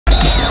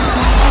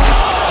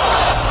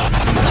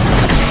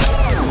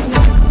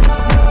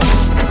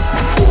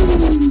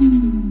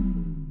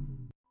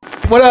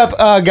What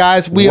up,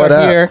 guys? We are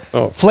here.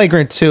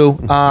 Flagrant 2.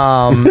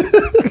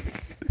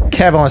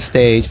 Kev on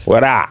stage.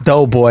 What up?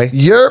 Doughboy.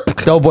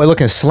 Yerp. Doughboy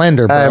looking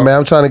slender, bro. Hey, man,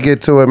 I'm trying to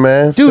get to it,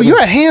 man. Dude, you're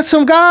a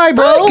handsome guy,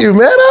 bro. Thank you,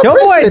 man. I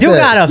Doughboy do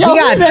that.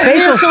 got a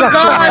facial structure.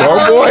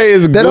 Doughboy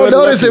is good. They don't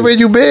notice it when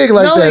you big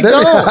like no, that. They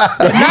don't.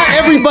 Not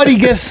everybody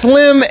gets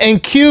slim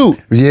and cute.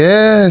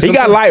 Yeah. He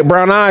got light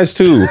brown eyes,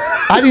 too.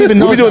 I didn't even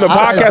know. We be doing the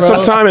podcast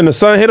sometime and the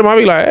sun hit him. I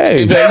be like,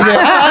 hey.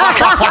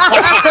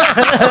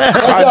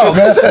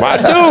 My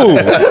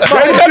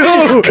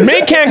dude.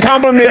 Men can't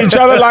compliment each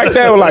other like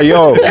that. We're like,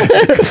 yo,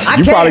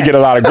 you probably get a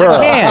lot of girls.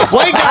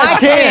 White guys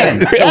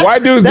can.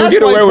 White dudes do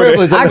get away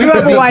with it. I grew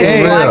up with white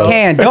dudes. I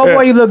can.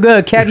 Doughboy, you look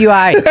good. Kev, you all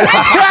right.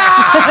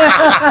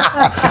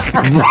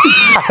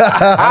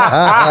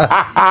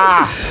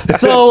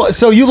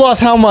 So you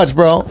lost how much,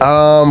 bro?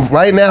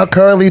 Right now,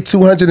 currently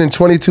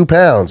 222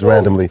 pounds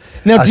randomly.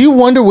 Now, do you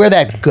wonder where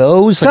that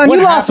goes? Son,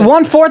 you lost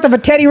 1/4 of a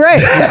Teddy Ray.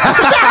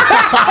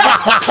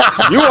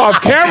 You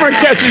off camera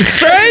catching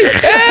straight?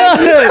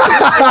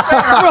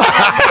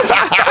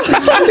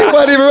 He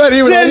wasn't even ready.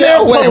 He was like,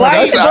 yeah, wait,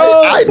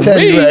 I tell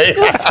you, right?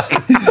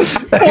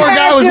 Poor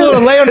guy was willing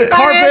to lay on the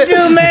carpet. I had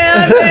to,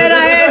 man.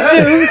 I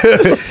had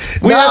to.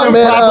 We haven't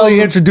properly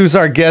introduced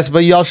our guests,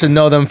 but y'all should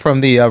know them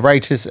from the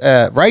Righteous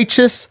and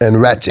Ratchet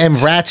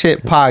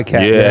podcast. Yeah,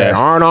 yes.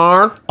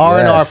 R&R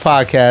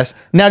podcast.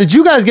 Now, did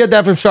you guys get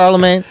that from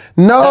Charlamagne?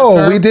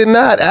 No, we did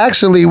not.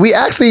 Actually, we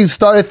actually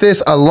started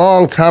this a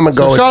long time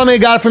ago. So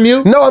Charlamagne got it from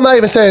you? No, I'm not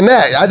even saying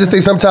that. I just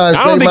think sometimes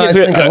I don't think it's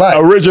an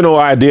original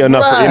idea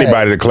enough for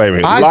anybody to claim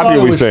it. A lot of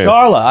people be saying.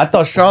 I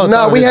thought Charlotte.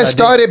 No, we had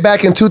started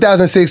back in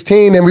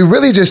 2016, and we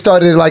really just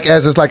started like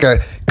as it's like a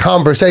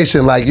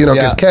conversation, like, you know,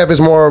 because Kev is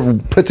more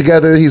put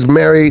together. He's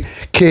married,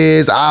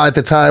 kids. I at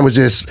the time was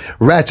just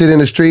ratchet in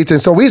the streets,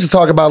 and so we used to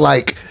talk about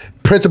like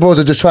principles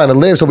of just trying to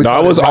live. So we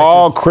it was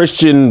all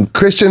Christian. At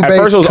first,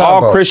 it was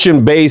all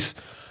Christian based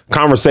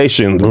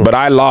conversations, but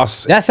I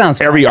lost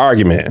every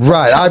argument.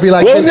 Right, I'd be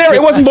like,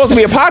 it wasn't supposed to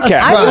be a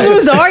podcast. I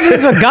lose the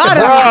arguments with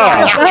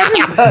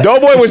God.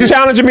 Doughboy was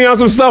challenging me on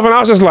some stuff, and I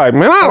was just like,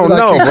 man, I don't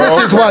know, bro.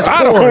 Christians watch porn.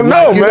 I don't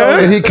know,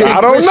 man.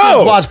 I don't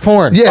know. Watch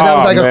porn. Yeah, that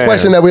was like a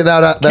question that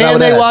can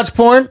they watch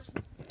porn?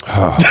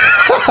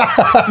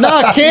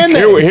 No, can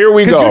they? Here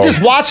we go. You're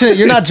just watching it.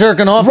 You're not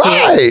jerking off.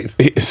 Right.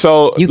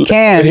 So you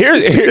can.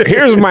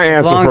 Here's my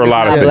answer for a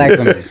lot of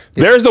things.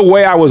 There's the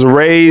way I was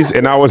raised,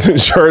 and I was in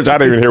church. I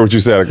didn't even hear what you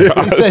said. You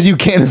said you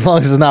can as long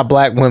as it's not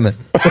black women.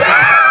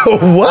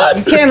 What?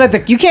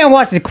 You can't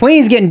watch the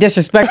queens getting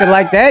disrespected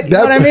like that. You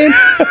know what I mean?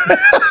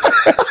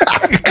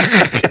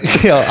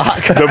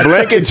 The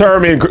blanket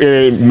term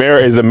in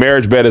marriage is a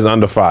marriage bed is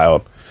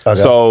undefiled. Okay.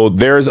 So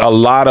there's a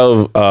lot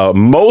of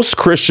most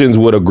Christians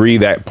would agree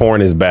that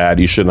porn is bad.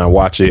 You should not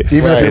watch it,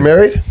 even if you're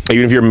married.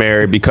 Even if you're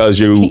married, because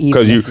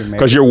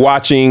you're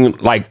watching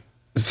like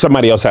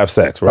somebody else have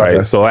sex, right?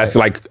 Okay. So that's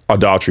like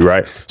adultery,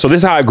 right? So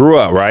this is how I grew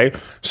up, right?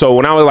 So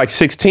when I was like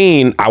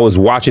 16, I was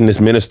watching this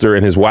minister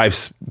and his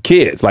wife's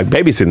kids, like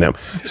babysitting them.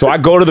 So I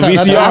go to the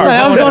VCR.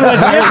 I was going to I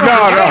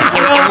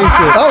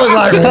was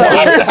like,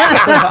 what?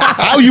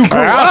 How you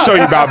grew up? I'll show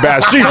you about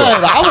Bathsheba.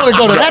 I want to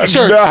go to that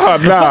church. Nah.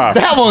 What's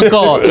that one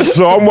called?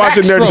 So I'm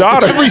watching their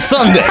daughter every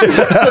Sunday.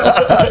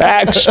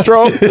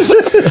 Backstroke.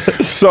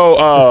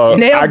 So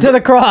nailed to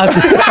the cross.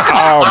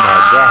 Oh my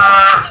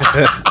God.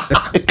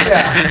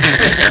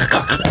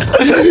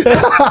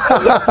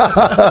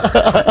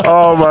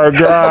 Oh my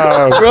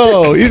God,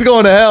 bro, he's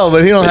going to hell,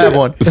 but he don't have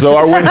one. So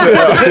I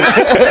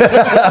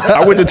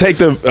went to take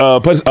the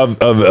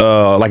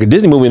like a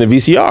Disney movie in the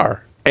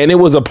VCR, and it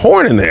was a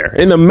porn in there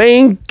in the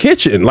main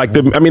kitchen, like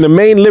the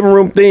main living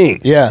room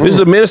thing. Yeah, this is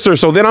a minister.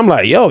 So then I'm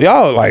like, yo,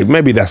 y'all, like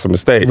maybe that's a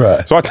mistake.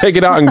 Right. So I take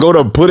it out and go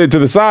to put it to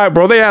the side,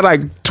 bro. They had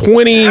like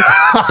 20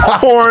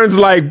 porns,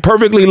 like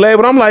perfectly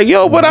labeled. I'm like,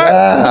 yo, but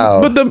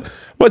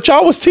what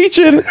y'all was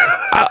teaching.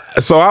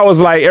 So I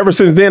was like, ever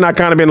since then, I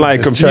kind of been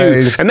like confused.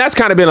 Changed. And that's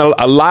kind of been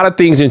a lot of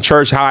things in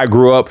church, how I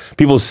grew up.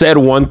 People said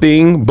one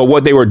thing, but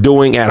what they were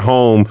doing at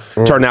home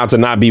turned out to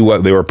not be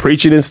what they were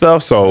preaching and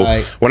stuff. So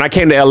when I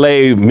came to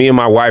LA, me and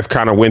my wife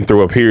kind of went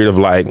through a period of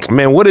like,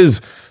 man, what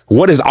is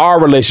our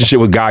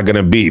relationship with God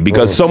gonna be?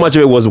 Because so much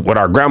of it was what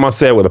our grandma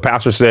said, what the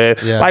pastor said.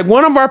 Yeah. Like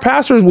one of our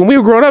pastors, when we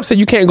were growing up, said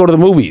you can't go to the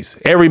movies.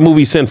 Every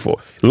movie's sinful.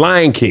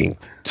 Lion King,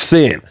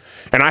 sin.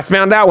 And I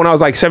found out when I was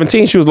like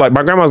 17, she was like,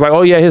 my grandma was like,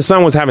 oh yeah, his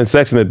son was having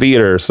sex in the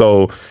theater.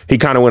 So he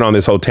kind of went on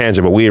this whole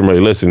tangent, but we didn't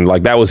really listen.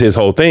 Like that was his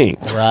whole thing.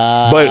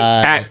 Right. But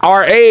at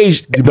our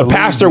age, the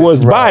pastor was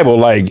the Bible.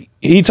 Like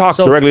he talked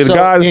directly to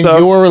God and stuff.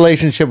 In your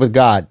relationship with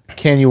God,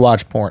 can you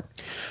watch porn?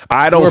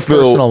 I don't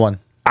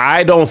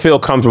feel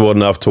comfortable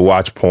enough to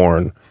watch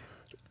porn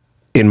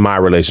in my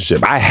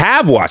relationship. I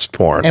have watched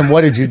porn. And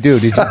what did you do?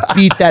 Did you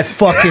beat that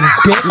fucking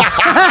dick?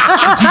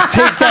 Did you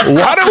take that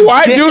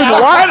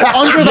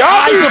under the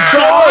eyes of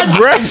God?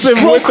 Aggressive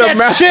with the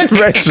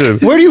masturbation.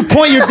 Where do you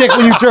point your dick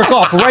when you jerk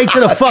off? Right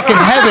to the fucking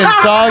heavens,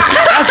 dog.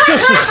 That's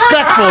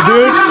disrespectful,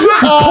 dude. You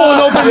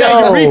pulling open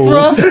that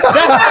urethra?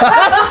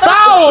 That's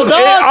foul,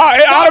 dog.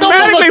 It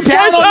automatically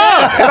points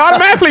up. It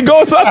automatically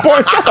goes up,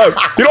 points up.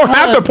 You don't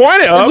have to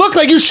point it up. It looked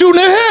like you're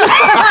shooting at him.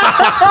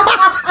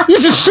 You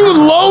just shoot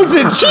loads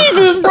of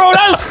Jesus, bro.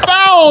 That's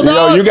foul,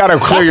 dog. Yo, you gotta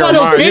clear your mind.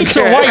 That's why those gates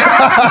are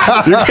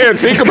white. You can't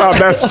think about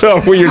that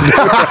stuff when you're doing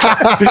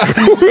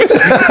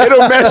that.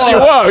 It'll mess you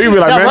up. You'll be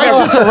like, man,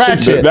 righteous or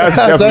ratchet? That's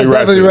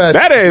definitely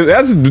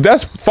ratchet.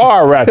 That's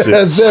far ratchet.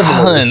 That's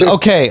definitely.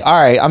 Okay,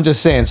 all right. I'm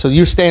just saying. So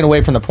you're staying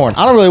away from the porn.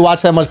 I don't really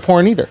watch that much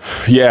porn either.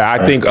 Yeah,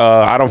 I think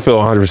I don't feel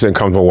 100%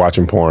 comfortable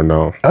watching porn,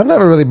 though. I've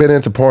never really been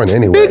into porn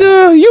anyway.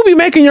 Nigga, you be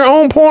making your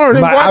own porn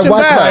and I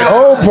watch my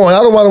own porn.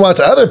 I don't want to watch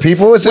other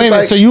people. It's just Wait a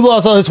minute, so you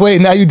lost all this weight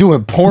and now you're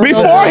doing porn?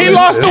 Before he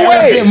lost the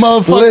weight.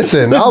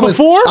 Listen, I was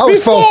before? I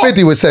was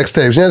 450 with sex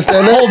tapes. You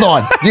understand that? Hold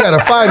on. You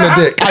gotta find the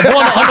dick. I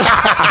want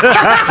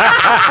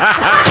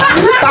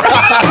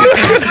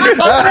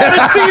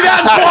to see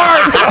that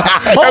part.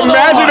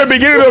 Imagine the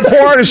beginning of the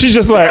porn and she's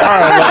just like, all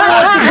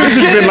right, this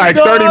has been like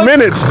 30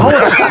 minutes.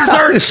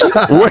 Search.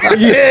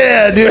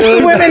 Yeah,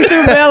 dude. Swimming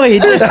through belly.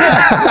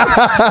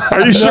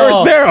 Are you sure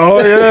it's there? Oh,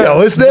 yeah.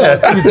 Yo, it's there.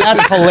 Dude,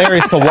 that's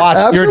hilarious to watch.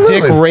 Absolutely.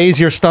 Your dick raise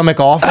your stomach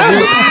off of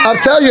you. I'm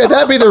telling you,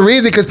 that'd be the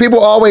reason, because people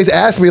always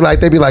ask me, like,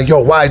 they'd be like, yo,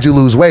 why'd you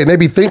lose weight? And they'd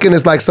be thinking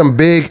it's like some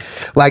big,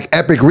 like,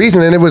 epic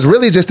reason. And it was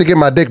really just to get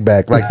my dick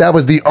back. Like, that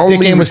was the only.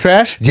 Dick game was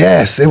trash?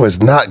 Yes, it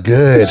was not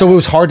good. So it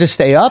was hard to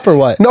stay up or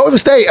what? No, it would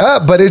stay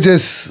up, but it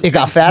just. It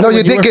got fatter? No, when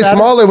your you dick were gets fatter?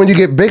 smaller when you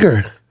get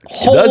bigger.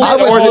 I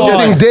was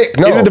losing dick.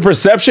 No. Is it the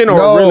perception or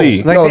No.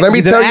 really? No, let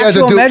me tell you as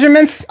a dude.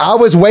 Measurements? I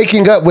was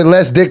waking up with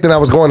less dick than I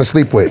was going to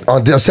sleep with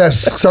on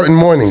certain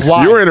mornings.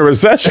 Why? You were in a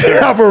recession.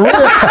 Yeah, for real.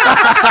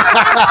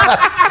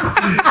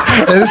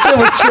 And this shit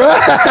was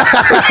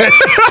trash.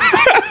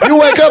 You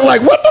wake up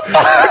like, what the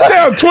fuck?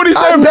 Damn, 27%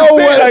 I know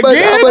how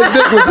again? much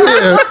dick was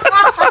here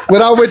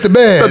when I went to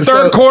bed. The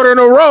third quarter in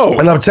a row.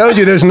 And I'm telling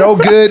you, there's no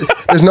good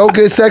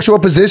sexual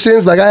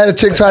positions. Like, I had a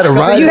chick try to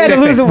ride. So you had to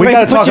lose the weight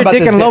to put your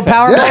dick in low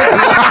power mode?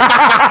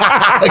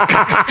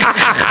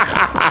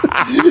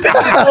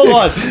 Hold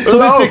on. So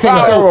this dick thing.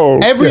 So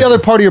every other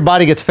part of your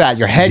body gets fat.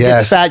 Your head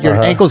gets fat. Your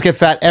ankles get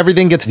fat.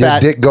 Everything gets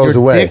fat. Your dick goes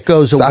away. Dick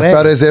goes away. I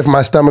felt as if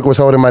my stomach was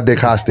holding my dick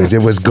hostage.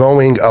 It was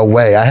going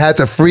away. I had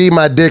to free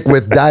my dick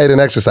with diet and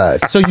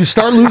exercise. So you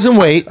start losing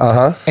weight,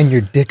 and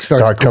your dick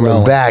starts coming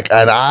growing. back,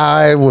 and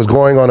I was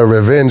going on a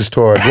revenge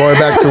tour, going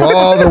back to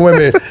all the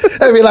women.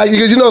 I mean, like,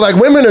 because you know, like,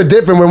 women are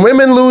different. When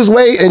women lose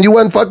weight and you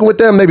wasn't fucking with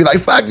them, they be like,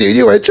 "Fuck you,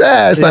 you were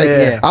trash." Like,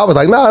 I was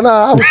like, "Nah,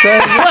 I was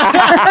trash."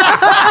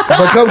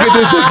 But come get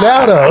this dick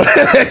now, though.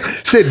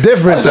 Shit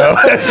different though.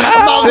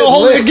 I'm not gonna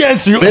hold it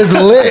against you. It's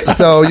lit.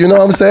 So you know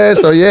what I'm saying.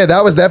 So yeah,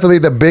 that was definitely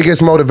the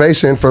biggest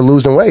motivation for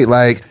losing weight.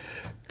 Like,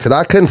 cause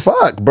I couldn't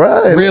fuck,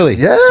 bruh. Really?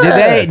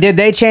 Yeah. Did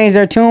they change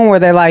their tune? Where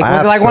they like,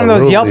 was it like one of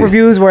those Yelp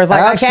reviews where it's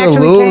like, I actually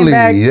came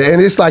back? Yeah,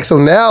 and it's like, so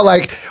now,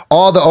 like,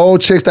 all the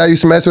old chicks that I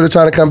used to mess with are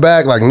trying to come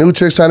back, like new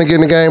chicks trying to get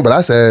in the game. But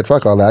I said,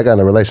 fuck all that. I got in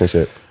a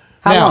relationship.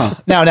 Now,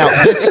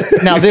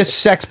 this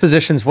sex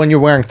position's when you're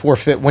wearing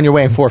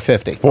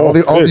 450.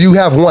 You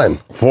have one,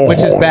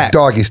 which is back,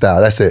 doggy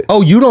style. That's it.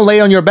 Oh, you don't lay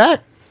on your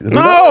back?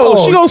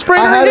 No, she gonna sprain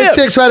her I had hips.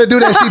 a chick try to do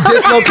that. She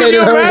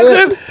dislocated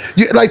her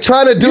hip. Like,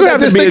 trying to do that.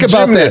 Just think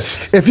about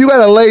that. If you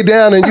gotta lay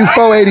down and you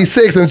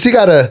 486 and she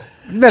gotta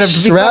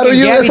straddle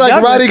you, it's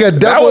like riding a double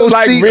That was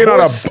like seat being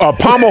horse. on a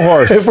pommel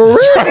horse. For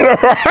real.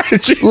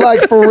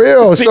 Like, for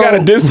real. She got a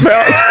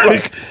dismount.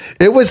 Like,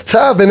 it was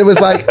tough, and it was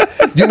like,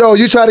 you know,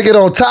 you try to get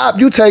on top,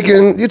 you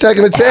taking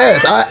a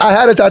chance.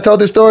 I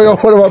told this story on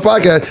one of our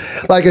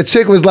podcasts. Like, a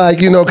chick was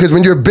like, you know, because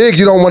when you're big,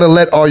 you don't want to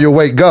let all your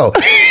weight go.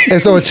 And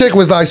so a chick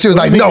was like,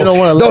 no,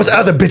 those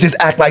other bitches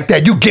act like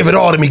that. You give it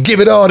all to me,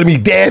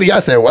 daddy. I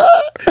said, what?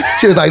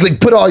 She was like,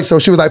 put all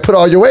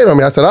your weight on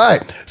me. I said, all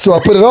right. So I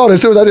put it on, and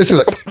as soon as I did, she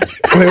was like,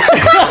 wait,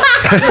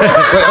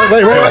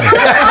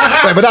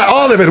 but not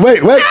all of it.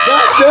 Wait, God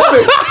damn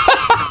it.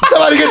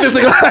 Somebody get this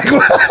thing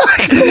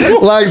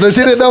like, so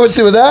she didn't know what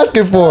she was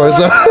asking for.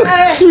 So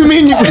You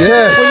mean when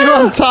you're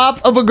on top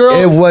of a girl,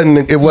 it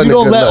wasn't. You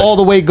don't let all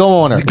the weight go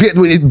on her.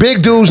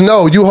 Big dudes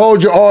know you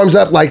hold your arms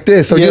up like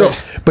this, so you don't.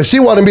 But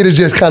she wanted me to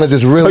just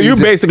really. So you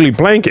basically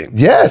planking.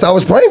 Yes, I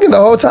was planking the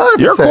whole time.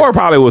 Your core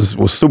probably was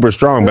super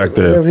strong back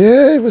there.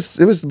 Yeah, it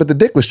was. But the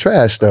dick was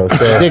trash though. So.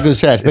 The dick was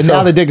trash, but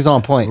now the dick is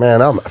on point.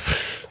 Man,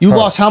 You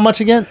lost how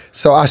much again?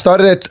 So I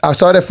started at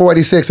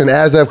 486, and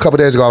as of a couple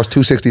days ago, I was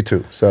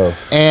 262. So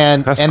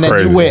and that's then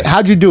crazy. you went.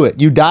 How'd you do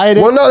it? You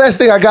dieted? Well, no, that's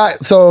the thing I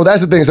got. So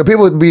that's the thing. So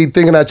people would be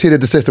thinking I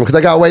cheated the system because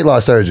I got weight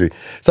loss surgery.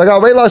 So I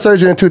got weight loss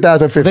surgery in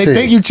 2015. They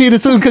think you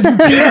cheated too because you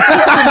cheated the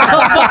system.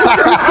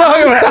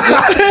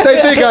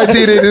 They think I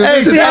cheated.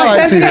 This is how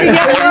I cheated.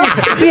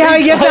 See how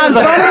he gets out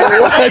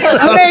funny?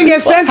 I'm making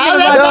get sensitive. How's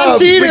that not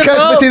cheating,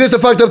 but see, this is the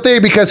fucked up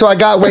thing because so I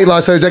got weight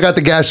loss surgery. I got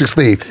the gastric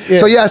sleeve. Yeah.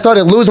 So yeah, I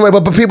started losing weight,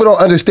 but people don't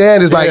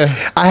understand is like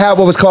I had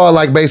what was called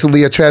like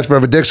basically a transfer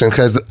of addiction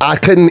because I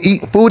couldn't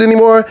eat food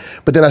anymore,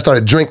 but then I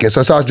started drinking.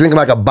 So I was drinking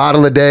like a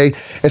bottle a day,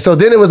 and so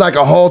then it was like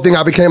a whole thing.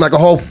 I became like a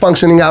whole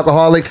functioning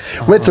alcoholic.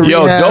 Went to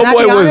rehab.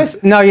 Doughboy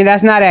was no,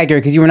 that's not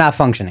accurate because you were not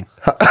functioning.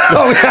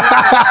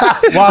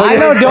 Well, I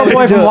know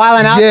Doughboy from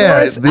Wildin' Out.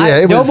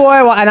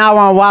 Doughboy and I were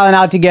on Wildin'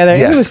 Out together.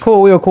 Yes. He was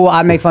cool. We were cool.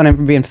 I'd make fun of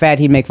him for being fat.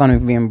 He'd make fun of me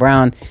for being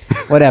brown.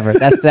 Whatever.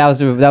 that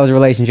was a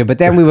relationship. But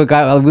then we would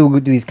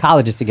do these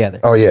colleges together.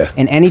 Oh yeah.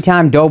 And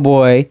anytime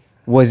Doughboy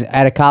was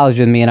at a college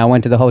with me and I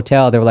went to the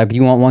hotel, they were like,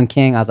 "You want one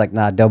king?" I was like,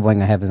 "Nah, Doughboy ain't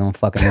gonna have his own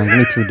fucking room. Give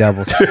me 2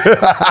 doubles."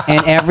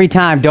 And every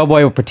time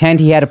Doughboy would pretend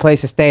he had a place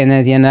to stay, and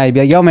then at the end of the night he'd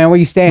be like, "Yo man, where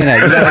you staying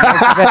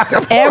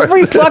at?"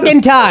 Every fucking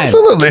time.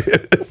 Absolutely.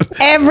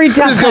 Every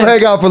time. Just come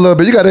hang out for a little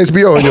bit. You got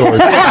HBO on yours.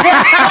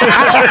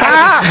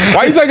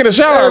 Why you taking a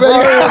shower, bro?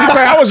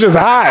 I was just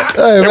hot.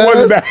 Hey, it man,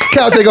 wasn't that.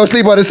 Couch ain't gonna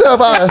sleep on itself.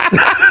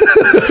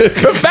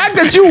 The fact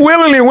that you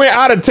willingly went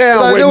out of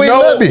town with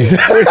let me.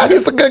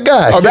 He's a good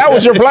guy. Oh, that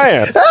was your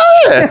plan.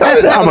 Yeah.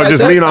 I'm gonna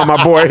just lean on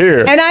my boy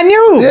here. And I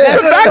knew. Yeah.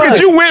 The fact that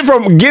you went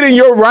from getting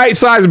your right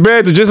size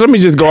bed to just let me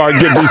just go out and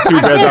get these 2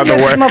 beds out the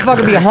way. This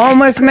motherfucker be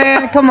homeless,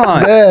 man. Come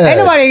on. Man. Ain't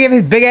nobody give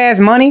his big ass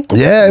money.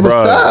 Yeah, it was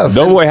tough.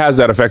 Doughboy has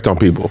that effect on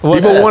people.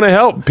 People want to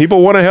help.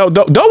 People want to help.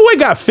 Doughboy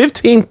got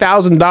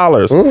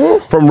 $15,000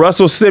 from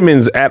Russell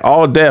Simmons at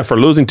All Deaf for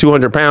losing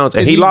 200 pounds,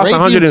 and he lost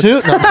 100. I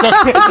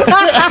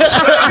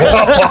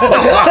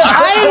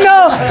didn't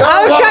know.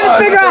 I was trying to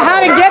figure out how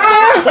to get there.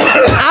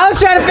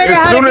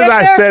 As soon as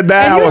I said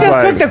that, and I was you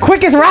just like, took the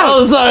quickest route. All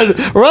of a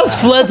sudden, Russ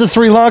fled to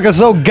Sri Lanka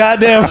so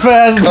goddamn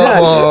fast.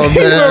 Come on, He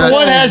man. wrote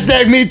one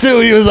hashtag me too.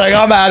 He was like,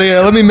 I'm out of here.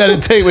 Let me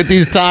meditate with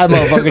these Thai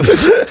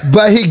motherfuckers.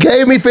 But he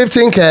gave me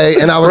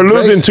 $15K, and I was we're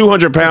losing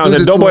 200 pounds,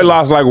 and Doughboy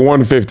lost like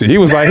 150. He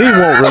was like, he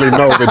won't really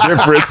know the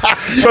difference.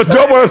 So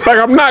Doughboy was like,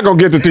 I'm not gonna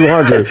get to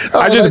 200.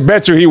 I just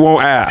bet you he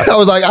won't ask. I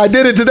was like, I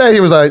did it today. He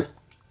was like,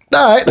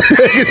 all right.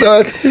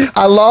 So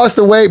I lost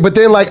the weight, but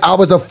then like I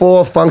was a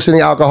full functioning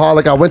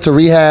alcoholic. I went to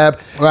rehab.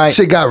 Right.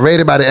 Shit got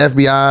raided by the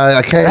FBI.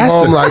 I came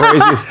home the like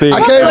craziest thing.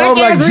 I came home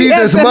like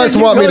Jesus must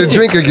want me to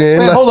drink again.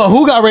 Wait, hold on.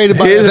 Who got raided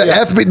by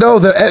the FBI? No,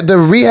 the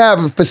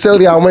rehab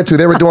facility I went to,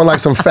 they were doing like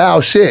some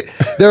foul shit.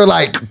 They were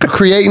like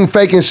creating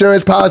fake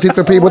insurance policies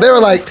for people. They were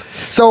like,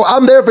 so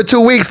I'm there for 2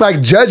 weeks, like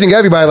judging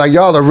everybody, like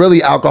y'all are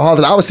really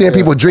alcoholics. I was seeing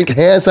people drink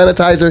hand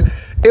sanitizer.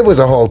 It was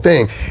a whole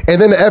thing.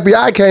 And then the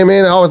FBI came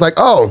in, and I was like,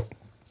 oh,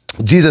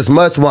 Jesus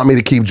must want me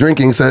to keep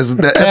drinking, says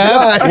the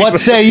FBI. What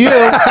say you?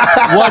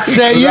 What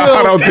say you?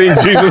 I don't think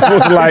Jesus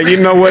was like, you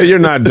know what, you're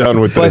not done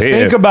with the But head.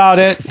 think about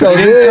it. So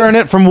He didn't turn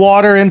it from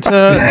water into,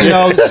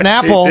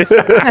 Snapple.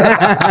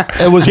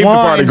 It was Keep wine.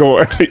 the party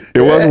going.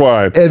 It was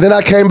wine. And then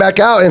I came back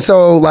out, and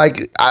so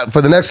like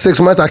for the next 6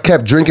 months, I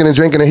kept drinking and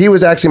drinking. And he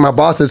was actually my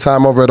boss this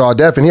time over at All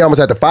Deaf, and he almost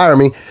had to fire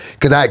me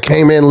because I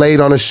came in late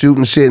on a shoot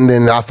and shit. And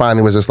then I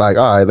finally was just like,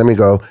 all right, let me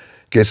go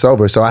get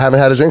sober. So I haven't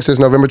had a drink since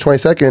November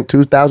 22nd,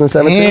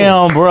 2017.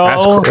 Damn, bro.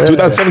 That's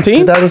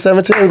 2017?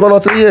 2017, we're going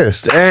on 3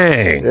 years.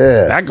 Dang.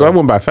 Yeah. That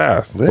went by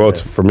fast. Yeah. Well, it's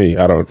for me.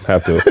 I don't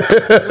have to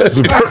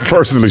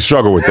personally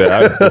struggle with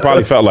that. I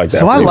probably felt like that.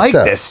 So I like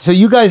tough. this. So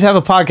you guys have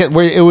a podcast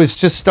where it was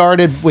just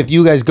started with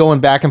you guys going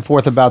back and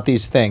forth about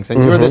these things,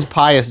 and you're this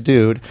pious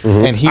dude,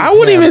 and he's I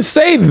wouldn't even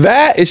say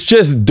that. It's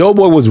just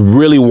Doughboy was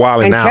really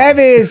wilding And out. Kev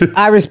is,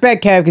 I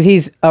respect Kev because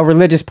he's a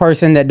religious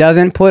person that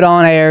doesn't put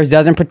on airs,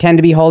 doesn't pretend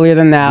to be holier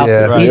than thou.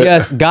 Yeah. He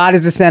just, God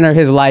is the center of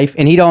his life,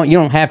 and you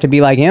don't have to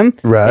be like him.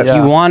 Right. If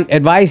you want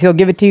advice, he'll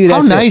give it to you. How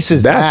That's nice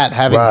is That's- that,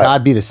 having right.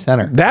 God be the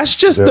center? That's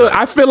just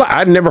I feel like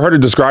I'd never heard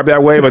it described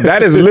that way, but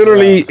that is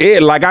literally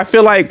it. Like, I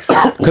feel like,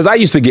 because I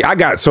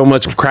got so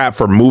much crap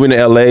for moving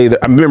to LA.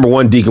 I remember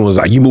one deacon was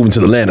like, you moving to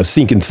the land of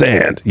sinking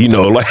sand,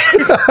 like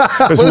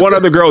there's one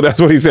other girl, that's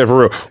what he said for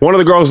real. One of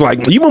the girls was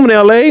like, you moving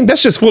to LA?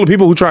 That's just full of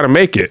people who try to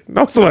make it. And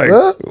I was like,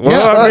 well,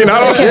 I mean,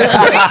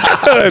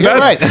 I don't You're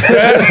right.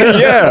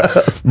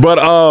 yeah. But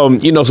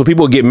so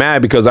people would get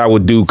mad because I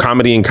would do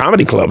comedy in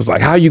comedy clubs.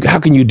 Like, how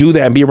can you do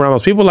that and be around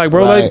those people? Like,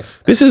 bro, Right. like,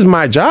 this is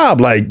my job.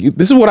 Like,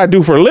 this is what I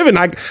do for a living.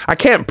 I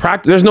can't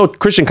practice. There's no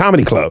Christian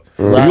comedy club.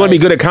 If you want to be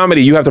good at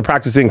comedy, you have to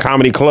practice in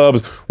comedy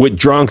clubs with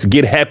drunks,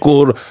 get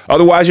heckled.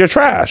 Otherwise, you're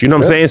trash. You know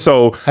what I'm saying?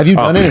 So, Have you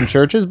done it in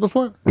churches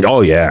before?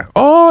 Oh yeah.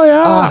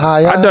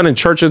 yeah. I've done in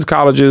churches,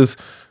 colleges.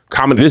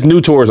 Comedy. This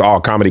new tour is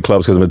all comedy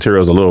clubs because the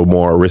material is a little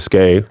more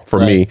risque for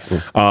me.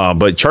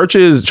 But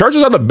churches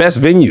are the best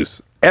venues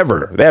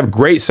ever. They have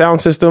great sound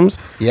systems.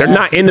 Yes. They're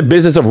not in the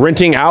business of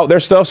renting out their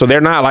stuff, so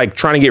they're not like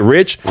trying to get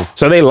rich.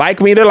 So they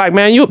like me. They're like,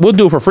 man, we'll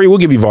do it for free. We'll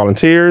give you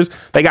volunteers.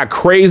 They got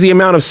crazy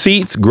amount of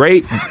seats,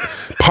 great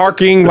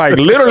parking. Like,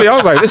 literally, I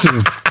was like, this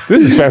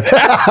is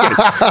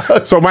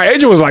fantastic. So my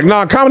agent was like,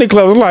 nah, comedy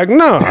clubs. I was like,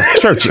 nah,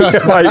 churches.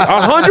 Like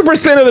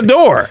 100% of the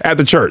door at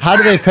the church. How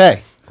do they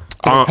pay?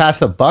 Do they pass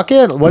the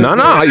bucket? What No,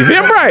 you're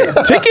damn right.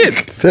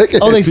 Tickets.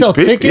 Oh, they sell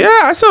tickets? Yeah,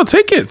 I sell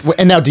tickets.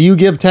 And now, do you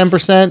give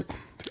 10%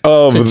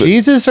 Of to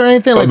Jesus or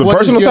anything? Like the what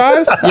is personal your-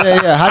 ties?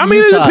 Yeah. How I do mean,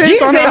 you it tie?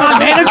 depends on say my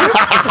manager.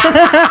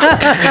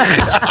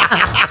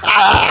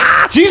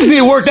 Jesus need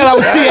to work that out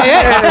with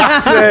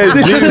CAA.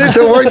 Jesus need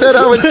to work that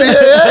out with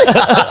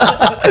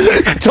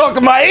CAA. Talk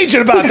to my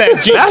agent about that.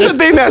 Jesus. That's the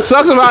thing that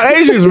sucks about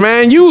Asians,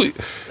 man. You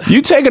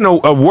taking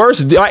a worse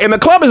deal, and the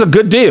club is a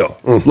good deal.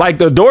 Like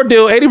the door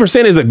deal,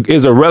 80%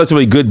 is a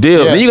relatively good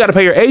deal. Then you got to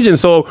pay your agent,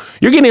 so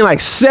you're getting like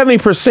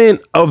 70%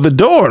 of the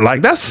door.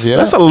 Like that's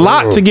a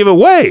lot to give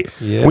away.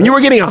 When you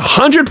were getting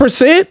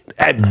 100%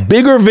 at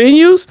bigger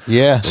venues.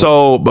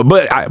 So,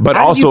 but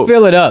How also did you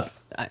fill it up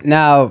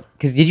now?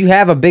 Because did you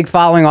have a big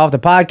following off the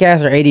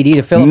podcast or ADD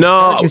to fill up?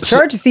 No, because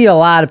churches see a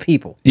lot of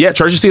people. Yeah,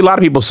 churches see a lot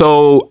of people.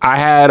 So I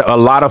had a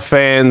lot of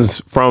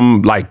fans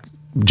from like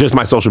just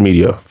my social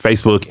media,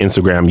 Facebook,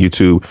 Instagram,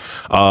 YouTube.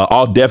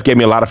 All Deaf gave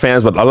me a lot of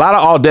fans, but a lot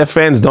of All Deaf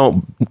fans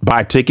don't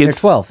buy tickets.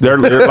 They're 12. They're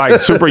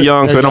like super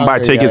young, so they don't buy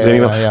tickets. They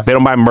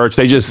don't buy merch.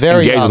 They just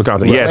engage with the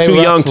content. Yeah, too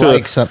young to.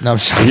 Like no,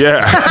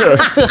 yeah.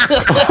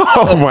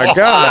 Oh my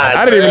God.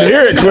 I didn't even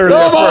hear it clearly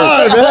at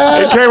first.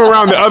 Man. It came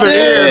around the other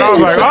ear, and I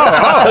was like,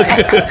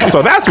 oh.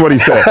 So that's what he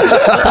said.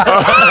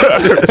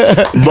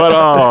 But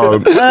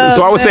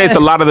so I would say it's a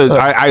lot of the.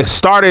 I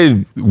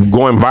started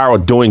going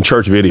viral doing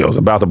church videos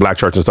about the black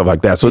church and stuff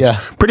like that. So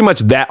it's pretty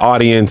much that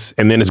audience,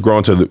 and then it's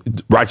grown to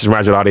the Righteous and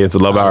Ratchet audience, the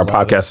Love Hour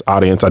podcast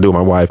audience. I do with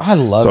my wife. I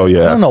love it.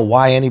 I don't know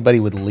why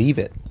anybody would leave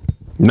it.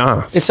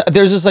 Nah.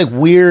 There's this like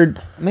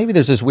weird, maybe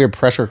there's this weird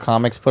pressure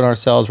comics put on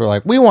ourselves. We're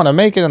like, we want to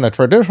make it in the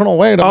traditional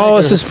way.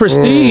 It's this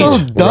prestige. So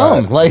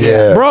dumb. Like,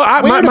 bro,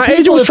 my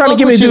agent was trying to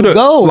get me to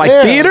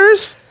do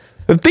theaters.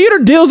 The theater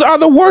deals are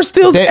the worst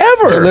deals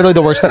ever. They're literally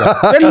the worst deal.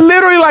 They're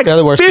literally like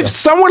the worst deal.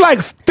 Somewhere like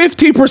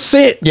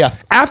 50%. Yeah.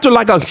 After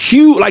like a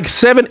huge like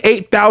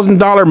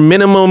 $7,000-$8,000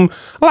 minimum.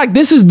 Like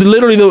this is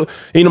literally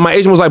my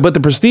agent was like, but the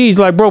prestige,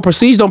 like, bro,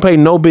 prestige don't pay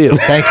no bill.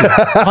 Thank you.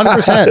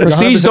 100%.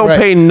 Prestige don't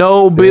pay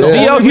no bill.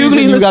 The only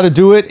reason you got to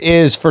do it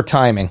is for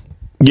timing.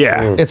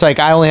 Yeah. It's like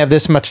I only have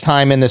this much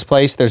time in this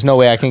place. There's no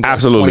way I can get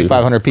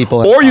 2,500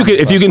 people. Or you can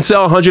if you can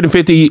sell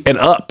 150 and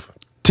up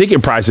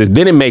ticket prices,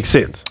 then it makes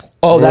sense.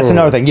 Oh, that's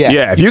another thing. Yeah.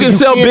 Yeah. If you can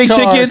sell big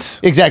tickets.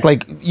 Exactly.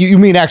 Like you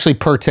mean actually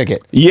per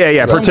ticket.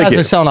 Yeah, per ticket.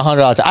 They're selling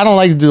 $100. I don't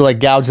like to do like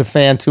gouge the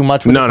fan too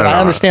much. No. I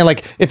understand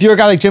like if you're a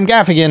guy like Jim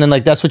Gaffigan and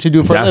like that's what you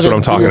do for a living. That's what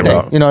I'm talking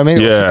about. You know what I mean?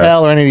 Yeah. Or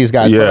Chappelle or any of these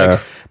guys.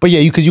 Yeah. But yeah,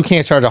 because you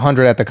can't charge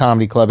 100 at the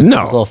comedy club. It's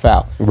a little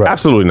foul. Right.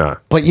 Absolutely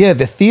not. But yeah,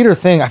 the theater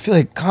thing, I feel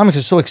like comics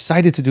are so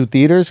excited to do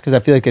theaters because I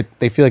feel like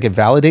they feel like it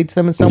validates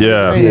them in some way.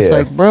 Yeah. It's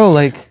like, bro,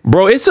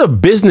 it's a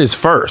business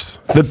first.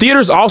 The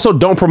theaters also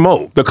don't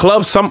promote. The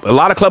clubs, a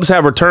lot of clubs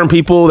have return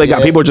people. They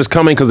got people just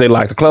coming because they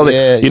like the club.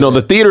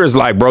 The theater is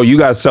like, bro, you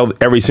guys sell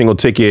every single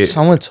ticket.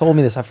 Someone told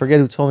me this. I forget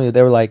who told me.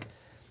 They were like,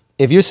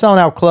 if you're selling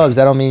out clubs,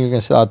 that don't mean you're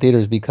going to sell out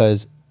theaters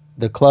because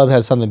the club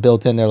has something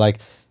built in. They're like,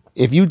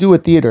 if you do a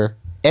theater,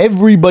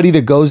 everybody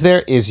that goes there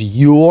is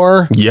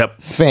your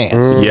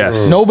fan.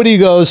 Yes. Nobody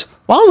goes,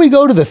 why don't we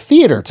go to the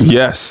theater tonight?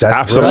 Yes,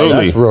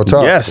 absolutely. That's real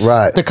talk. Yes.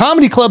 Right. The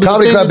comedy club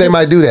they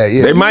might do that.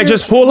 Yeah. They might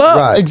just pull up.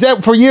 Right.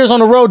 Except for years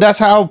on the road, that's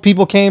how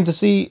people came to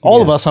see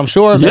all of us, I'm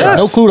sure. They had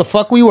no clue the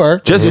fuck we were.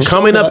 Just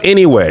coming up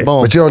anyway.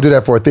 Boom. But you don't do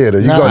that for a theater.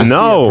 You go to see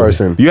a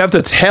person. You have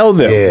to tell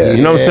them. Yeah.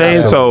 You know what I'm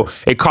saying? Absolutely. So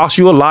it costs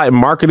you a lot in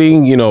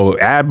marketing,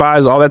 ad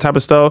buys, all that type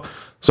of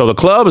stuff. So the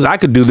clubs, I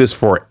could do this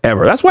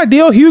forever. That's why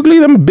D.L.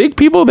 Hughley, them big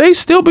people, they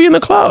still be in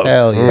the clubs.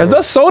 Hell yeah. As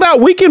the sold out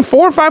weekend,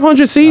 400 or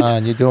 500 seats.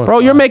 You're doing bro,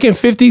 you're making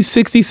 50,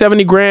 60,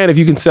 70 grand if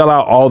you can sell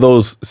out all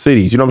those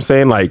cities. You know what I'm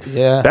saying? Like,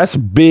 that's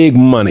big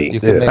money.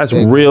 That's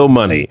real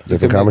money.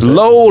 Different conversation.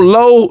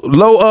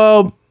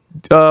 Low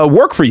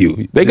work for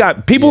you. They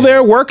got people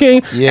there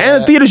working,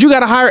 and the theaters, you got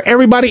to hire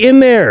everybody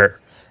in there.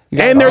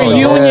 And they're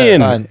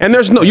union, and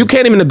you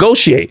can't even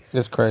negotiate.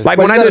 That's crazy. Like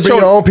when I did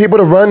your own people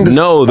to run.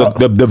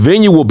 The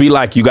venue will be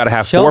like you got to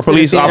have Schulz 4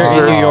 police officers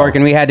in New York,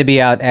 and we had to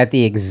be out at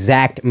the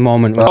exact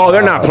moment. Oh,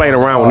 they're not playing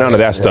around with none of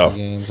that stuff.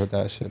 Games with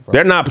that shit, bro.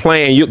 They're not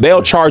playing.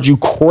 They'll charge you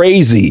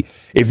crazy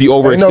if you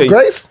overextend. Ain't no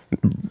grace.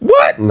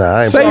 What?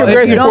 Nah, say your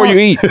grace before you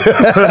eat.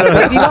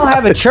 If you don't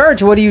have a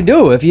church, what do you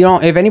do? If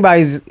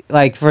anybody's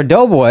like for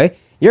Doughboy,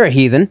 you're a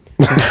heathen.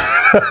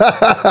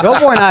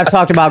 Doughboy and I have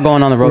talked about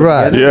going on the road.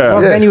 Right. Together. Yeah.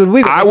 What venue would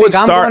we go? I would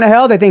I'm start. going to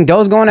hell. They think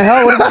Doe's going to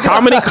hell.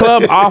 Comedy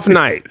club off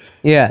night.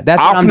 Yeah, that's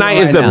what off I'm night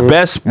doing is right the now.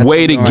 best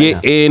way to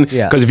get in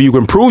because if you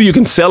can prove you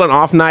can sell an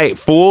off night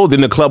full, then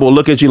the club will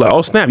look at you like,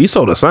 oh snap, you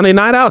sold a Sunday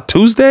night out,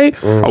 Tuesday,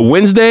 a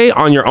Wednesday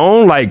on your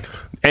own, like.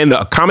 And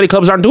the comedy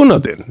clubs aren't doing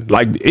nothing.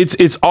 Like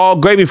it's all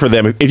gravy for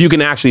them if you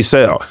can actually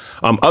sell.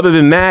 Other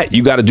than that,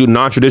 you got to do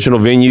non-traditional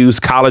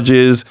venues,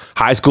 colleges,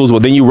 high schools. Well,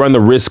 then you run the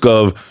risk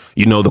of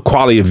the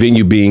quality of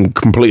venue being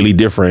completely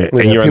different.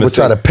 Yeah, and you're people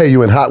try to pay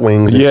you in hot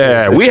wings.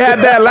 Yeah, we had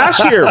that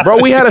last year,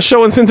 bro. We had a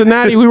show in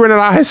Cincinnati. We were in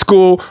high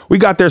school. We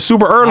got there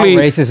super early.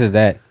 How racist is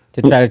that?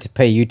 To try to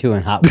pay you two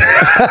in hot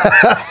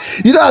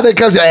wings. You know how they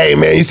come to, hey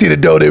man, you see the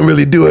dough didn't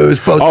really do what it was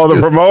supposed to do. Oh,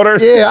 the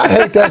promoters? Yeah, I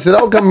hate that shit.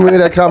 Don't come with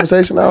that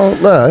conversation. Hell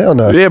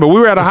no. Yeah, but we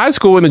were at a high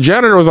school and the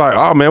janitor was like,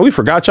 oh man, we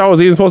forgot y'all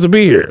was even supposed to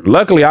be here.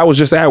 Luckily, I was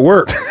just at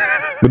work.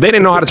 But they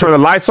didn't know how to turn the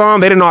lights on.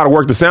 They didn't know how to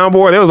work the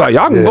soundboard. They was like,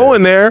 y'all can go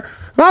in there.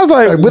 And I was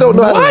like, we don't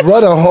know how to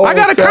run a whole I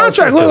got a sound contract.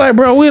 system. We're like,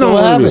 bro, we So don't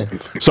what wanna do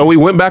happened? it. So we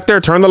went back there,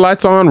 turned the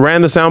lights on,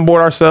 ran the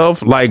soundboard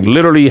ourselves, like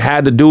literally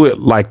had to do it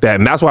like that.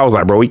 And that's why I was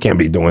like, bro, we can't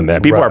be doing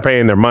that. People are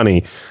paying their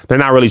money. They're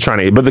not really trying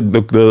to, but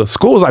the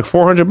school is like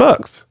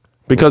 $400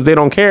 because they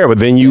don't care. But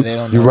then you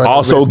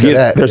also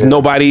get, there's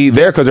nobody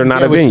there because they're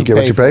not a venue. Get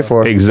what you pay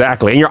for.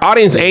 Exactly. And your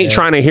audience ain't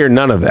trying to hear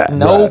none of that.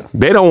 Nope.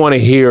 They don't want to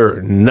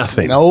hear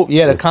nothing. Nope.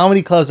 Yeah, the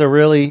comedy clubs are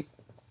really,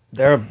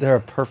 they're a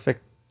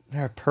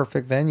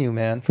perfect venue,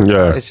 man.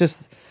 Yeah. It's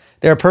just,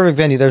 they're a perfect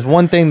venue. There's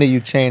one thing that you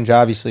change,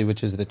 obviously,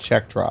 which is the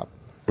check drop.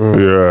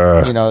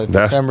 Yeah. You know,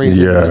 for some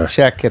reason, the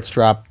check gets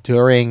dropped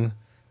during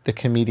the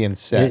comedian's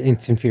set.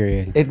 It's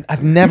infuriating.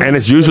 I've never. And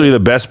it's usually the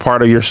best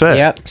part of your set.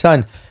 Yep.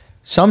 Son,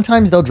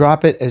 sometimes they'll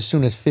drop it as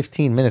soon as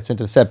 15 minutes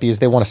into the set because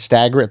they want to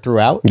stagger it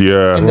throughout.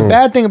 Yeah. And the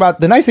nice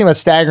thing about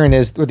staggering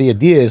is, or the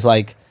idea is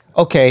like,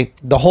 okay,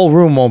 the whole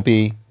room won't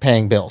be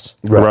paying bills.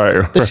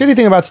 Right. The shitty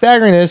thing about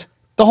staggering is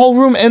the whole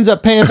room ends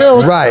up paying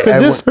bills. Right.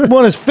 Because this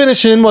one is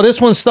finishing while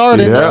this one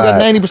started. Yeah.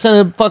 And you got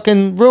 90% of the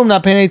fucking room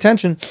not paying any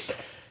attention.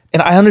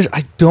 And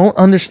I don't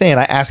understand.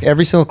 I ask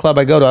every single club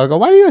I go to, I go,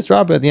 why do you guys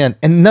drop it at the end?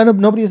 And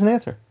nobody has an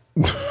answer.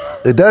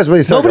 It does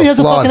really sound Nobody like has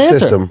a a flawed fucking answer.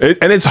 system.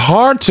 And it's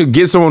hard to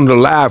get someone to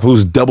laugh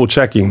who's double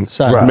checking.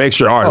 Right. Make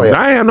sure, Oh, yeah.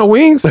 I ain't have no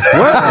wings. What?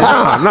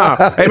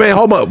 Nah. Hey man,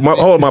 hold up,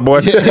 my boy.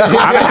 I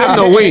don't have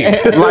no wings.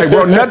 Like,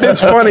 bro,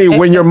 nothing's funny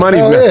when your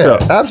money's messed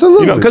up.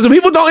 Absolutely. Because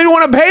people don't even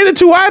want to pay the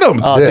 2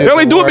 items. Oh, They dude,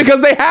 only do it Lord.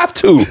 because they have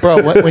to.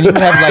 Bro, when you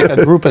have like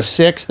a group of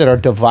 6 that are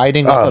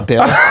dividing up a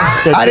bill.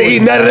 I didn't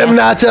eat none of them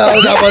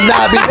nachos. I will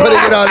not be putting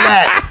it on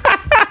that.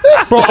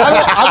 Bro,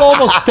 I've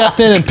almost stepped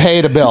in and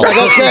paid a bill. Like,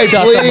 okay,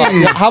 Shut the fuck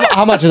please. up.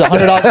 How much is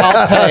 $100?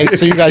 I'll pay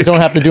so you guys don't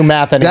have to do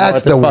math anymore. That's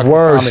at this the fucking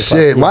worst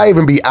comedy shit. club. Why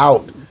even be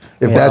out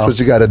if that's what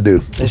you got to do?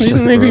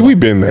 Nigga, we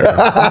been there.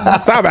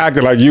 Stop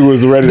acting like you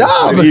was ready to No,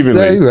 split but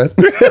evenly. yeah, you right.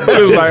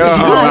 It was like,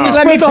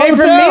 Let me pay for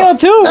meal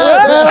too, bro.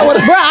 man, I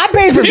wanna- Bro, I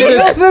paid for You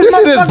meals.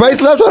 see this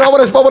bracelet? I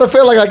want to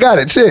feel like I got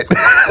it. Shit.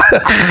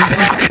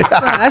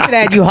 I should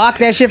have had you hawk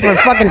that shit for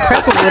fucking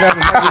pretzels or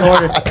whatever fucking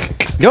order.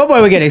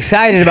 Doughboy would get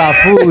excited about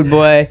food,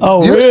 boy.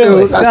 Oh, You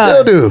really? still, I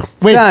still do.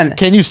 Wait, Son.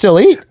 can you still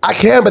eat? I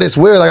can, but it's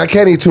weird. Like I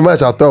can't eat too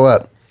much. I'll throw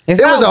up. It's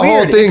it not was a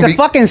weird. whole thing. It's a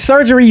fucking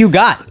surgery you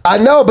got. I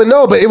know, but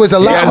it was a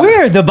lot. It's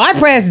weird. The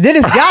bypass did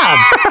his job.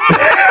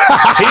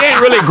 he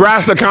ain't really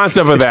grasped the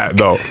concept of that,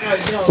 though.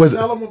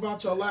 Tell them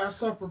about your last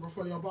supper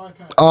before your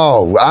bypass.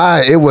 Oh,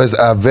 it was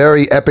a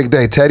very epic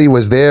day. Teddy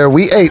was there.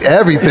 We ate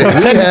everything.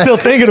 Teddy's still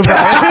thinking about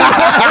it.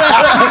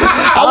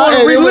 I want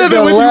to relive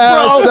it with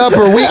last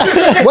supper.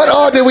 What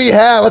all did we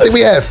have? I think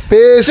we had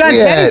fish. Son, we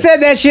Teddy had said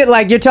that shit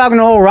like you're talking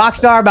to an old rock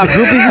star about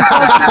groupies and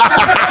stuff.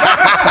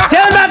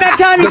 Tell him about that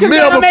time you took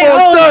meal me on before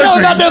home. surgery. Tell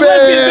about them Man.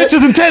 lesbian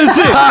bitches in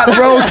Tennessee. hot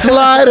roast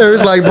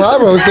sliders, like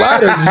hot roast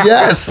sliders.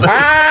 Yes.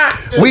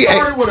 We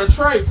started with a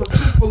tray from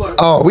Chick-fil-A.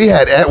 Oh, we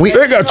had Big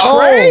a tray?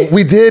 Oh,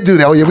 we did do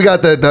that. Oh yeah, we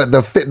got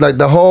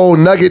the whole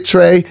nugget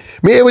tray. I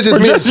mean, it was just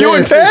me Just you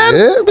and Ted.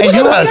 Ted? Yeah, And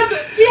you us.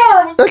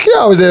 Kiara was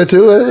Kiara was there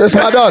too. That's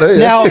my daughter. Yeah.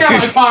 Now,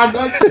 like 5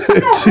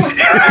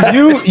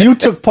 nuggets. you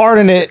took part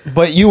in it,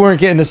 but you weren't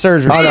getting the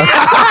surgery. He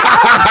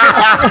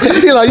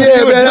like,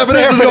 yeah, man, after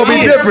this is gonna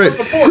be different.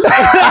 Support.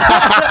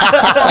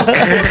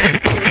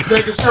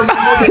 Making sure my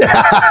mother.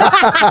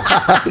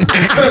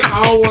 I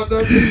don't want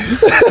nothing.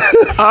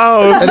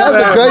 Oh, And that's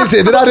the crazy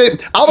shit.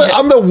 That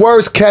I'm the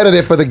worst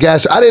candidate for the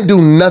gastro. I didn't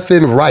do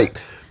nothing right.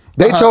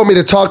 They told me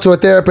to talk to a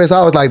therapist.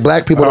 I was like,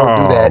 black people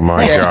don't do that. Oh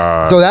my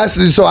God. So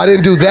I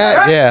didn't do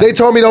that. Yeah. They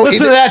told me don't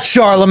Listen eat. to that,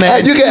 Charlamagne.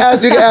 Hey, you can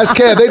ask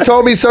Kev. They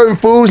told me certain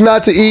foods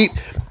not to eat.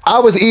 I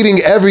was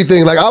eating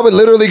everything. Like I would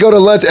literally go to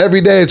lunch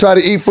every day and try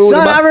to eat food.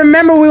 Son, I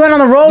remember we went on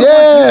the road once.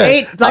 Yeah. You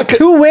ate like I could-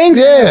 2 wings.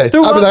 Yeah.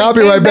 threw I'll be up like, and I'll be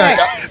came right back.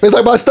 It's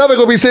like my stomach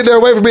will be sitting there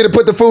waiting for me to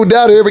put the food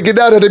down here. We get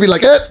down there, they'd be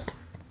like, Just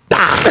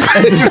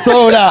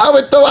throw it out. I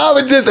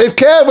would just, if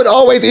Kev would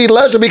always eat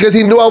lunch because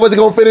he knew I wasn't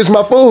going to finish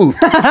my food.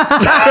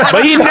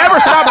 But he never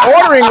stopped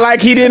ordering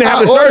like he didn't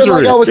have I the ordered surgery.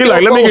 like I was He's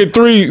like, still let me full. get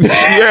 3.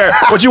 Yeah.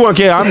 What you want,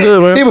 kid? I'm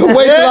good, man. He would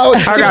wait till I was. I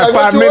he'd be got like, 5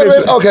 "What you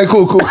minutes." ordering?" Okay,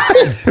 cool.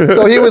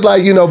 So he was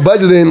like,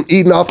 budgeting,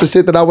 eating off the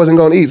shit that I wasn't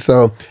going to eat.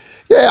 So,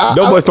 yeah.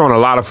 Doughboy's throwing a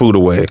lot of food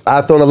away.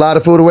 I've thrown a lot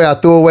of food away. I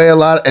threw away a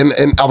lot, and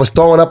I was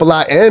throwing up a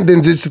lot. And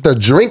then just the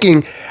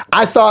drinking,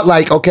 I thought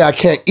like, okay, I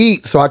can't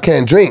eat, so I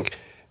can't drink.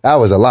 That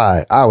was a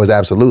lie. I was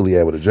absolutely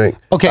able to drink.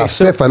 Okay, a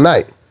so- fifth a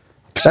night.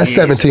 That's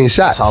 17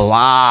 shots. That's a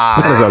lot.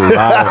 There's a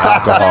lot of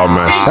alcohol,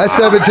 man. That's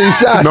 17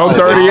 shots. No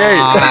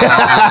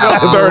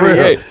 38. No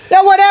 38.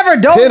 Yeah, whatever.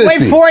 Don't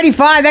Hennessy. wait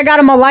 485. That got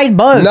him a light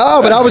buzz.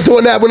 No, but I was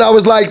doing that when I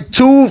was like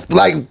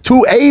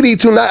 280,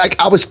 290. Like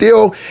I was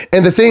still,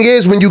 and the thing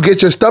is, when you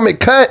get your stomach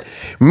cut,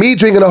 me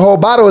drinking a whole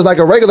bottle is like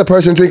a regular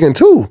person drinking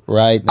 2.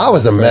 Right. I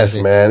was a mess,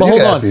 Crazy. man. But You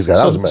hold can on. ask these guys.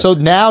 I was a mess. So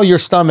now your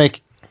stomach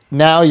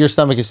now your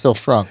stomach is still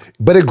shrunk.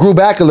 But it grew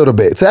back a little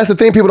bit. So that's the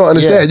thing people don't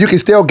understand. You can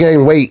still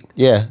gain weight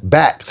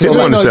back. So you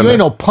ain't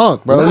no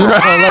punk, bro. You're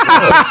not going to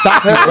let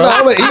stop you,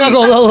 bro. You're not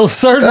going to let a little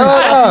surgery.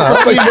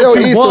 I'm going to still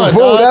eat some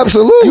food.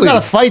 Absolutely. You got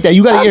to fight that.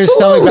 You got to get your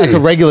stomach back to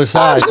regular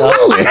size.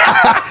 Absolutely.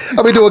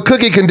 I'll be doing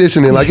cookie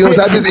conditioning. Like, you know what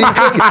I'm saying? I just eat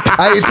cookie.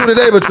 I eat 2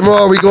 today, but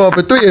tomorrow we going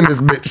for 3 in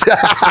this bitch.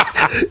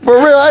 For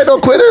real, I ain't no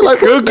quitter. Like,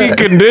 cookie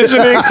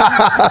conditioning.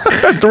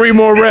 3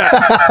 more reps.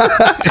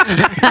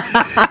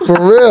 For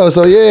real.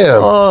 So, yeah.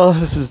 Oh,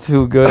 this is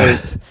too good.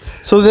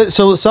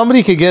 So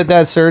somebody could get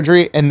that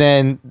surgery and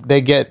then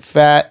they get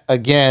fat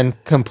again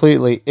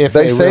completely if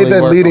they say really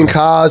the work leading on it.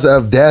 cause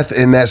of death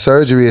in that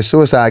surgery is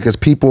suicide because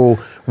people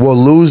will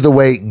lose the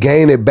weight,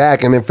 gain it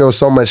back, and then feel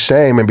so much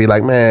shame and be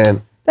like,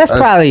 man. That's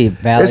probably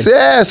valid.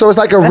 So it's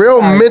like a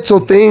real mental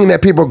thing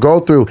that people go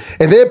through.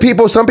 And then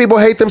some people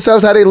hate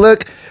themselves how they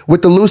look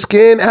with the loose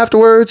skin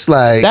afterwards.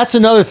 Like that's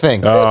another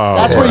thing.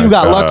 That's where you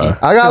got lucky.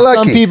 I got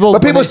lucky. Some people,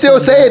 but people still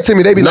say it to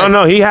me. They be like,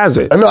 no, he has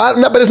it. No,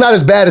 but it's not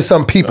as bad as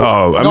some people.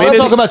 Oh, I mean, I'm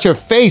talking about your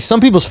face. Some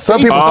people's face.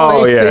 face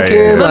sinking.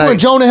 Remember when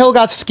Jonah Hill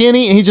got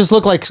skinny and he just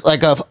looked like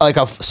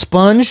a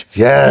sponge?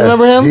 Yeah. You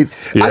remember him?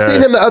 I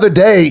seen him the other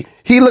day.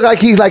 He looked like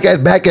he's like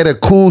back at a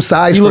cool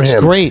size for him. He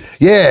looks great.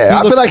 Yeah,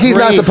 I feel like he's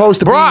not supposed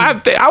to be. Bro,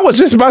 I was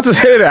just about to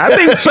say that. I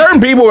think certain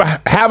people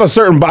have a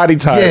certain body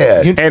type.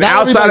 Yeah. And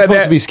outside of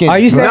that, to be skinny. Are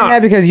you saying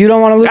that because you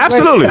don't want to lose weight?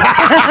 Absolutely. The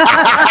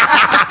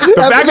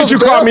fact that you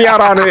called me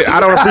out on it,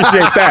 I don't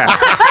appreciate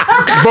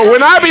that. But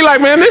when I be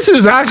like, man, this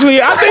is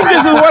actually, I think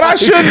this is what I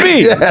should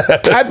be.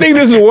 I think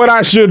this is what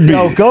I should be.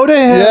 No, go to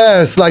him.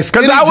 Yes, like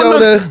skinny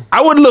Jonah.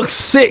 I would look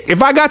sick.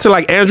 If I got to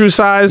like Andrew's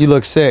size. You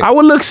look sick. I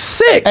would look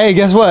sick. Hey,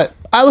 guess what?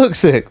 I look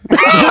sick. You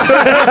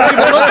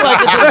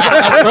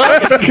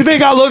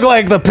think I look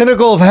like the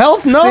pinnacle of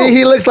health? No. See,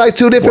 he looks like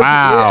 2 different.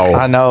 Wow. Yeah.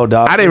 I know,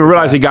 dog. I didn't even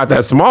realize he got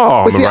that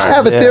small. But see, I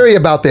have a theory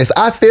about this.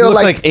 I He feel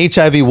looks like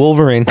HIV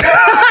Wolverine.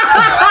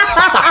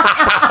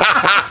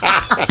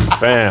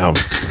 Bam.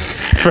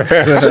 Zoom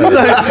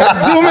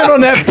in on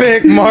that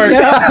pic, Mark.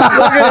 Look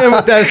at him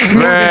with that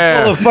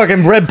smoothie full of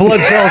fucking red blood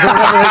cells or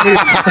whatever.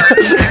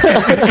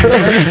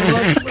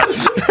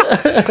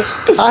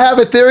 I have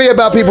a theory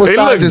about people's He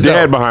looks sizes.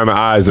 dead behind the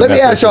eyes. Let me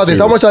ask y'all this.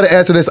 I want y'all to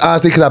answer this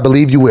honestly because I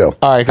believe you will.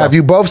 All right, go. Have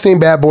you both seen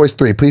Bad Boys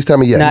 3? Please tell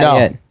me yes. Not No.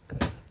 yet.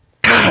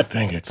 God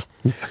dang it.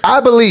 I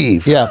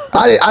believe. Yeah.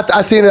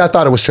 I seen it. I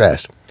thought it was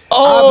trash.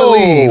 Oh.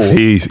 I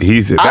believe.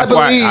 He's. That's I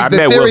believe why I the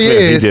met Will theory Smith.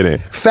 He is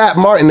didn't. Fat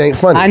Martin ain't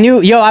funny.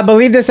 I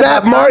believe this Fat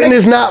about Martin comics.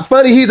 is not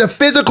funny. He's a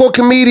physical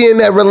comedian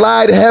that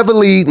relied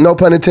heavily, no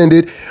pun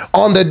intended,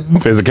 on the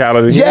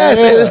Physicality. Yes,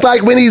 and it's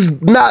like when he's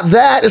not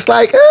that, it's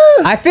like.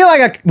 I feel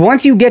like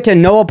once you get to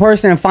know a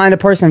person and find a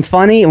person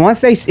funny,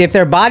 if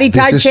their body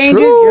type is changes,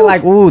 true. you're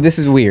like, ooh, this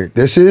is weird.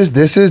 This is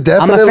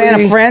definitely. I'm a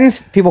fan of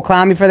Friends. People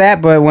clown me for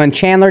that, but when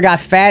Chandler got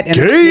fat and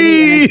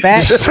skinny and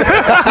fat,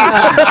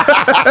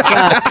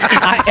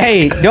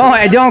 hey,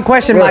 don't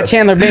question my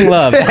Chandler Bing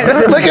love.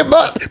 Look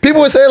at people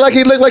would say like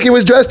he looked like he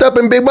was dressed up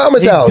in Big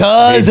Mama's house.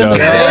 Does in the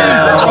face,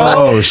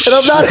 bro. And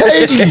I'm not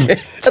hating.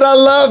 And I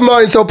love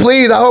Martin, so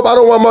please, I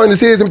don't want Martin to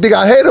see this and think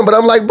I hate him, but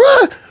I'm like,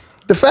 bruh,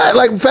 Fat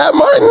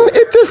Martin,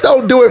 it just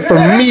don't do it for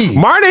me.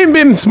 Martin ain't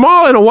been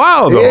small in a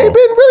while though. He ain't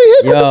been really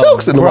hitting with the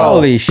jokes in a while.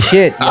 Holy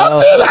shit, yo.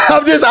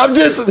 I'm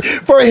just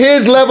for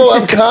his level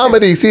of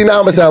comedy. See, now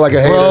I'm gonna sound like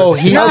a hater. Bro,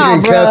 I'm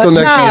getting canceled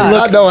next year.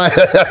 I know.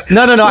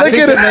 No. Look I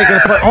think at they're it. making a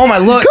point. Oh my,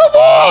 look. Come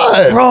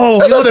on, Bro,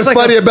 There's he looks nothing like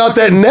funny a about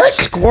that neck.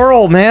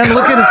 Squirrel, man.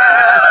 Look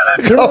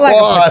at He look like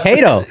a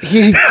potato.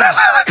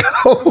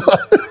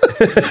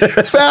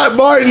 Fat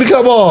Martin,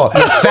 come on.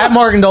 Fat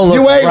Martin don't look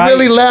You ain't right.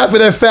 really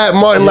laughing at Fat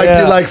Martin like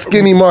you like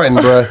Skinny Martin,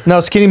 bro. No,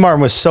 Skinny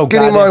Martin was so Skinny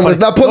goddamn Martin was.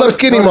 funny. Now pull up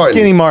Skinny Go to Martin.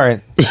 Skinny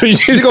Martin.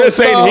 You gonna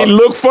say stop? he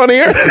look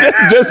funnier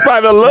just by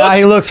the look? Nah,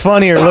 he looks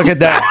funnier. Look at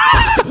that.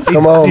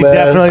 Come on, He man.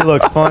 definitely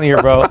looks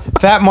funnier, bro.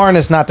 Fat Martin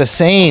is not the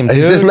same, dude.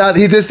 He's just not.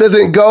 He just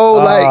doesn't go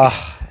like.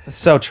 It's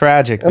so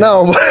tragic. Man.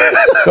 No.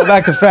 Go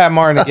back to Fat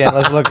Martin again.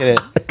 Let's look at it.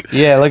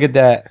 Yeah, look at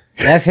that.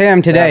 That's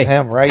him today. That's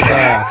him right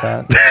now,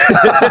 Todd.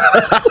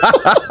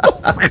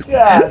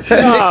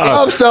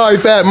 I'm sorry,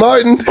 Fat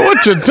Martin.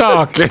 What you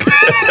talking?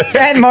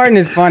 Fat Martin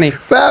is funny.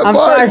 Fat I'm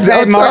Martin. sorry,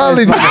 Fat I'm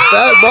Martin. telling you,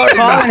 Fat Martin.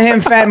 Calling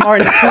him Fat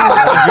Martin.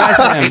 Address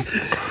him.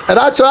 And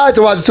I tried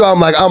to watch it too. I'm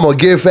like, I'm gonna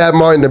give Fat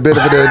Martin the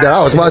benefit of the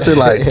doubt. I was watching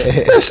like,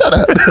 man, shut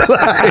up.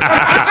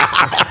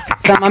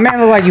 So my man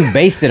look like you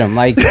basted him.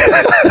 Like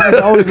he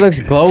always looks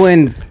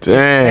glowing,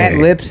 fat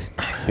lips.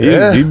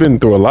 He's been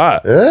through a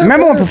lot.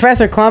 Remember when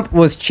Professor Clump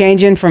was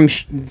changing from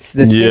the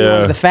skinny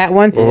one to the fat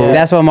one?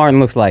 That's what Martin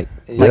looks like.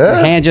 Like the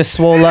hand just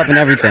swole up and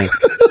everything.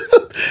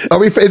 Are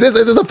we? Is this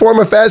a form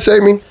of fat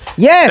shaming?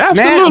 Yes,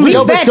 Absolutely. man.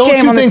 Yo, We but fat don't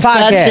shame you on think this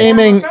fat podcast.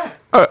 shaming?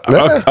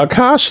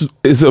 Akash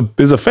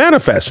is a fan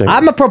of fat shaming.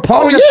 I'm a Oh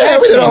proponent of yeah,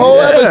 fat we did a shaming. whole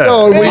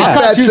episode when he Akash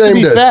fat used to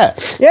be shamed us.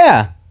 fat.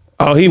 Yeah.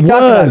 Oh, he talked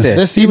about was.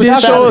 this. He was did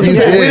fat. show us He he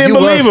did. did. We didn't You were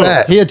believe him.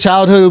 fat. He had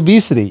childhood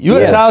obesity. You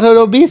had Yeah. childhood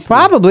obesity.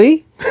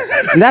 Probably.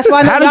 And that's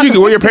why. How did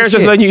you? Were your parents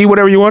just letting you eat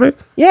whatever you wanted?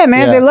 Yeah,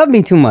 man. Yeah. They love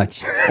me too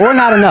much, or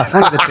not enough.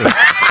 One of the two.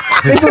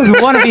 think it was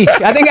one of each.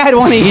 I think I had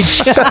one of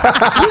each.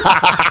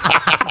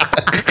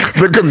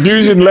 The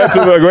confusion led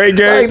to a great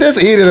game. Like,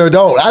 just eat it or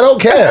don't. I don't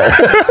care.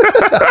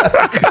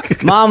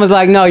 Mom was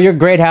like, "No, you're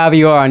great however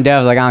you are," and Dad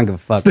was like, "I don't give a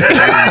fuck.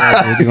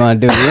 What you gonna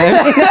do?"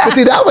 But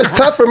see, that was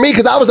tough for me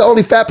because I was the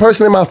only fat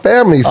person in my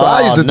family. So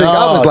I used to think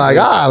I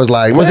was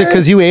like, was it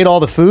because you ate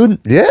all the food?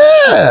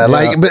 Yeah,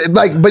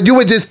 but you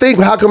would just think,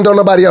 how come don't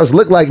nobody else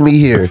look like me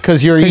here?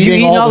 Because you're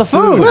eating all the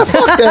food. Man,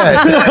 fuck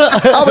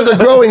that. I was a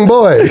growing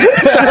boy.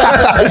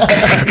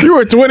 You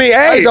were 28.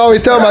 I used to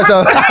always tell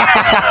myself.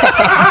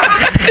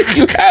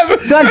 You haven't.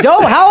 Son,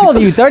 Doe, how old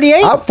are you?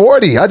 38? I'm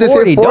 40. I just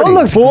hit 40. Doe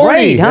looks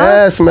great, huh?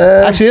 Yes,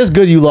 man. Actually, it's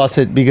good you lost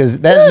it because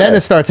then it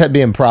starts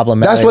being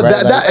problematic. That's what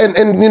right?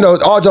 and you know,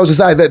 all jokes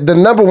aside, the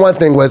number one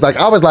thing was like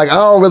I was like, I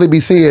don't really be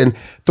seeing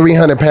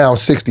 300-pound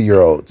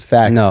 60-year-olds.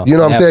 Facts. No. You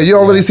know what I'm saying? You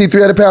don't really see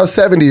 300-pound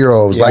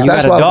 70-year-olds. Yeah, like you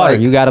that's got a why I was daughter.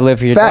 like, You got to live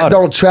for your fat daughter.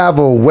 don't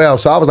travel well.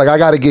 So I was like, I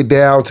got to get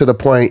down to the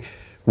point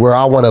where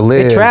I want to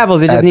live. It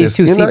travels. It just needs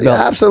two seatbelts. Yeah,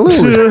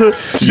 absolutely.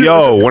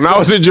 Yo, when I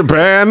was in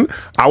Japan,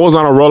 I was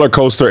on a roller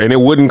coaster and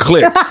it wouldn't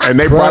click. And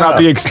they brought out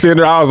the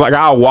extender. I was like,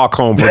 I'll walk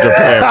home from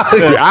Japan.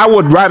 I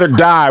would rather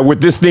die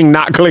with this thing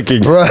not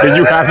clicking than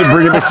you have to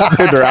bring an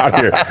extender out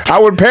here. I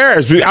would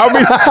perish.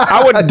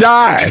 I would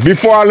die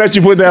before I let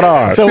you put that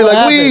on. So Be what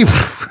like,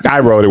 happened? I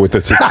rode it with the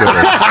extender.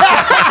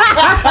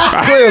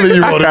 Clearly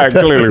you wrote I it.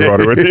 clearly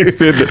wrote it with the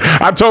extender.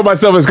 I told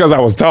myself it's because I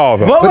was tall,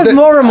 though. What was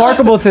more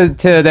remarkable to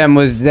them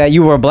was that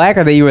you were black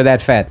or that you were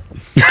that fat?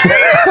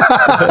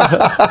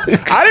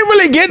 I didn't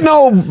really get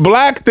no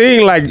black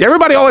thing. Like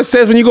everybody always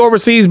says when you go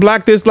overseas,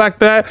 black this, black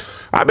that.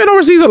 I've been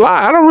overseas a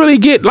lot. I don't really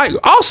get like.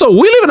 Also,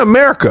 we live in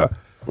America.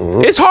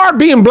 It's hard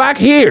being black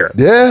here.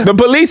 Yeah. The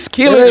police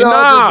killing you.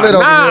 Nah,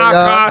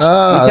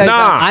 Akaash.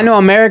 I know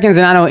Americans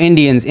and I know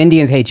Indians.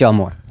 Indians hate y'all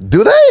more.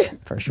 Do they?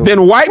 For sure.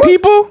 Then white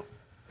people?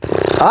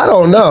 I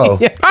don't know.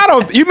 I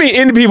don't. You mean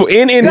Indian people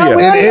in India? No,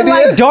 we don't even India?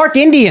 like dark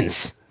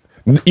Indians.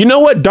 You know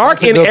what? Dark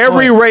That's a in good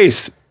every point.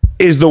 race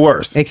is the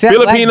worst. Except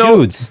Filipino black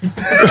dudes. No,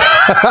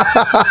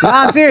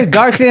 I'm serious.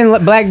 Dark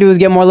skinned black dudes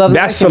get more love than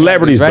That's light-skinned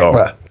celebrities black dudes,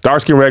 though. right?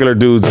 Dark skin regular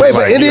dudes. Wait,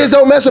 but like, Indians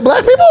don't mess with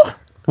black people?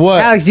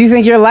 What? Alex, do you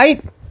think you're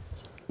light?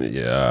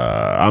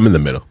 Yeah, I'm in the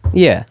middle.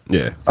 Yeah.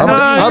 Yeah.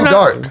 I'm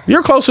dark.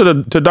 You're closer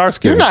to dark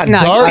skin. You're not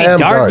Nah, dark. you ain't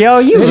dark, dark. yo.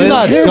 You're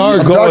not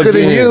dark. I'm darker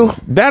than you.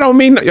 That don't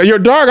mean you're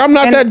dark. I'm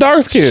not And- that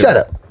dark skin. Shut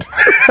up.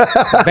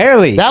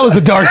 Barely. That was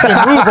a dark skin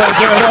move right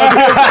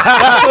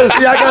there.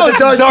 See, I got the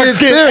dark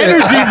skin spirit.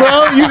 energy,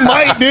 bro. You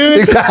might,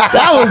 dude.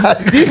 That was.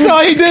 You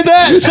saw he did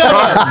that. Shut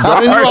up.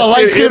 And you're all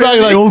light skin. You're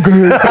like, okay.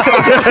 You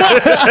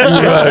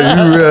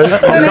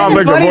right. I'm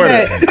conflict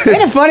avoidant.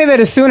 Ain't it funny that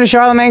as soon as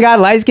Charlamagne got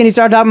light skin, he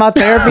started talking about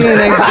therapy and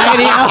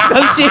anxiety and all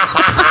that shit?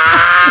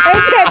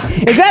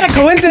 Is that a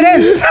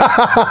coincidence?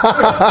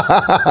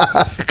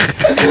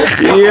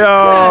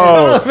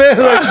 Yo. Man,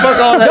 like, fuck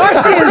all that. Dark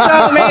skin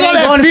Charlamagne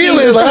ain't going to see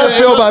Feelings, you. I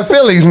feel my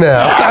feelings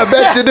now. I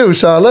bet you do,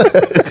 Charlotte.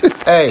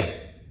 Hey,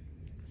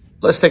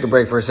 let's take a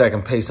break for a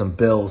second, pay some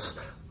bills.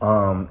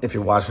 If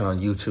you're watching on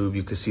YouTube,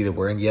 you can see that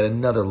we're in yet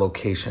another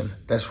location.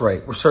 That's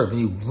right, we're serving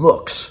you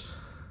looks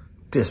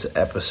this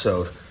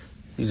episode.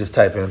 You just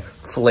type in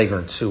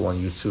Flagrant 2 on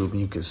YouTube and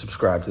you can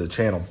subscribe to the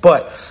channel.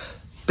 But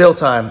bill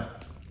time,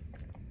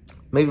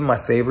 maybe my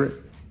favorite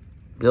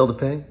bill to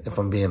pay, if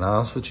I'm being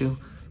honest with you,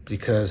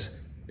 because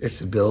it's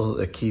the bill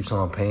that keeps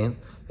on paying.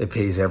 It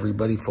pays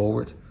everybody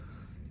forward.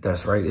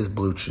 That's right, it's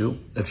Blue Chew.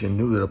 If you're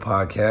new to the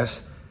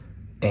podcast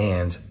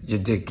and your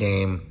dick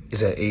game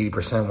is at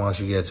 80%, why don't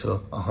you get to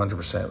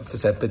 100%? If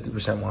it's at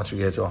 50%, why don't you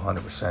get to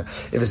 100%?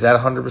 If it's at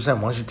 100%,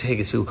 why don't you take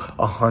it to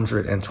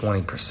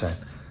 120%?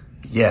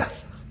 Yeah,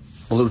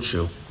 Blue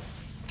Chew.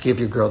 Give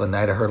your girl the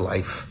night of her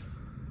life.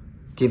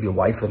 Give your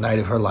wife the night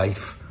of her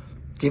life.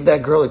 Give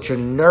that girl that you're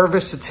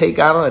nervous to take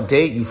out on a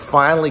date. You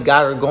finally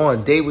got her to go on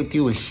a date with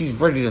you and she's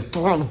ready to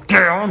throw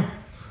down.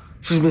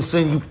 She's been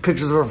sending you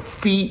pictures of her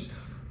feet.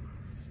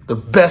 The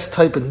best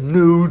type of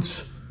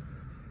nudes.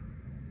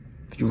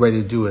 If you're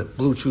ready to do it,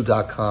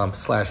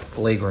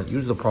 bluechew.com/flagrant.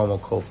 Use the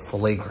promo code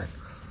flagrant.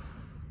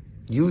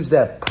 Use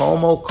that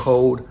promo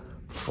code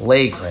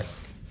flagrant.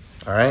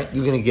 All right?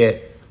 You're going to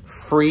get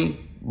free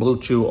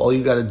Blue Chew. All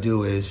you got to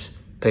do is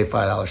pay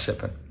 $5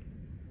 shipping.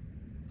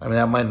 I mean,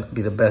 that might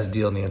be the best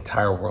deal in the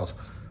entire world.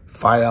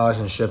 $5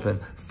 in shipping,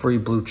 free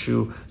Blue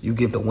Chew. You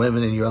give the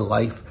women in your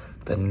life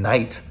the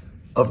night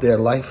of their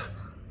life.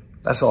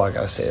 That's all I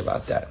got to say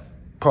about that.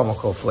 Promo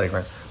code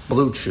flagrant,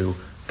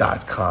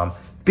 bluechew.com,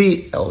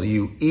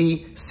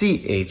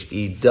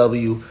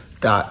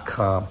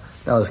 BLUECHEW.com.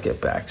 Now let's get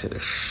back to the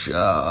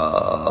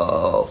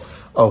show.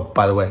 Oh,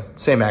 by the way,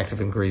 same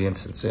active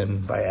ingredients that's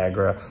in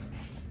Viagra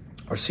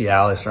or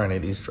Cialis or any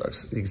of these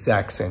drugs. The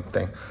exact same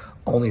thing.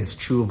 Only it's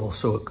chewable,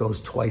 so it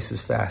goes twice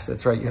as fast.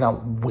 That's right, you're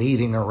not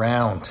waiting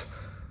around.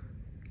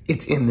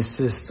 It's in the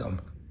system.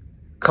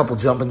 Couple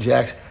jumping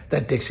jacks,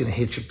 that dick's gonna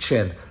hit your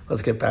chin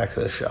let's get back to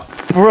the show.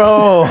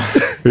 Bro,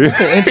 that's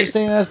an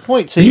interesting ass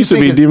point. So It used to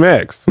be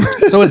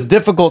DMX. So it's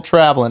difficult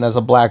traveling as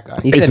a black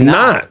guy. It's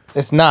not.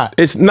 It's not.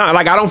 It's not.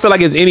 Like, I don't feel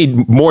like it's any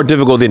more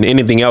difficult than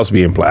anything else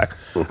being black.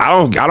 I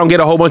don't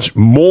get a whole bunch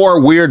more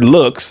weird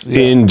looks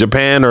in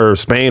Japan or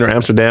Spain or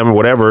Amsterdam or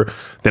whatever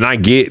than I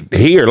get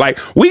here. Like,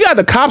 we got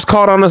the cops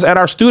called on us at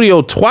our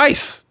studio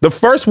twice. The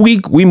first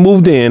week we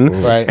moved in,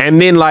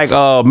 and then like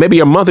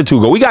maybe a month or two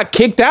ago, we got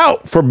kicked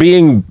out for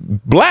being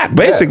black,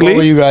 basically. What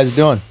were you guys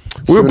doing?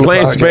 We were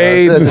playing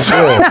spades,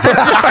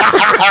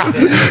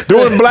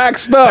 doing black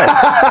stuff.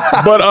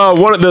 But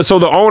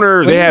the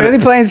owner, they had really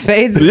playing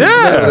spades.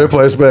 Yeah, they're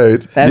playing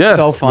spades. That's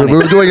so funny. We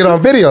were doing it on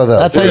video though.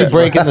 That's how you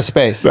break into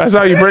space. That's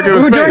how you break into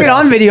We space. were doing it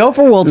on video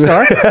for World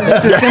Star. It's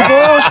just a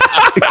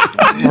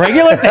simple,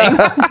 regular thing.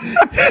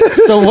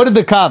 So what did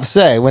the cops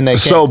say when they came?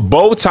 So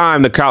both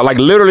time the cop, like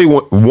literally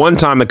one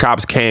time the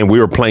cops came, we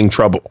were playing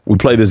Trouble. We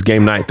play this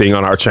game night thing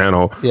on our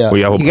channel. Yeah,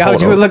 you got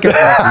what you were looking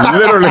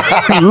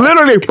for.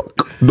 literally.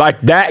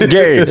 Like that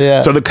game.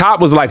 So the cop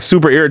was like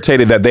super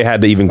irritated that they had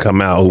to even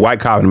come out. A white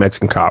cop and a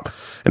Mexican cop.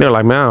 And they're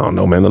like, man, I don't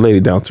know, man. The lady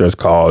downstairs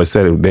called. They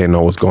said they didn't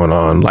know what's going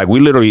on. Like, we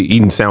literally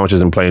eating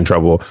sandwiches and playing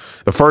Trouble.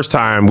 The first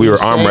time we were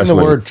arm wrestling.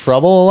 The word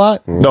Trouble a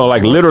lot? No,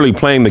 like literally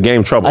playing the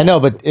game Trouble. I know,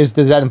 but does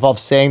that involve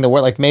saying the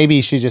word? Like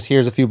maybe she just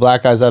hears a few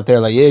black guys up there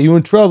like, yeah, you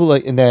in trouble,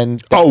 like, and then.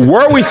 Oh,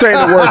 were we saying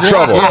the word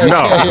Trouble?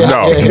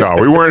 No,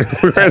 we weren't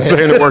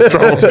saying the word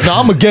Trouble. No,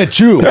 I'm gonna get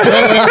you.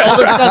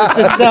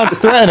 It sounds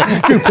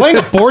threatening. Dude, playing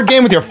a board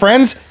game with your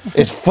friends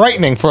is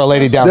frightening for a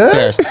lady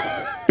downstairs.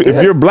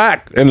 If you're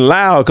black and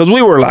loud, because we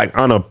were like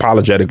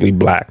unapologetically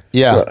black.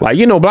 Yeah. Like,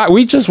 you know, black,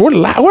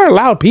 we're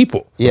loud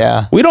people.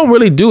 Yeah. We don't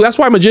really do. That's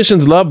why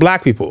magicians love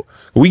black people.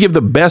 We give the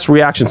best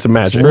reactions to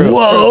magic.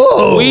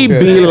 Whoa. We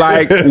be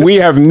like, we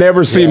have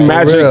never seen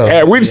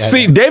magic. We've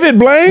seen David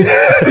Blaine.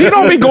 You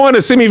don't be going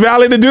to Simi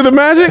Valley to do the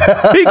magic.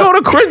 He go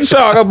to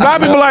Crenshaw. Black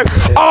people like,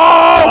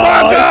 oh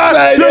my God.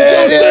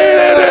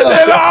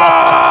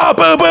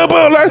 Boom, boom,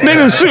 boom. Like,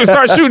 niggas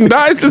start shooting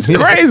dice. It's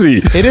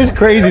crazy. It is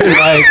crazy.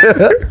 Like,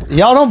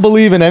 y'all don't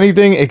believe in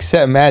anything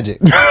except magic.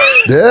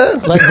 Yeah.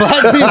 Like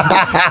black people,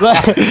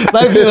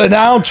 like people, I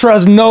don't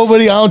trust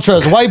nobody. I don't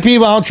trust white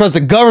people. I don't trust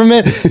the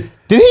government.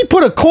 Did he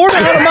put a quarter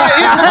out of my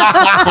ear?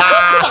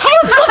 How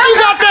the fuck you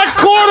got that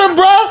quarter,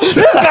 bro?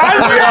 This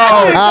guy's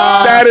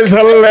that is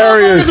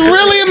hilarious. He's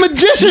really a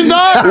magician,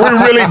 dog. We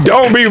really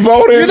don't be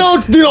voting. You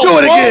don't do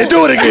it again.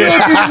 Do it again.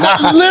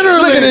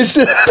 Literally. Look at this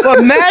shit.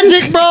 But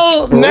magic,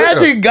 bro.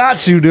 Magic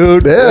got you,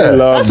 dude. Yeah.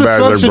 That's what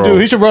Trump should do.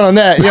 He should run on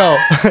that. Yo,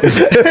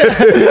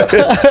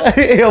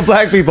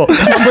 black people.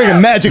 I'm bringing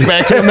magic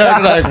back to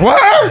America. Like,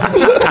 what?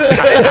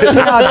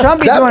 No,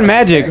 Trump be doing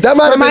magic. That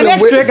might For have my been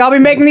next trick, I'll be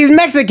making these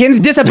Mexicans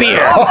disappear.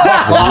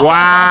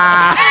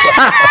 Wow.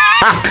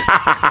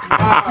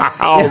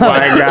 Oh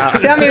my God.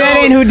 Tell me that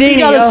ain't Houdini. You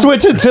gotta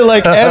switch it to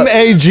like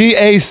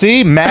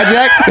MAGAC,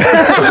 Magic.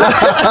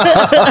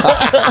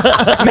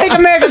 Make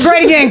America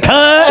great again, cuz.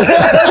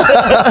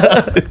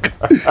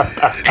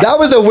 That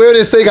was the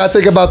weirdest thing I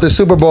think about the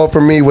Super Bowl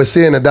for me was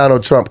seeing the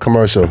Donald Trump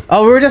commercial.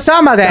 Oh, we were just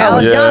talking about that. That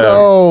was Alex.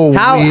 so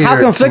How weird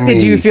conflicted to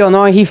do you me. feel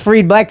knowing he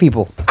freed black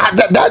people?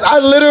 I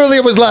literally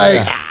was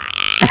like,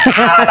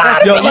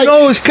 Yo, you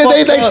know what's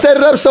because they set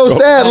it up so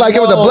sad, like it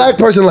was a black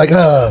person, like,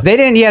 They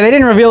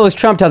didn't reveal it was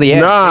Trump till the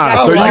end. Nah,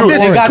 Oh, so like you, this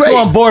They is got great. you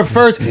on board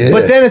first,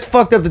 but then it's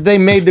fucked up that they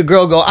made the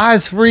girl go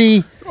eyes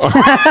free.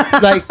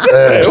 Like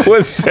it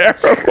was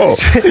terrible.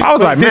 I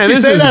was like, man,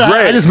 this is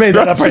great. I just made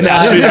that up right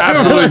now. She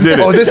absolutely did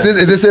it. oh, is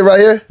this it right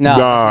here? No,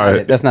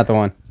 Nah. that's not the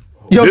one.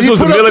 Yo, This you was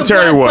the put up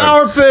military black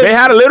power one. pit. They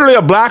had literally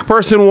a black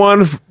person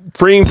one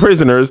freeing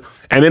prisoners,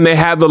 and then they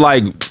had the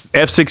like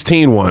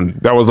F-16 one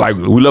that was like,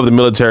 we love the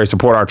military,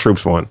 support our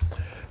troops one.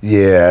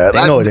 Yeah,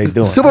 They know what they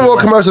doing. Super Bowl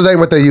commercials ain't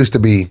what they used to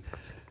be.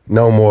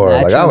 No more.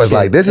 Like I was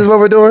like, this is what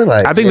we're doing.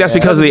 Like I think that's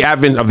because of the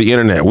advent of the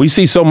internet. We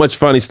see so much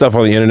funny stuff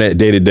on the internet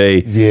day to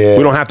day. Yeah.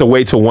 We don't have to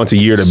wait till once a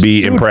year to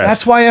be Dude, impressed.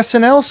 that's why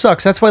SNL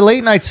sucks. That's why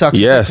late night sucks.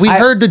 Yes. We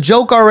heard the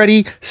joke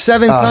already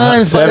 7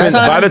 times.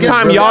 By the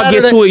time y'all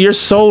get to it, you're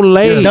so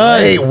late. Done.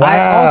 Hey, wow.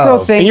 I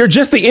also think And you're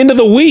just the end of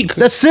the week.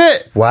 That's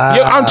it. Wow.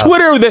 Yeah, on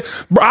Twitter,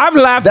 I've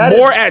laughed That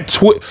more is- at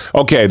Twitter.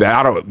 Okay,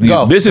 I don't.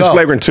 Go, this is go.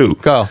 Flagrant 2.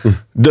 Go.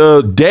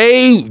 The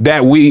day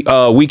that we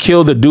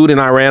killed the dude in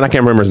Iran, I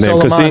can't remember his name.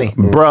 Soleimani.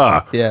 Bruh.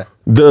 Yeah.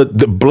 The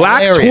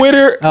black Hilarious.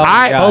 Twitter, Oh my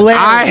I God.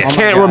 Hilarious.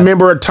 can't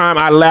remember a time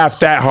I laughed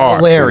that hard.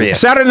 Hilarious.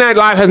 Saturday Night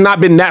Live has not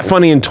been that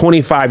funny in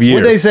 25 years.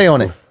 What'd they say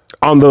on it?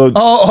 On the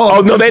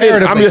no, they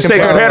didn't. I'm comparatively, just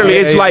saying comparatively.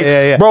 It's like,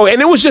 yeah. bro,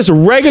 and it was just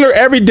regular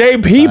everyday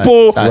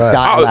people.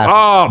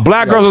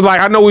 Black girls was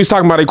like, I know we was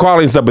talking about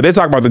equality and stuff, but they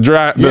talking about the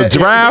draft.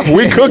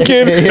 We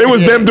cooking. It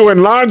was them doing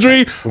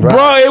laundry,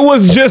 bro. It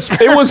was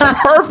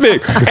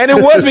perfect, and it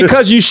was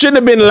because you shouldn't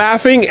have been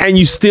laughing, and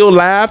you still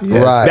laughed.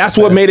 Right. That's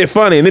what made it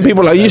funny. And then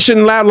people are like, you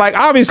shouldn't laugh. Like,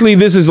 obviously,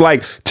 this is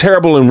like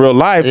terrible in real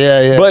life.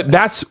 Yeah. But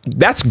that's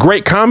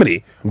great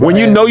comedy. when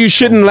you know you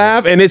shouldn't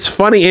laugh and it's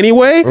funny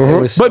anyway.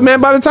 But man,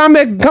 by the time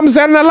that comes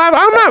Saturday Night Live,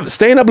 I'm not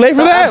staying up late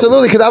for that.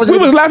 Absolutely, because we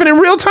was laughing in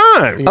real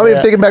time. I mean,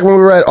 thinking back when we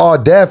were at All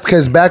Def,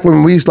 because back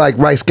when we used to like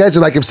write sketches,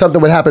 like if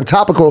something would happen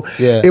topical,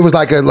 it was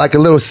like a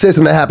little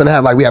system that happened to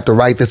have like we have to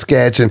write the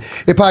sketch, and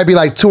it'd probably be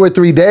like 2 or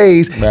 3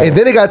 days, and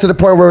then it got to the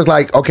point where it was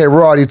like, okay,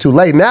 we're already too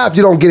late. Now, if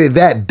you don't get it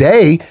that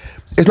day,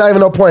 it's not even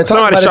no point.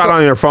 Somebody shot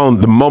on your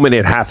phone the moment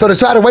it happened. So to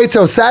try to wait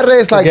till Saturday,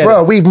 it's like,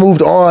 bro, we've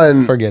moved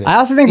on. Forget it. I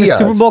also think the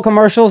Super Bowl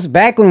commercials,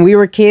 back when we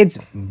were kids,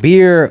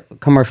 beer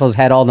commercials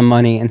had all the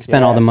money and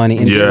spent all the money.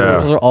 And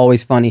commercials are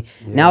always funny.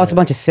 Now it's a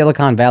bunch of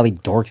Silicon Valley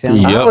dorks.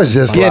 I was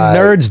just like,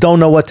 nerds don't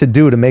know what to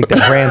do to make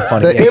their brand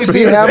funny. The MC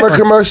Hammer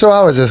commercial,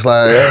 I was just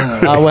like,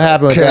 what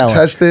happened with can't that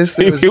touch this.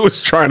 He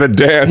was trying to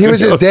dance. He was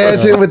just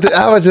dancing with the,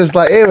 I was just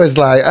like, it was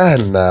like,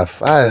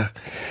 enough. I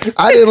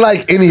didn't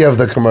like any of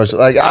the commercials.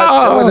 Like, there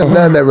wasn't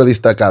none that really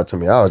stuck out to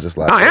me. I was just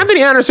like,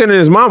 Anthony Anderson and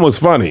his mom was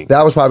funny.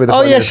 That was probably the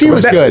funniest. Oh, yeah, she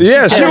was good.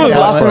 Yeah, she was. The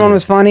Boston one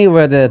was funny,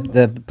 where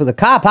the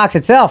car parks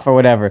itself or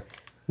whatever.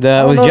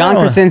 It was John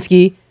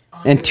Krasinski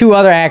and 2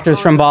 other actors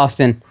from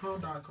Boston.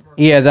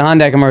 Yeah, it's a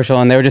Hyundai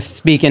commercial, and they were just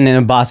speaking in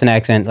a Boston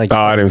accent. Like,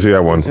 I didn't see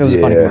that one. It was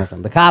a funny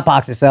commercial. The car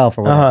parks itself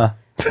or whatever.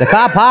 The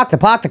car parked,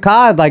 the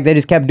car, like they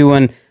just kept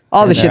doing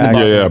all the shit in the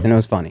Boston, and it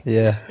was funny.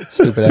 Yeah,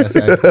 stupid ass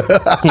accent.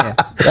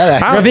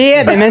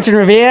 Revere, they mentioned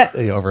Revere.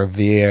 Yo,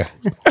 Revere.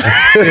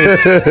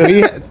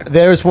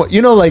 There's one,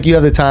 you know, like you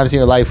have the times in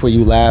your life where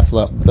you laugh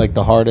like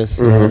the hardest.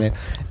 You know what I mean?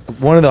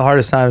 One of the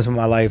hardest times in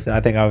my life that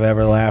I think I've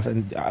ever laughed.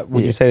 And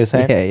would you say the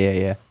same?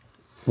 Yeah.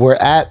 We're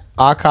at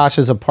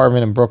Akaash's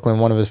apartment in Brooklyn,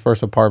 one of his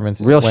first apartments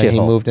when he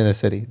moved in the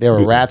city. There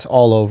were rats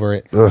all over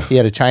it. He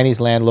had a Chinese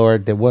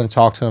landlord that wouldn't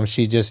talk to him.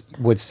 She just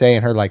would say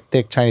in her like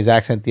thick Chinese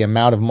accent the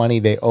amount of money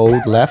they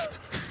owed left.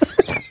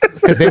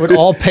 Because they would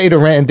all pay the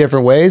rent in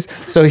different ways.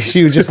 So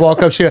she would just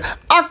walk up, she would,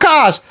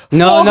 Akaash,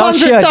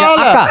 $400.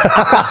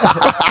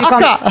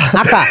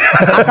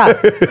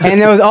 Akaash.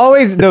 And there was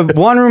always the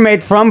one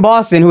roommate from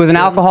Boston who was an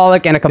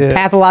alcoholic and a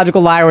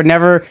pathological liar, would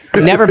never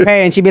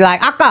pay. And she'd be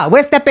like, Akaash,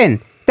 where's step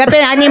in? Step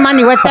in, I need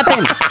money, where's step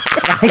in?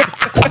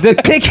 The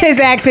thickest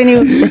accent he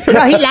lied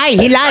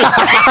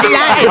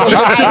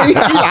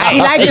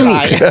to me.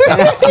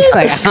 He's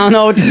like, I don't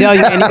know what to tell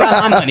you, and you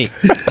got my money.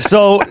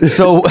 So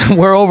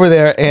we're over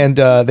there, and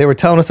they were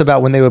telling us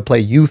about when they would play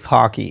youth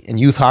hockey, and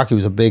youth hockey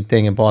was a big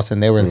thing in Boston.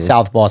 They were in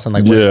South Boston,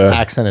 like where his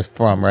accent is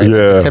from, right?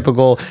 Like the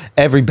typical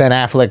every Ben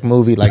Affleck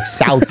movie, like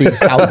South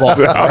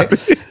Boston,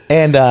 right?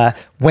 And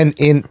when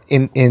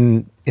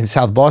in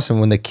South Boston,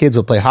 when the kids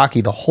would play hockey,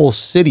 the whole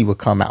city would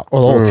come out, or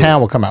the whole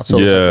town would come out. So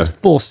it was like this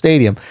full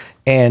stadium.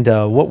 And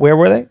where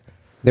were they?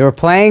 They were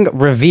playing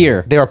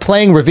Revere. They were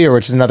playing Revere,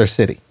 which is another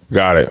city.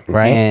 Got it.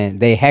 Right. And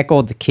they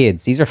heckled the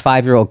kids. These are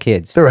 5-year-old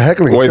kids. They were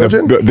heckling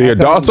children? The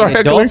adults are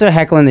heckling? The adults are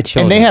heckling the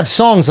children. And they have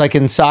songs like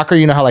in soccer,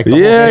 you know how like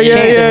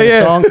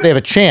the songs, they have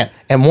a chant.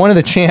 And one of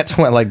the chants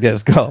went like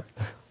this, go.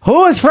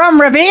 Who's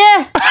from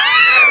Revere?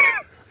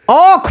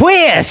 All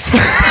queers.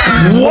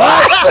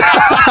 What?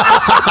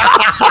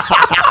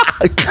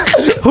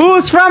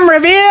 Who's from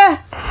Revere?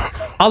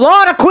 A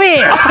lot of queers.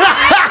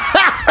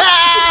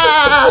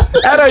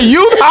 At a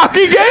youth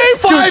hockey game?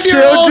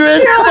 5-year-old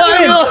children.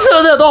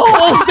 So the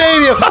whole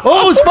stadium.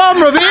 Who's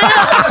from Revere?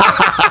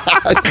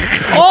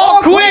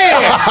 All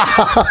queers.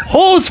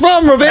 Who's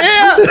from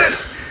Revere?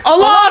 A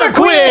lot of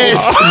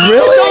quiz.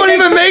 Really? Don't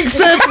even make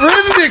sense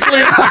rhythmically.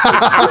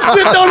 This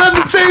shit don't have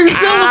the same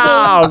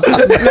syllables.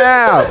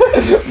 Now,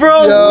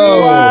 bro,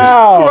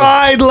 we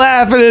cried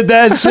laughing at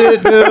that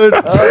shit, dude.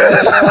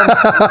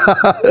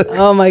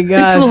 Oh my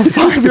god. This little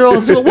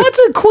 5-year-old. What's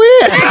a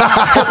quiz?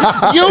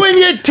 You and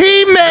your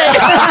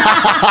teammates.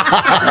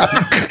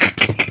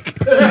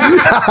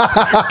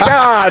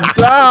 God,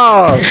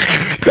 dog.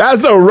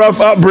 That's a rough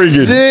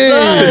upbringing.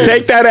 To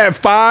take that at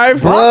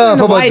 5, Boston is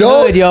the white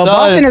hood, yo.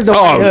 Boston is the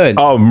white hood.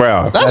 Oh,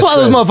 bro. That's why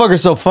those motherfuckers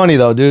so funny,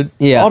 though, dude.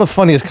 Yeah. All the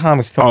funniest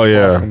comics come from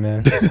Boston,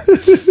 man.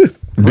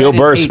 Bill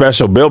Burr's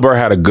special. Bill Burr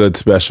had a good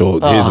special.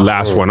 His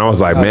last one. I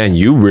was like, man,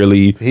 you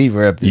really,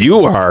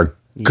 you are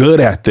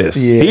good at this.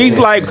 Yeah. He's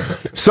like,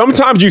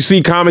 sometimes you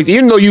see comics,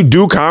 even though you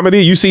do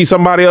comedy, you see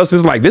somebody else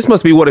is like, this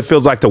must be what it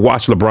feels like to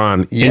watch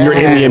LeBron and you're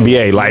in the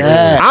NBA. Like,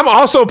 I'm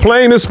also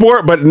playing this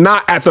sport, but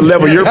not at the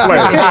level you're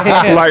playing.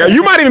 Like,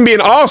 you might even be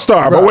an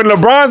all-star, but when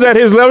LeBron's at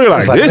his level, you're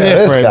like, this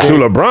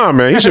dude LeBron,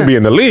 man, he should be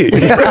in the league.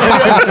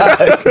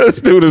 This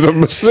dude is a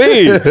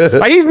machine.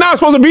 Like, he's not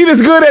supposed to be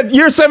this good at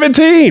year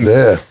 17.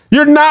 Yeah.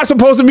 You're not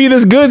supposed to be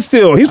this good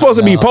still. He's supposed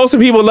to be posting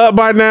people up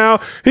by now.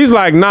 He's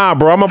like, nah,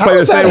 bro, I'm going to play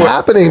the same way. How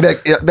is that happening?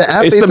 The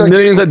athletes it's the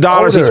millions of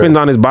dollars older. he spends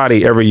on his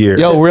body every year.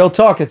 Yo, real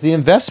talk. It's the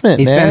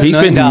investment, man. He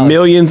spends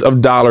millions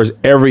of dollars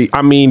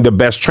the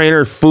best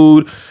trainer,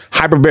 food,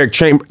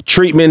 hyperbaric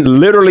treatment,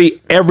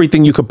 literally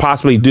everything you could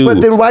possibly do.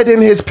 But then why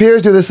didn't his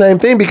peers do the same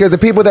thing? Because the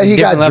people that he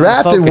got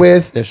drafted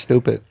with, they're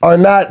stupid, are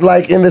not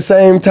like in the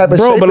same type of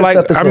shape. But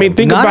like, I mean,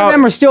 think about none of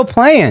them are still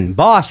playing.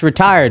 Boss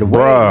retired.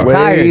 Bro.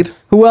 Retired.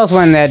 Who else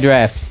won that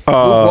draft?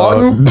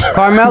 Walton?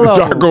 Carmelo.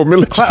 Darko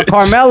Milicic.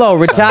 Carmelo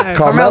retired.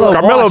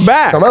 Carmelo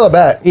back. Carmelo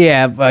back.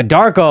 Yeah,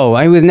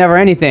 Darko. He was never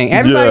anything.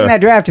 Everybody in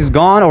that draft is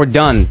gone or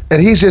done.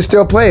 And he's just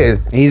still playing.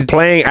 He's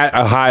playing at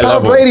a high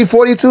Tom level. Brady,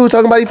 42,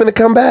 talking about he's finna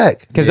come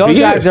back. Because those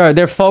guys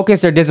they're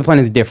focused. Their discipline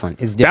is different.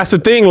 That's the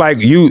thing. Like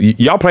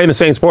y'all playing the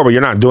same sport, but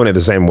you're not doing it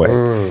the same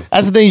way.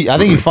 That's the thing. I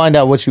think you find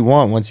out what you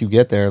want once you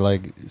get there.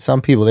 Like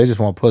some people, they just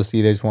want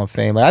pussy. They just want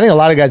fame. Like, I think a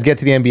lot of guys get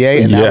to the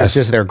NBA and that was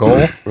just their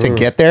goal to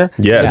get there.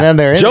 Yeah. And then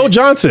they're in Joe it.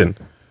 Johnson.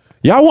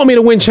 Y'all want me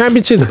to win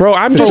championships, bro?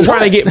 I'm just trying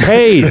to get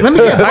paid.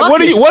 Like,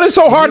 what is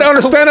so hard to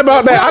understand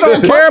about that? I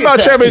don't care about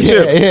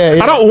championships.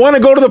 I don't want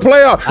to go to the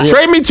playoffs.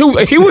 Trade me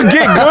to. He would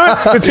get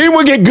good. The team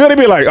would get good and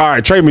be like, all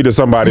right, trade me to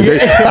somebody.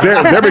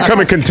 They're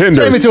becoming contenders.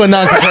 Trade me to a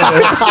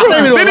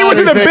non-contender. Then he went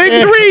to the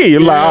big three.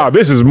 Like,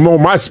 this is more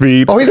my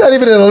speed. Oh, he's not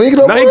even in the league no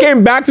more? Now he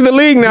came back to the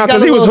league now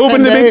because he was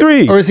hooping the big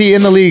three. Or is he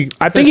in the league?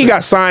 I think he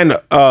got signed.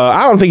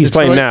 I don't think he's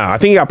playing now. I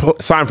think he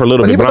got signed for a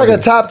little bit. He was like a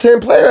top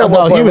 10 player.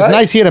 No, he was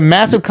nice. He had a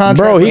massive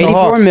contract. Bro, he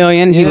 84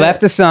 million. He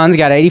left the Suns,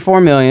 got 84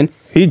 million.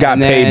 He got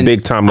paid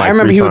big time. Like I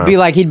remember he would be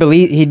like he'd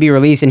be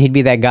released and he'd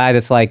be that guy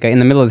that's like in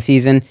the middle of the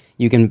season.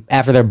 You can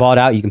after they're bought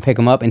out, you can pick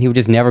him up, and he would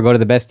just never go to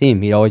the best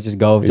team. He'd always just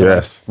go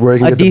to where he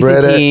can a get the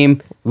decent bread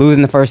team,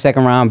 losing the first,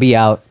 second round, be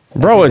out.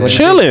 Bro, and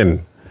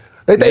chilling.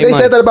 They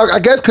said that about, I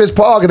guess, Chris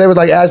Paul, because they was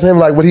like asking him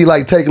like, would he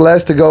like take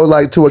less to go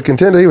like to a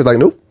contender? He was like,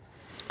 nope.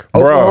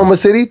 Oklahoma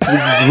City,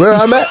 where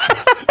I'm at.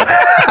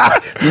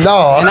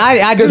 No,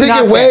 and because he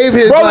can wave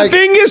his. Bro, like, the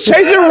thing is,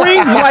 chasing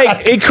rings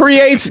like it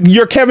creates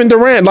your Kevin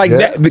Durant. Like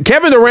the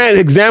Kevin Durant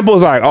example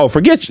is like, oh,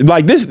 forget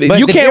like this. But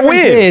you can't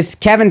win. Is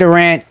Kevin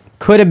Durant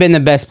could have been the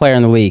best player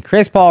in the league.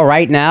 Chris Paul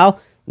right now,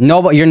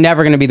 nobody. You're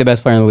never going to be the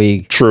best player in the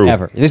league. True.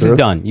 Ever. This is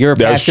done. You're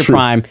That's past your true.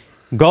 prime.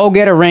 Go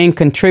get a ring.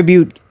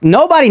 Contribute.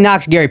 Nobody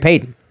knocks Gary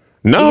Payton.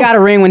 No, he got a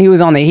ring when he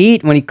was on the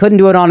Heat. When he couldn't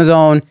do it on his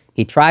own.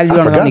 He tried to do it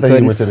on his own. He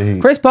couldn't. Went to the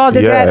Heat. Chris Paul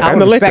did that. I and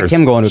would the respect Lakers.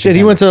 him going to Shit,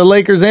 he went to the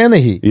Lakers and the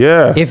Heat.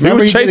 Yeah, If he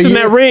remember was he did chasing a that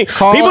year- ring.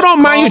 People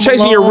don't mind you Karl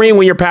chasing your Malone. ring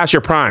when you're past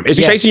your prime. It's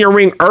Yes. chasing your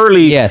ring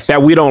early Yes.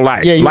 that we don't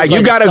like. Yeah, you like you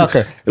like a gotta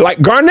sucker.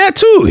 like Garnett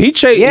too. He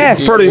chased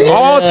Yes. for the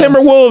all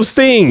Timberwolves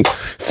thing.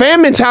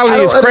 Fan mentality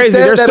I is don't crazy.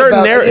 understand There's that certain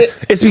about narratives.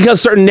 It's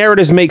because certain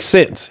narratives make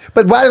sense.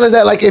 But why does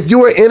that? Like, if you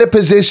were in a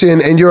position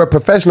and you're a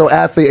professional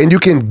athlete and you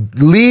can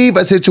leave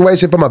a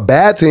situation from a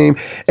bad team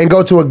and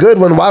go to a good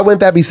one, why wouldn't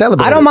that be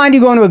celebrated? I don't mind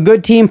you going to a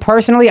good team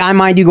personally. I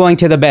mind you going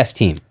to the best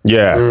team.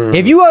 Yeah.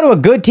 If you go to a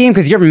good team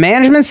because your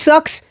management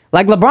sucks,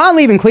 like LeBron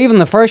leaving Cleveland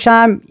the first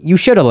time, you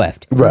should have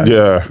left. Right.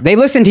 Yeah. They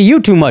listen to you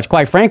too much,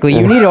 quite frankly.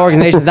 You need an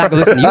organization that's not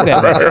going to listen to you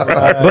that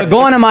much. But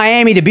going to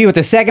Miami to be with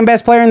the second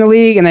best player in the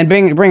league and then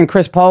bringing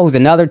Chris Paul, who's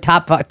another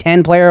top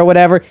 10 player or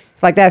whatever,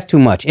 it's like that's too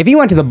much. If he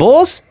went to the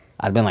Bulls,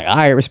 I'd have been like, all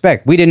right,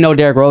 respect. We didn't know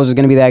Derrick Rose was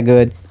going to be that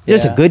good.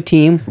 Just a good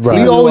team.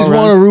 We always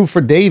want to root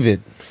for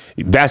David.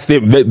 That's the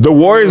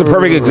Warriors are a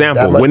perfect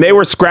example. When they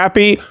were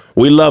scrappy,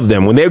 we loved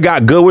them. When they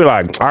got good, we're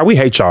like, all right, we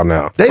hate y'all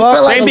now. They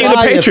felt like Same thing with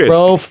the Patriots.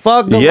 Bro,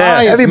 fuck the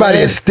Lions, everybody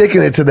man. is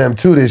sticking it to them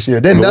too this year.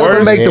 Then none of them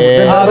Warriors? make the,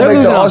 then none of them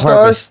make the All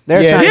Stars.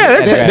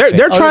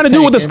 They're trying to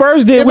do what the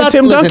Spurs did with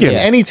Tim Duncan.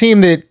 Any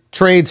team that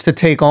trades to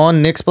take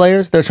on Knicks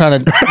players, they're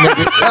trying to.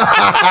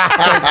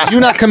 Like,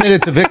 you're not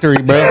committed to victory,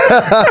 bro.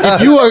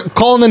 If you are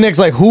calling the Knicks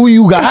like who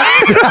you got,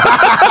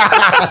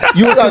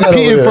 you are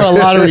competing for a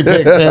lottery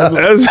pick. Man.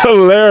 That's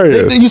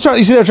hilarious. You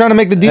see, they're trying to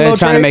make the They're D'Lo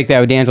trying trade? to make that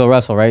with D'Angelo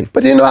Russell, right?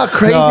 But do you know how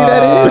crazy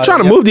that is? They're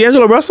trying to move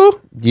D'Angelo Russell?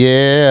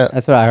 Yeah,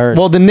 that's what I heard.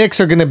 Well, the Knicks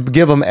are going to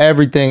give them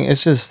everything.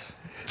 It's just.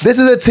 This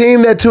is a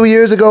team that 2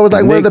 years ago was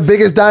like one of the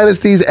biggest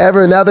dynasties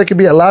ever, and now they could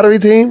be a lottery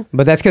team.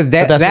 But that's because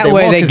But that's that what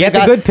way want, they 'cause get the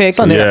got- good pick.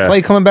 Son, they got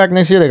Clay coming back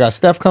next year. They got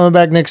Steph coming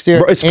back next year.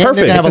 Bro, it's and perfect.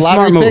 They're gonna have It's a a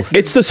lottery smart pick. move.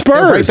 It's the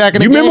Spurs. Right back in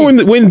the You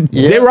remember game. when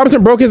Dave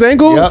Robinson broke his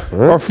ankle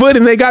or foot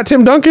and they got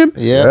Tim Duncan?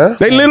 Yeah.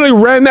 They literally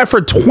ran that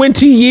for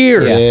 20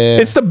 years. Yeah.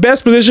 It's the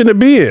best position to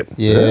be in.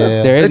 Yeah.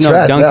 There is no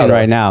Duncan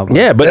right now.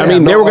 Yeah, but They I mean,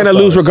 have they no were going to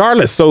lose All-Stars.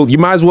 regardless. So you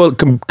might as well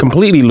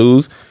completely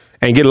lose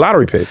and get a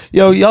lottery pick.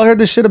 Yo, y'all heard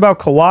this shit about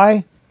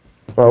Kawhi?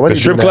 What The did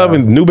strip you club now?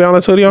 and New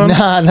Balance hoodie on?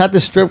 Nah, not the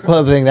strip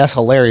club thing. That's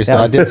hilarious. Though.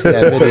 I did see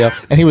that video,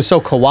 and he was so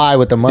Kawhi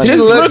with the money.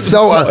 Just look,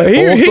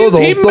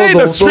 he made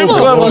the strip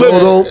club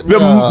look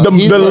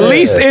the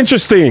least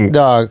interesting.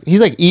 Dog,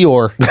 he's like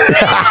Eeyore. You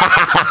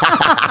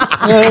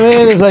know what I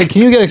mean? It's like,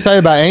 can you get excited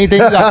about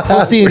anything? You got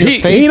pussy in your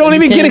face. He don't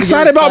and you even can't get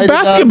excited about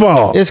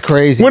basketball. It's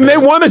crazy. When bro. they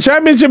won the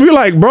championship, you're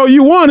like, bro,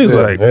 you won. He's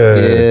like,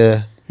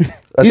 Yeah.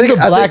 He's the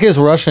blackest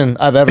Russian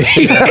I've ever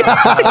seen.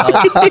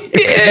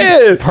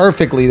 yeah.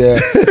 Perfectly there.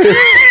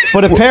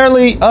 But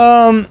apparently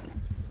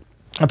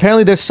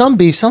there's some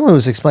beef. Someone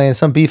was explaining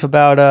some beef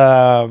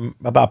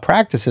about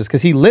practices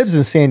because he lives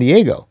in San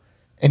Diego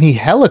and he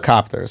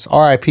helicopters,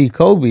 R.I.P.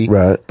 Kobe,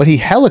 Right. but he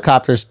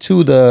helicopters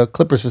to the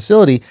Clippers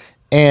facility.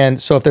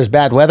 And so if there's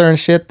bad weather and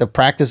shit, the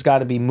practice got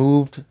to be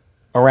moved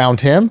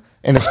around him.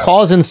 And it's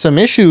causing some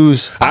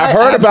issues. I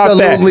heard about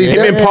that. absolutely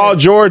Him and did. Paul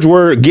George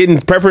were getting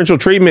preferential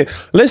treatment.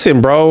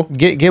 Listen, bro.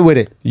 Get with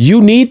it.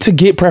 You need to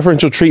get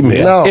preferential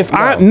treatment. No, If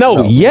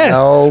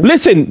no.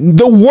 Listen,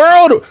 the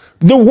world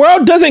The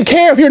world doesn't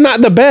care if you're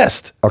not the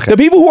best. Okay. The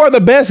people who are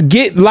the best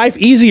get life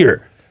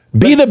easier.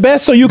 Be the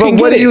best so you can get it.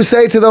 But what do you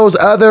say to those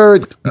other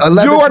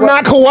 11? You are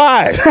not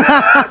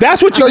Kawhi.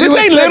 That's what you. This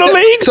ain't little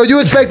league. So you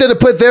expect them to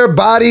put their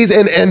bodies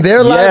and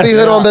their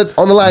livelihood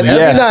on the line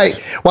every night,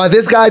 while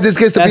this guy just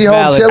gets to be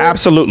home chilling?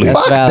 Absolutely.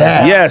 Fuck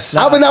that. Yes.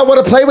 I would not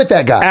want to play with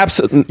that guy.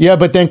 Absolutely. Yeah,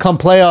 but then come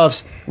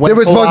playoffs, they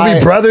were supposed to be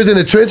brothers in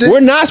the trenches.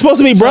 We're not supposed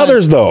to be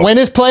brothers though. When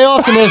it's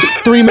playoffs and there's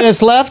 3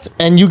 minutes left,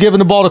 and you giving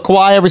the ball to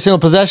Kawhi every single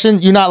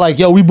possession, you're not like,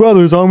 yo, we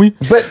brothers, aren't we?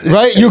 But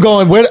right, you're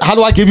going, how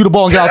do I give you the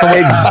ball and get out the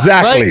way?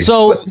 Exactly. Right?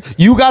 So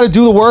you got to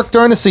do the work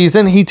during the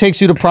season. He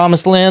takes you to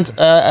promised land in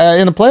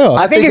the playoffs.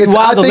 I think it's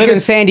wild to live in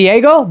San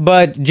Diego,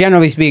 but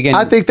generally speaking,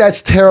 I think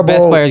that's terrible.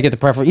 Best players get the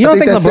preference. You don't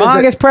think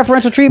LeBron gets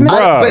preferential treatment?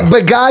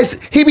 But guys,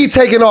 he be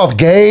taking off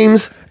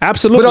games.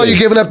 Absolutely. But are you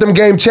giving up them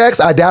game checks?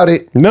 I doubt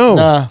it.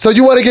 No. So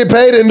you want to get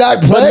paid and not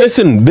play? But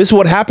listen, this is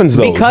what happens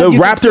though. Because the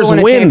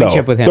Raptors win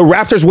though. The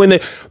Raptors win. The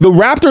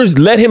Raptors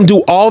let him do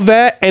all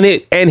that,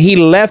 and he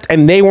left,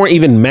 and they weren't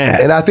even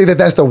mad. And I think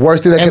that's the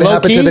worst thing that can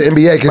happen to the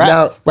NBA, because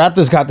now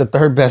Raptors got the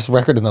third best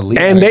record in the league,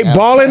 and they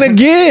balling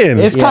again.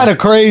 It's kind of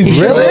crazy.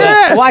 Really?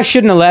 Yes. Why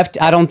shouldn't have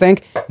left? I don't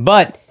think,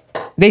 but.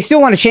 They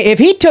still want to change. If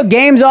he took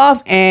games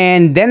off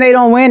and then they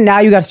don't win, now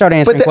you got to start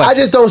answering questions. I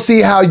just don't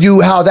see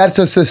how that's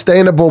a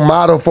sustainable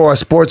model for a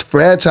sports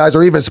franchise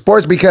or even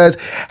sports, because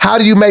how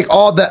do you make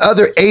all the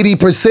other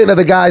 80% of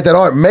the guys that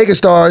aren't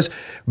megastars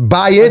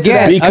buy into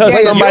that?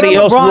 Because somebody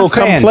else will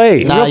come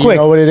play. Nah, Real quick,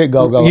 you know what it is?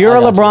 Go. You're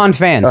a LeBron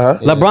fan.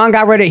 LeBron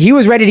got rid of. He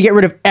was ready to get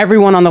rid of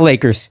everyone on the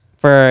Lakers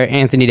for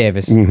Anthony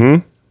Davis.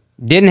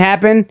 Didn't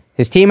happen.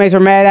 His teammates were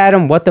mad at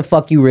him. What the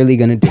fuck you really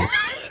gonna do?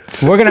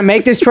 We're going to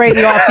make this trade in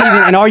the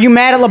offseason. And are you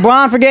mad at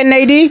LeBron for getting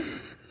AD?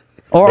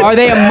 Or are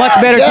they a much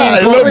better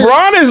team?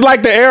 LeBron is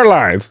like the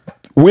airlines.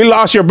 We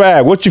lost your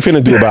bag. What you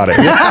finna do about it?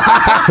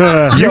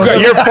 You got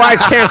your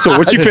flight's canceled.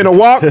 What you finna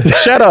walk?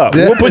 Shut up.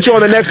 We'll put you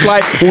on the next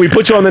flight when we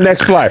put you on the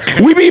next flight.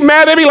 We be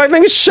mad at me like,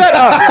 nigga, shut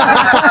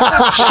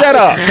up. Shut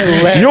up.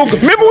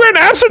 Remember we're in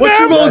Amsterdam? What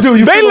you gonna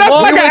do? They left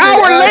like an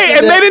hour late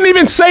and they didn't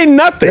even say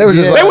nothing.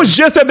 They was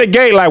just at the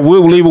gate like,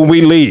 we'll leave when we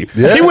leave.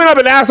 Yeah. He went up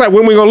and asked like,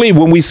 when we gonna leave?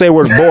 When we say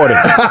we're boarding.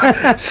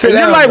 And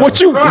you're like, what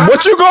you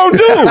gonna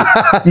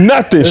do?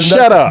 Nothing.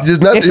 Shut up.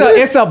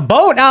 It's a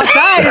boat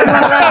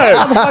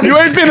outside. You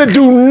ain't finna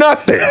do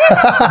nothing.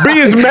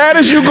 Be as mad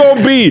as you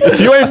gonna be.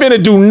 You ain't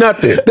finna do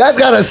nothing. That's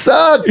gotta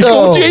suck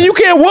though. And you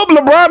can't whoop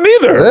LeBron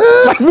either.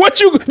 Like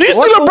what you? Do you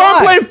see LeBron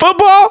play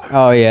football?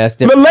 Oh yeah, it's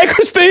the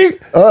Lakers thing.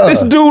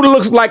 This dude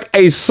looks like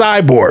a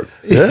cyborg.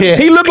 Yeah.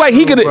 He looked like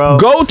he could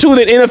go to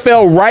the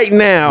NFL right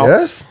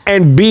now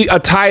and be a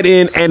tight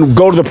end and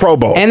go to the Pro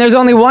Bowl. And there's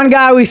only one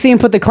guy we've seen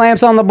put the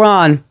clamps on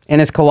LeBron,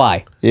 and it's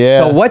Kawhi. Yeah.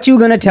 So what you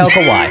gonna tell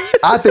Kawhi?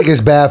 I think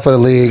it's bad for the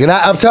league, and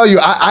I'm telling you,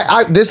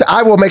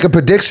 I will make a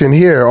prediction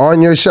here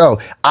on your show.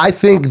 I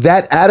think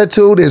that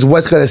attitude is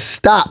what's gonna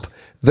stop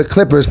the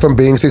Clippers from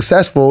being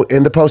successful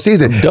in the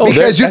postseason,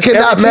 because you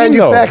cannot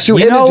manufacture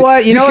energy. You know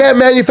what? You can't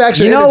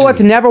manufacture energy. You know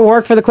what's never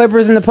worked for the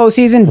Clippers in the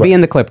postseason?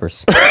 Being the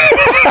Clippers.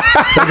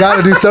 They got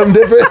to do something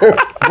different.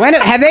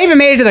 Have they even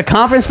made it to the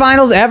conference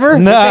finals ever?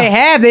 No. If they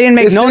have, they didn't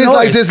make no noise. It seems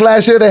like just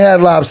last year they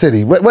had Lob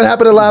City. What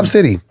happened to Lob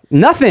City?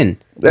 Nothing.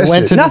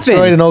 Went to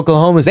Detroit and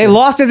Oklahoma City. They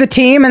lost as a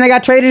team and they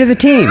got traded as a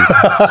team.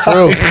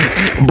 True.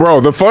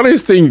 Bro, the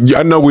funniest thing,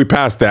 I know we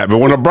passed that, but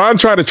when LeBron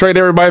tried to trade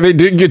everybody, they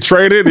didn't get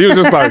traded. He was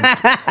just like,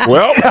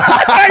 well,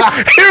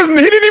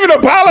 he didn't even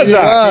apologize.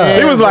 Yeah,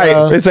 he was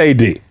like, it's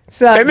AD.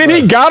 And then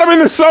he got him in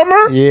the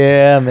summer.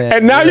 Yeah, man.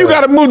 And now you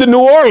got to move to New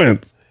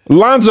Orleans.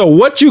 Lonzo,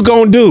 what you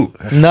gonna do?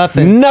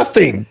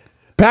 Nothing.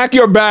 Pack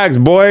your bags,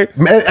 boy.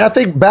 Man, I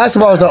think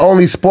basketball is the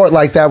only sport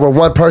like that where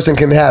one person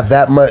can have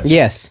that much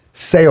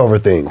say over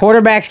things.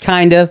 Quarterbacks,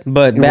 kind of,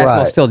 but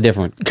basketball's still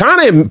different.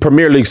 Kind of in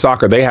Premier League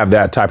soccer, they have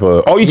that type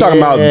of. Oh, you talking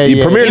about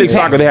Premier League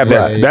soccer? They have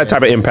that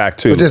type of impact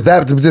too. But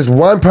just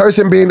one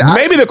person being.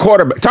 Maybe the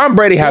quarterback. Tom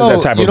Brady has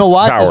that type of. You know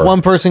why? Power. Because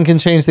one person can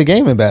change the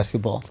game in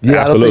basketball. Yeah,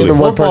 absolutely. I don't think even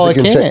one person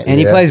can change. And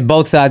he plays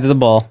both sides of the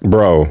ball,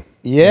 bro.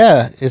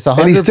 Yeah, it's 100%.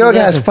 And he still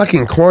has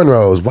fucking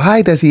cornrows.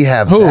 Why does he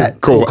have that?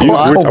 We're talking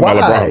about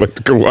LeBron, but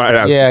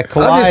Kawhi. Yeah,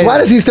 Kawhi. Why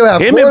does he still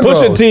have him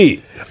cornrows? and Pusha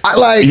T?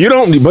 You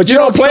don't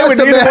play with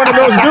either one of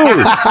those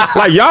dudes.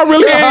 Like y'all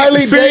really ain't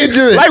highly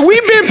dangerous. Like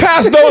we've been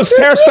past those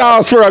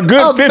hairstyles for a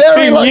good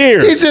 15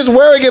 years. He's just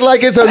wearing it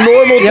like it's a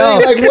normal thing.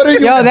 Like what are you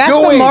doing? That's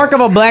the mark of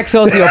a black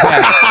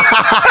sociopath.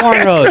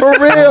 Cornrows. For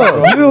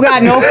real. You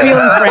got no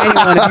feelings for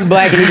anyone if you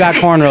black and you got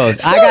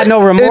cornrows. I got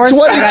no remorse. In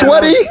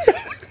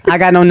 2020. I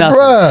got no nothing.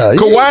 Bruh,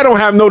 Kawhi don't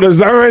have no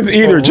designs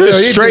either.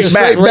 Just straight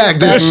back.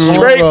 Just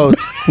straight.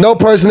 No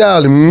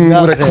personality.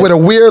 With a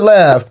weird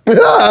laugh.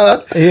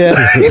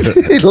 Yeah.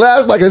 He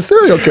laughs like a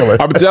serial killer.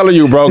 I'm telling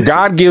you, bro.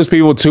 God gives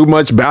people too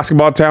much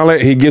basketball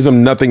talent. He gives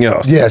them nothing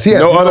else. Yes, he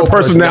has no other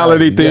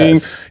personality thing.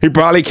 Yes. He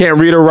probably can't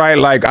read or write.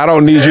 Like, I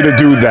don't need you to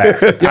do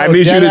that. I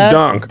need you to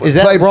dunk. Is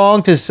that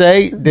wrong to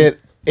say that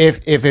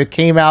if it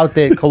came out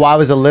that Kawhi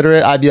was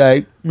illiterate, I'd be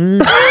like,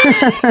 Right.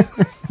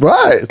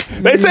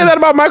 They say that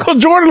about Michael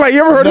Jordan. Like,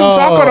 you ever heard him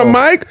talk on a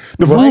mic?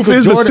 The roof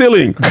is the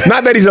ceiling.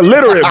 Not that he's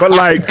illiterate, but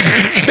like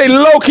they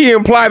low key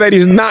imply that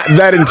he's not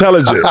that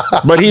intelligent.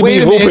 But he be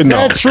hooping is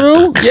that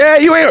true? Yeah,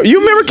 you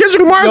remember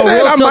Kendrick Lamar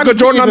saying I'm Michael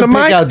Jordan on the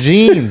mic? Out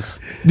jeans.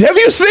 Have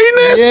you seen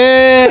this?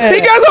 Yeah.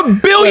 He got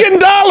 $1 billion.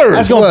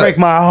 That's gonna break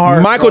my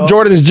heart. Michael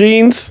Jordan's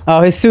jeans.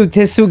 Oh, his suit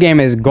game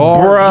is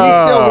garbage. He's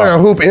still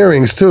wearing hoop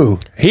earrings too.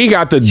 He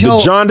got the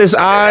jaundice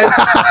eyes.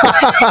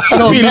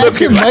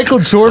 Michael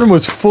Jordan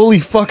was fully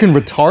fucking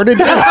retarded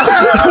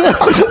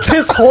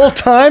this whole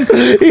time.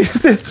 He's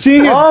this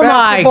genius. Oh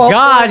my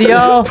God,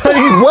 yo!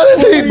 What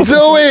is he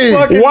doing?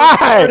 Why,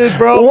 retarded,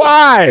 bro?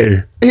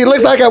 Why? He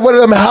looks like one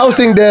of them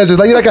housing dancers.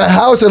 Like he's like a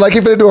houser. Like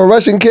he's gonna do a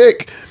Russian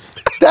kick.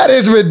 That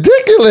is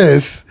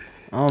ridiculous.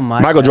 Oh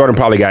my! Michael Jordan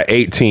probably got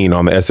 18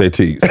 on the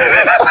SATs.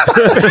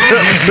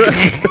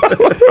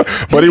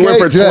 But he went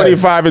for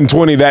 25 and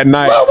 20 that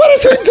night. Bro, what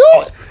is he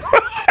doing?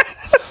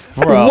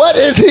 What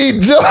is he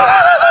doing?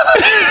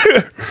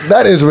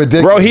 That is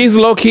ridiculous. Bro, he's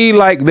low-key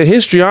like the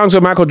histrionics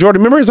of Michael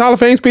Jordan. Remember his Hall of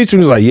Fame speech? He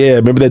was like, yeah,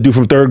 remember that dude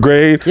from 3rd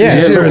grade?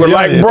 Yeah. We're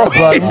like, bro,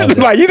 he's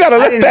like, you gotta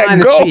let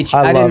that go.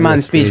 I didn't mind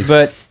the speech,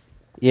 but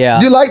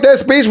yeah. You like that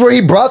speech where he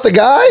brought the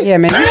guy? Yeah,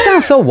 man, you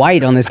sound so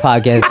white on this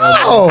podcast.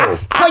 Oh.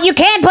 Well, you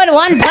can't put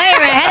one player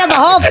ahead of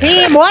the whole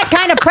team. What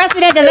kind of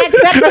precedent does that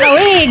set for the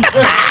league?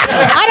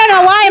 I don't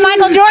know why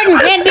Michael Jordan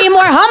can't be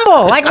more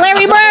humble, like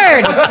Larry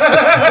Bird.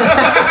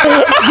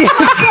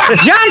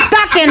 John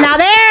Stockton, now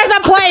there's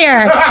a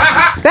player.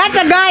 That's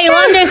a guy who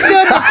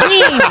understood the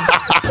team.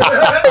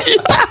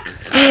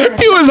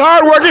 He was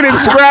hardworking and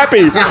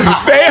scrappy.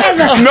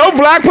 No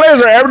black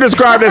players are ever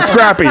described as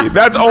scrappy.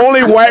 That's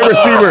only white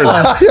receivers.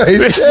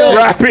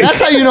 Scrappy.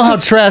 That's how you know how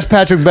trash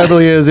Patrick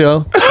Beverly is,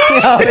 yo.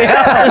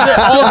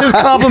 All his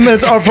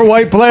compliments are for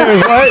white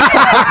players, right?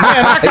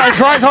 Man, that guy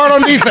tries hard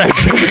on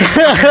defense.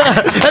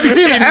 Have you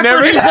seen the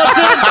effort he puts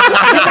in?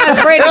 He's not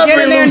afraid to get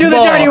in there and do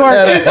the dirty work.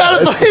 He's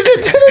not afraid to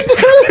do the dirty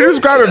work. You're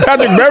describing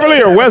Patrick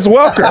Beverly or Wes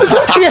Welker?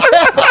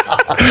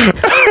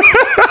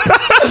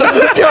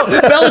 Yo,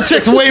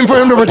 Belichick's waiting for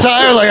him to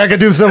retire. Like, I could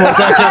do something like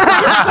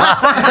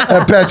that.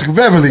 That Patrick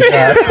Beverly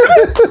guy.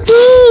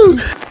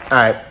 All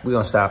right, we're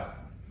going to stop.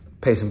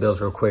 Pay some bills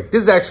real quick.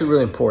 This is actually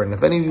really important.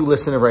 If any of you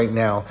listening right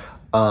now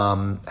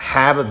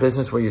have a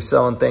business where you're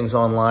selling things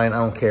online, I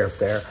don't care if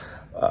they're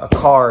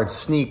cards,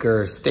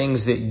 sneakers,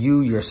 things that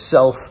you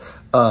yourself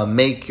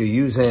make, you're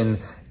using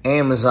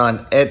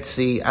Amazon,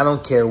 Etsy, I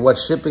don't care what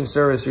shipping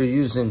service you're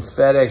using,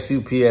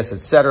 FedEx, UPS,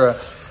 etc.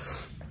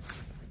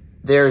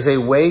 There's a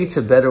way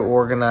to better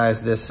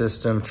organize this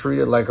system, treat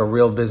it like a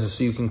real business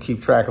so you can keep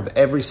track of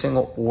every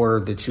single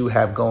order that you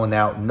have going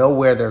out, know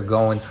where they're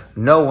going,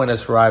 know when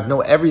it's arrived,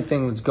 know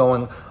everything that's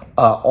going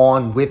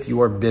on with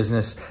your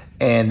business,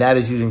 and that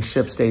is using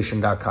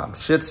ShipStation.com.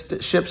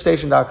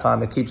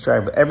 ShipStation.com, it keeps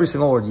track of every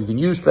single order. You can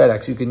use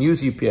FedEx, you can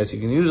use UPS,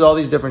 you can use all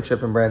these different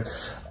shipping brands,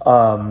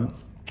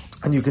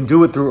 and you can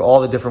do it through all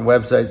the different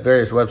websites,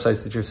 various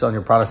websites that you're selling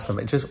your products from.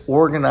 It just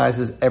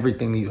organizes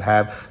everything that you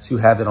have, so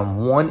you have it on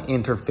one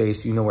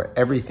interface. You know where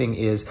everything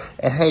is.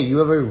 And hey, you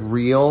have a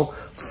real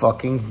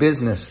fucking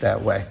business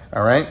that way,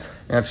 all right?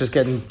 You're not just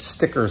getting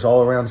stickers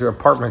all around your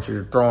apartment.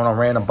 You're throwing on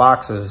random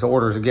boxes.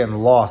 Orders are getting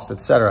lost,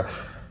 etc.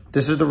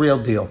 This is the real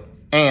deal.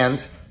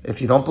 And if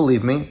you don't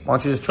believe me, why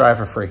don't you just try it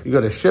for free? You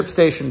go to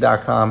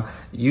ShipStation.com,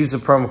 use the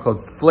promo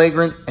code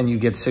Flagrant, and you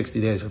get 60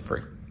 days for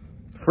free.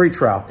 Free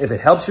trial. If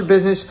it helps your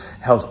business,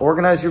 helps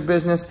organize your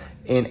business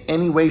in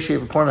any way,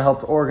 shape, or form, it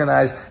helps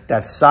organize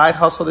that side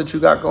hustle that you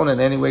got going in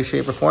any way,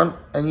 shape, or form,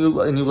 and you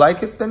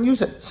like it, then use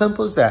it.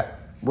 Simple as that.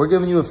 We're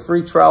giving you a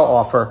free trial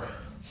offer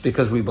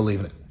because we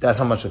believe in it. That's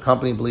how much the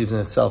company believes in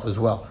itself as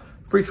well.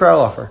 Free trial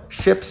offer.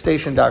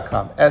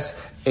 ShipStation.com.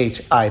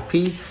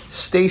 SHIP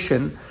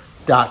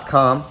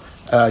Station.com.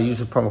 Use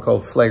the promo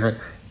code Flagrant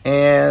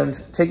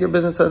and take your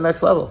business to the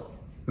next level.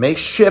 Make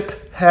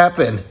ship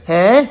happen.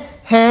 Huh?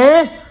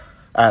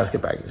 All right, let's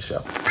get back to the show.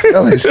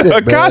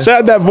 Akaash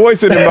had that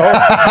voice in him.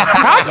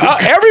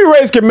 Every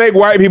race can make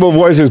white people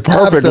voices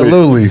perfectly.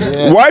 Absolutely.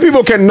 Yes. White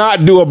people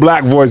cannot do a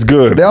black voice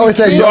good. They always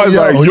say, yo,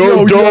 like,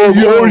 yo, dog.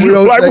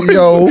 Why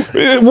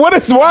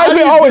is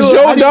it always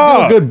yo,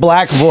 dog? A good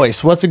black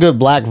voice. What's a good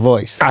black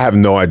voice? I have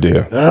no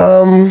idea.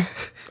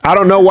 I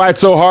don't know why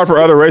it's so hard for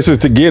other races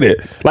to get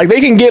it. Like,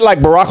 they can get like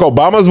Barack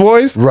Obama's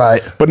voice,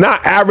 right? But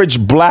not average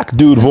black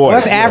dude voice.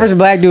 What's average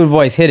black dude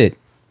voice? Hit it.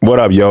 What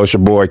up, yo? It's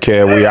your boy,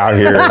 Kev. We out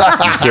here.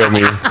 You feel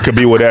me? Could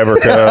be whatever,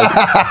 cuz.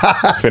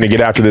 Finna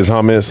get after this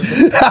hummus.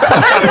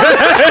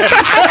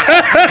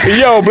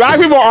 Yo, black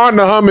people aren't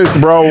the hummus,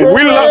 bro.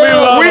 We love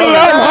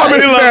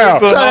hummus now.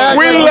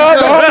 We love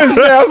hummus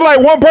now. It's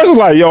like one person's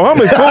like, yo,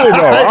 hummus cool,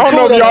 though. I don't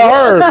know if y'all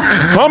heard.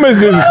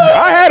 Hummus is,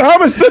 I had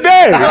hummus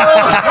today.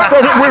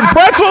 With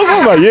pretzels?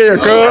 I'm like, yeah,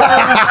 cuz.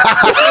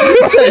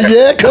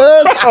 Yeah,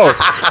 cuz. Oh,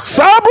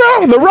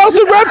 Sabra, the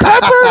roasted red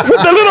pepper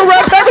with the little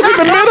red peppers in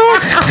the middle?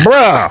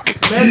 Bruh.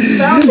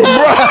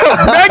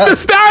 Meg the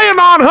Stallion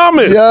on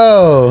hummus.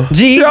 Yo.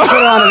 G, put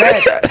on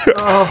that.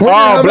 Oh,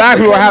 black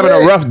people are having a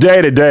rough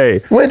day today.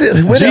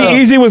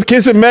 G-Eazy was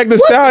kissing Meg the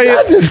Stallion.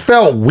 That just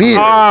felt weird.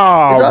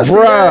 Oh,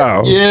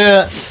 bro.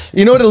 Yeah.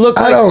 You know what it looked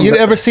like? You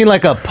ever seen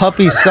like a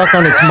puppy suck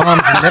on its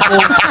mom's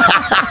nipples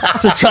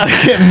to try to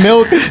get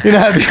milk? You know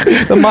how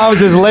the mom was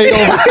just laid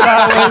over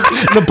sideways.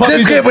 The puppy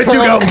Just get what you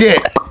gonna get.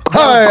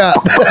 Hurry up.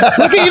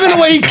 Look at even the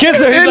way he kissed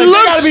her. It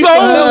looks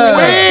so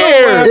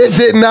weird. It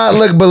did not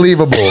look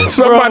believable.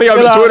 Somebody on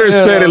the Twitter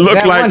said it looked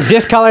That like one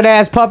discolored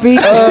ass puppy.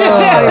 This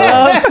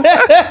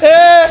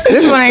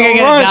one ain't gonna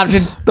get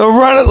adopted. The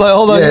run, like,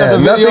 hold on. Yeah,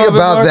 you got the video nothing of it,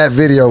 about Mark? that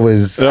video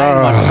was. I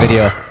didn't watch the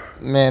video.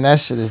 Man, that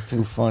shit is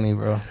too funny,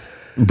 bro.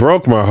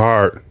 broke my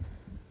heart.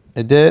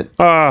 It did?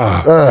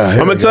 I'm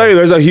gonna tell you,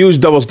 there's a huge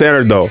double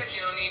standard though.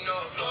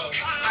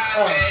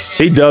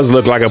 He does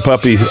look like a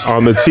puppy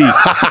on the teeth. look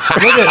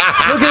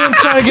at him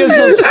trying to get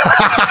some.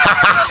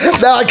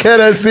 Now I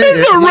cannot see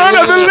It's the run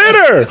of the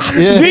litter.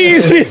 Yeah.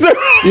 Jeez,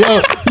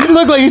 Yo, you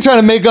look like you're trying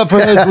to make up for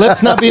his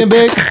lips not being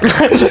big.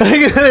 He's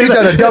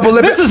trying to double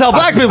lip. This is how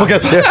black people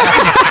get.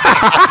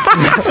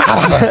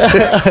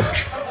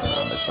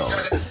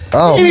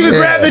 Oh, he didn't even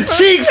grab the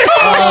cheeks. he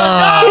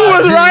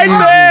was right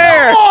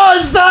there. Come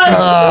on, son.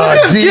 Look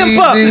at him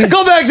gimp up. Jeezy.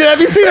 Go back to that.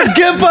 Have you seen him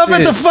gimp up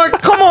at the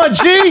fuck? Come on,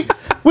 G.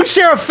 We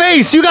share a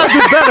face. You gotta do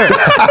better.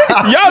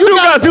 Y'all do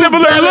got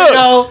similar looks.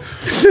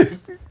 Yo.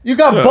 You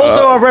got both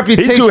of our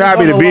reputations. He's too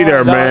happy on to the be line,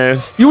 there, dog.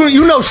 man.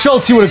 You know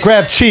Schulz, he would have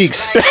grabbed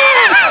cheeks.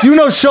 You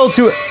know Schulz,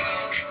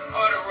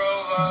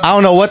 I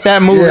don't know what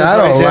that move is. Yeah, I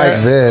don't right there.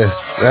 like this.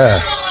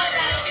 Yeah.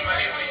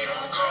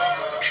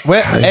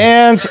 Well,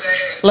 and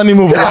let me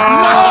move on.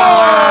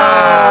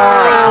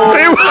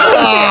 Come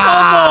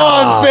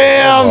on,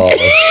 fam.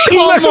 He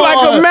looked like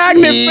a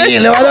magnet. You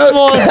know, Come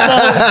on,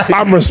 son.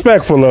 I'm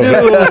respectful of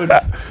it. Dude,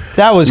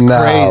 that was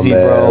Nah, crazy,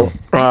 man. bro. You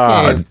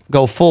can't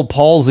go full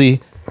palsy.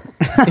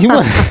 He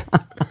went.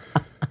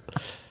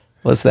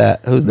 What's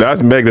that? Who's that?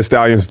 That's Meg Thee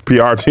Stallion's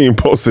PR team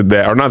posted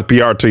that, or not the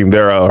PR team,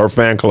 their her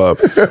fan club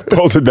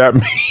posted that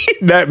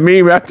that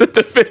meme after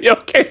the video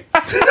came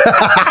out.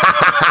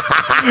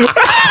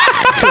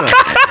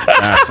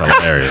 That's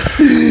hilarious.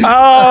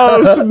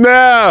 Oh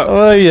snap!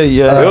 Oh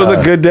yeah. It was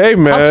a good day,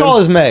 man. How tall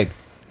is Meg?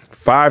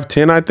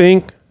 5'10", I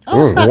think. I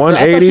thought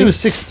 180. she was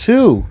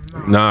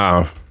 6'2".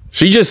 Nah,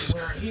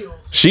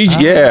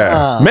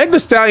 yeah. Meg Thee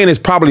Stallion is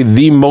probably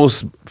the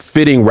most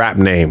fitting rap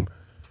name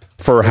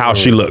for how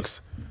she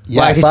looks.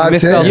 Yeah,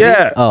 5'10".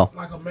 Yeah. Oh.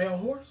 Like a male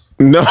horse?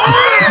 No.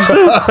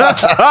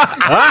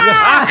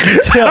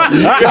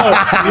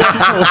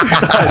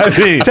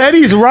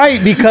 Teddy's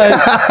right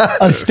because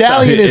a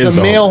stallion is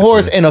a male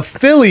horse and a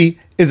filly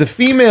is a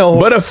female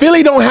horse. But a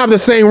filly don't have the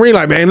same ring.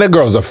 Like, man, that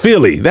girl's a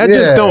filly. That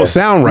just don't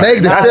sound right.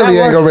 Meg the Philly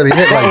ain't gonna really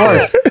hit like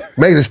this.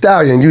 Meg the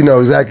Stallion, you know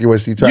exactly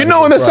what she's trying You to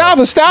know, in get the across. South,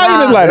 a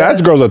stallion is like,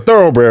 that girl's a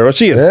thoroughbred, or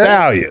she a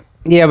stallion.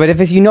 Yeah, but if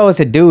it's it's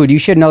a dude, you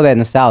should know that in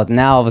the South.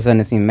 Now all of a sudden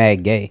it seems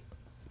mad gay.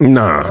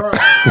 Nah.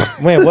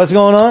 Wait, what's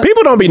going on?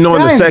 People don't be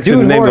knowing the sex in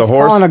the name of the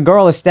horse. Calling a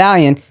girl a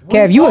stallion.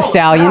 Kev, you a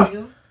stallion?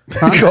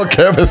 Go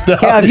Kev a Stallion.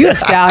 Kev, you a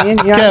stallion?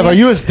 You know what I Kev, mean? are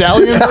you a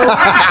stallion? Bro?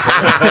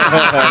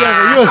 Kev,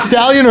 are you a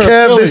stallion or a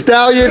Kev filly? the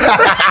Stallion.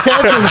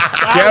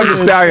 Kev the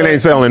Stallion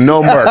ain't selling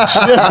no merch.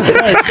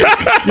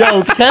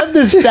 Yo, Kev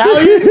the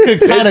Stallion could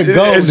kind of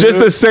go. It's just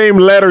the same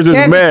letters as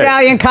Kev the Meg.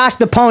 stallion, Kosh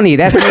the pony.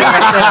 That's me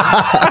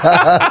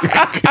right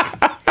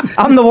there.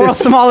 I'm the world's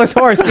smallest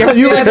horse. You ever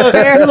You see like, that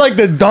fair? you like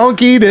the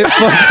donkey that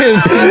fucking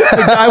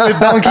the guy with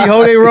Donkey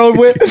Hode rode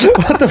with?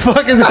 What the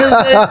fuck is his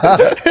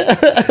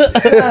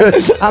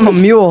name? I'm a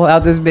mule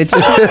out this bitch.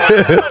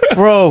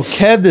 Bro,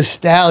 Kev the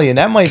Stallion.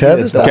 That might Kev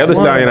be the the Kev the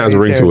Stallion has a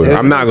ring to it.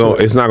 I'm not going.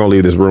 It's not going to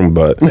leave this room,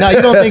 but Now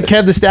you don't think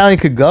Kev the Stallion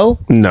could go?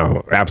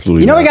 no,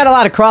 absolutely. You know not. we got a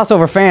lot of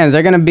crossover fans.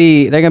 They're gonna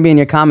be in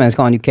your comments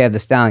calling you Kev the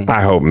Stallion.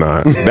 I hope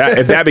not.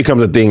 If that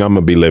becomes a thing, I'm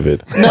gonna be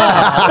livid.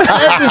 Nah,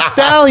 Kev the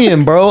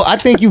Stallion, bro. I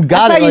think you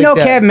got That's it how you know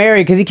like that. Kev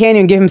married, because he can't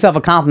even give himself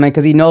a compliment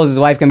because he knows his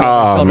wife can be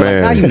Oh,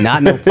 man. Now you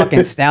not no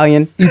fucking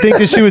stallion. You think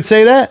that she would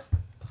say that?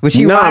 Was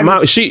she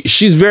No,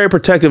 she's very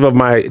protective of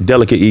my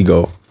delicate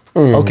ego.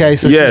 Okay,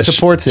 so Yeah, she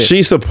supports it.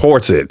 She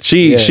supports it.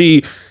 She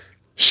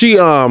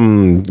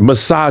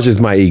massages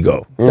my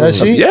ego. Does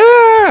she?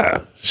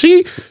 Yeah.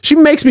 She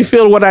makes me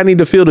feel what I need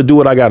to feel to do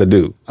what I got to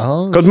do.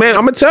 Oh, Because, man,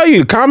 I'm going to tell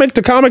you, comic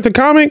to comic to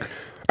comic,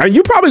 and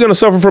you're probably going to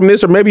suffer from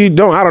this, or maybe you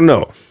don't. I don't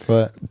know.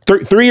 But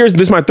 3 years,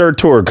 this is my third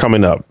tour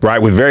coming up, right?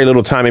 With very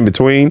little time in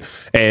between.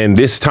 And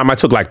this time I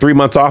took like 3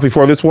 months off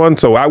before this one.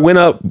 So I went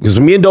up, because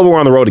me and Doboy were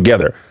on the road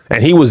together.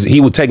 and he was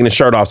taking his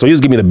shirt off, so he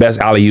was giving me the best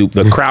alley-oop.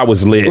 The crowd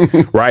was lit,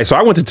 right? So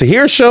I went to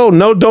Tahir's show,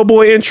 no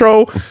Doughboy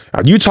intro.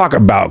 You talk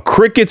about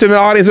crickets in the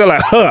audience, they're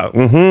like,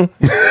 huh,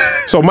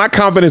 So my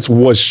confidence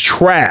was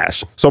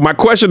trash. So my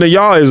question to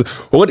y'all is,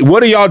 what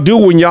do y'all do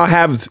when y'all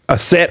have a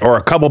set or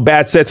a couple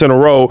bad sets in a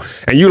row,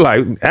 and you like,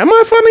 am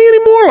I funny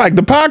anymore? Like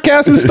the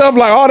podcast and stuff,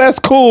 like, oh, that's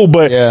cool,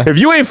 but if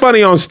you ain't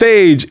funny on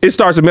stage, it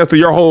starts to mess with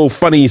your whole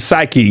funny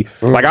psyche.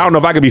 Like, I don't know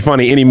if I could be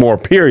funny anymore,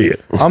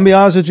 period. I'll be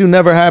honest with you,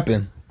 never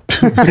happened.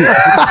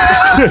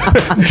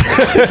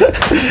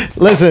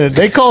 Listen,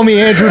 they call me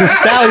Andrew the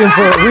Stallion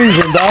for a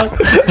reason, dog.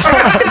 Drew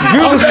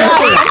the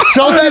Stallion.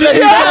 Schulz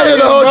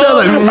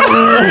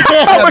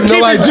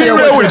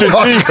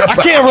I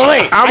can't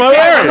relate. I'm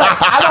hilarious.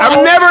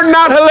 I'm never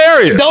not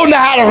hilarious. Don't know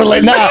how to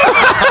relate.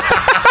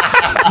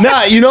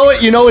 Nah, you know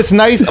what? You know what's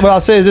nice? What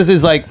I'll say is this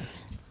is like,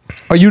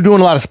 are you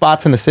doing a lot of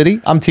spots in the city?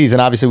 I'm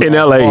teasing, obviously. In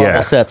LA, yeah.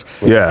 Sets.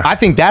 Yeah. I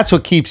think that's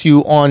what keeps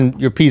you on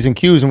your P's and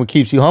Q's and what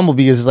keeps you humble,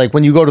 because it's like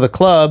when you go to the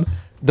club,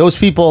 those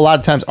people a lot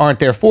of times aren't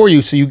there for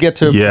you, so you get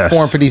to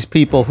perform for these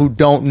people who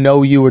don't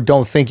know you or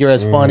don't think you're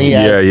as funny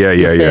as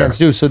your fans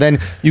do. So then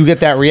you get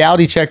that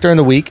reality check during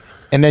the week,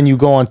 and then you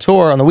go on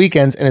tour on the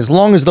weekends, and as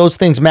long as those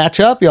things match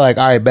up, you're like,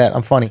 all right, bet,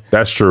 I'm funny.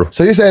 That's true.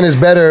 So you're saying it's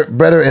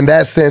better in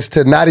that sense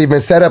to not even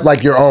set up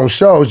like your own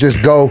shows,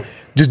 just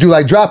do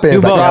like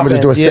drop-ins. Like, I'm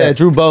just do a set. Yeah,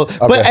 Drew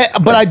both. Okay.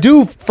 But I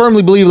do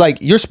firmly believe like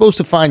you're supposed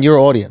to find your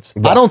audience.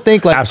 I don't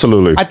think like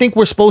absolutely. I think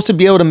we're supposed to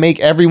be able to make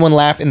everyone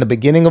laugh in the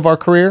beginning of our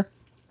career,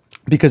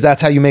 because that's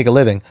how you make a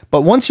living.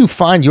 But once you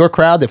find your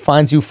crowd that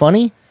finds you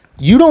funny,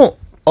 you don't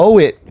owe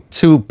it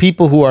to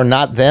people who are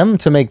not them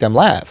to make them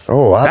laugh.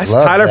 Oh, that's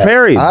Tyler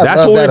Perry. That's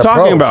what we're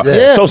talking about.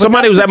 Yeah, so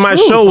somebody was at my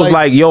show was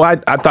like, yo, I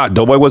thought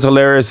Doughboy was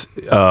hilarious,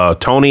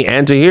 Tony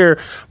and Tahir,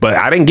 but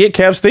I didn't get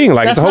Kev's thing.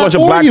 Like, it's a whole bunch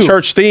of black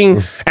church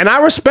thing. And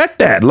I respect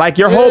that. Like,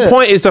 your whole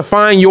point is to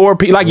find your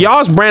people. Like,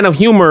 y'all's brand of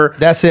humor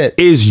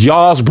is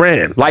y'all's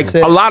brand. Like, a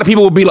lot of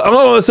people will be like,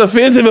 oh, it's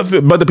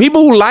offensive. But the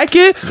people who like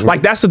it,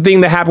 like, that's the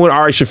thing that happened with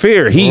Ari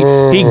Shaffir.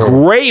 He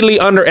greatly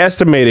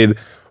underestimated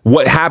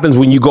what happens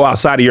when you go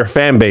outside of your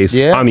fan base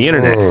on the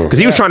internet, because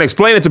he was trying to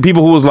explain it to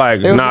people who was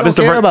like, nah, this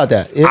is about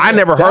that. I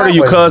never heard of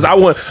you, because I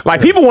want, like,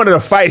 people wanted to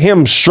fight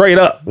him straight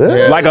up,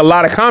 like a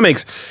lot of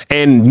comics,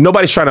 and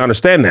nobody's trying to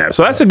understand that.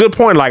 So that's a good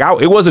point. Like,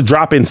 it was a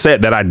drop-in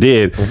set that I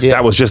did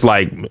that was just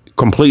like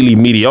completely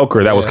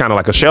mediocre. That was kind of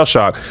like a shell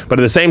shock. But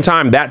at the same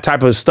time, that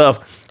type of stuff,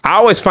 I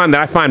always find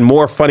that I find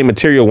more funny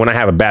material when I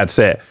have a bad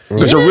set,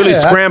 because you're really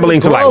scrambling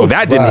to like, well,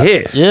 that didn't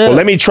hit. Well,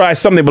 let me try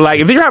something. But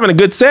like, if you're having a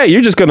good set,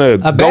 you're just gonna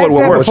go with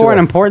what works. Before an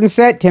important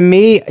set, to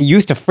me,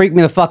 used to freak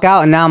me the fuck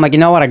out, and now I'm like, you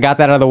know what? I got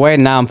that out of the way,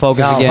 and now I'm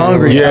focused again. I'm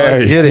hungry.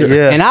 Yeah, get it.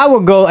 Yeah. And I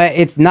would go.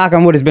 It's knock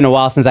on wood. It's been a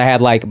while since I had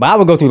like, but I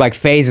would go through like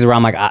phases where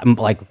I'm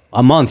like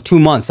a month, 2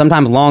 months,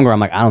 sometimes longer. I'm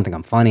like, I don't think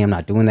I'm funny. I'm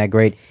not doing that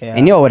great.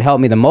 And you know what would help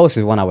me the most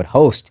is when I would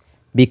host,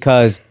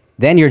 because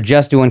then you're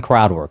just doing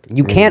crowd work.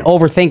 You can't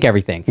overthink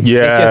everything.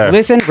 Yeah. It's just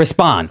listen,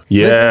 respond.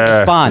 Yeah. Listen,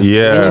 respond.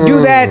 Yeah. And you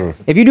do that,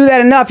 if you do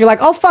that enough, you're like,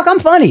 oh, fuck, I'm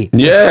funny.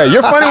 Yeah,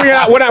 you're funny when you're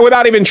not,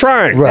 without even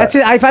trying. Right. That's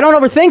it. If I don't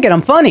overthink it,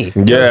 I'm funny.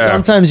 Yeah.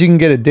 Sometimes you can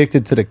get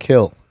addicted to the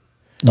kill.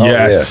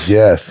 Yes.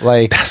 Yes.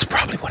 Like, that's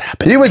probably what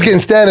happened. He was getting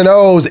standing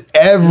O's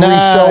every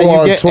show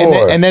on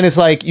tour. And then it's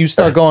like, you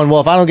start going,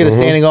 well, if I don't get a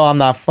standing O, I'm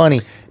not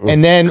funny.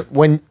 And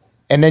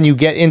then you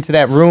get into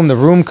that room, the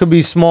room could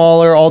be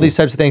smaller, all these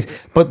types of things.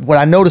 But what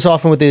I notice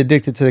often with the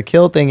addicted to the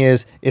kill thing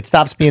is it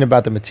stops being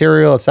about the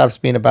material, it stops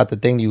being about the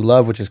thing you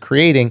love, which is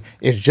creating.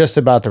 It's just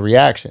about the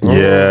reaction.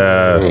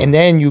 Yeah. And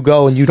then you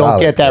go and you don't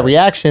get that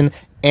reaction,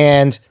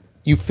 and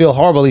you feel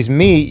horrible. At least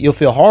me, you'll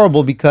feel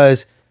horrible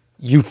because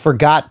you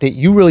forgot that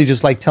you really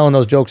just like telling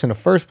those jokes in the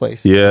first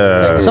place.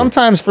 Yeah. Like,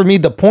 sometimes for me,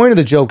 the point of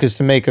the joke is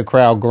to make a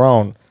crowd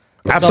groan.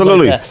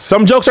 Absolutely. Like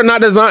some jokes are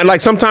not designed,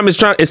 like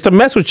sometimes it's to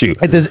mess with you.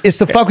 It's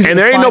to fuck with you. And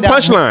there ain't no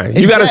punchline.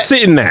 You got to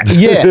sit in that.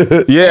 Yeah.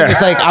 Yeah. And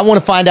it's like, I want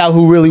to find out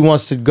who really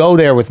wants to go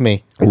there with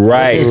me.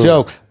 Right. This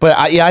joke. But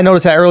I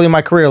noticed that early in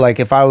my career, like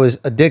if I was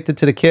addicted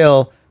to the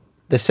kill,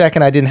 the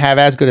second I didn't have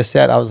as good a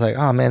set, I was like,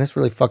 oh man, this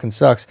really fucking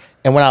sucks.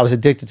 And when I was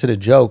addicted to the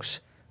jokes,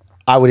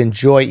 I would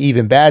enjoy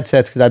even bad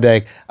sets because I'd be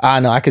like,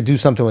 no, I could do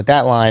something with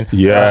that line.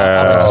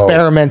 Yeah. I'm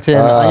experimenting.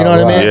 You know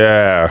what I mean?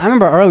 Yeah. I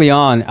remember early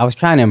on, I was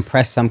trying to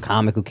impress some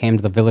comic who came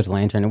to the Village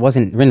Lantern. It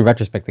wasn't, in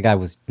retrospect, the guy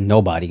was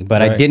nobody,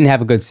 but I didn't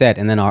have a good set.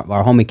 And then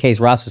our homie Case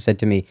Rosso said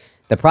to me,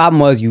 the problem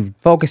was you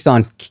focused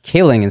on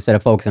killing instead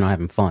of focusing on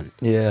having fun.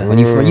 Yeah. When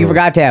you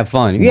forgot to have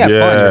fun. If you have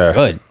fun, you're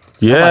good.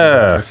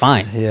 Yeah. You're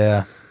fine.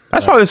 Yeah.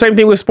 That's probably the same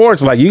thing with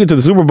sports. Like, you get to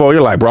the Super Bowl,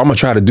 you're like, bro, I'm going to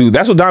try to do.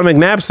 That's what Don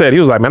McNabb said. He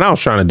was like, man, I was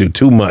trying to do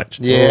too much.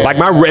 Yeah. Like,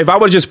 if I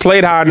would have just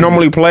played how I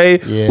normally play,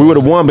 we would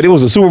have won. But it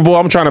was a Super Bowl.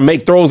 I'm trying to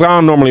make throws I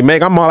don't normally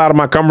make. I'm all out of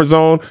my comfort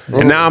zone.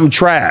 And now I'm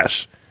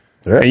trash.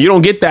 Yeah. And you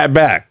don't get that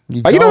back.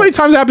 You know how many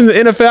times it happens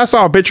in the NFL? I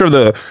saw a picture of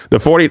not the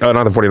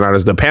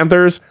 49ers, the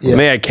Panthers. Yeah. And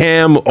they had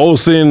Cam,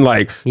 Olsen,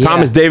 like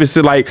Thomas Davis.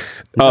 Like,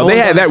 they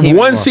had that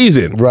one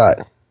season. Right.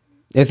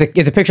 It's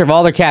a picture of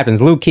all their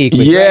captains. Luke Keek.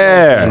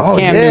 Yeah. Oh,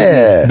 Cam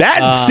yeah.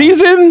 That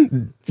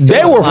season,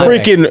 they were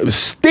freaking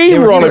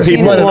steamrolling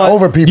people. Running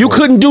over people. You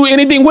couldn't do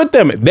anything with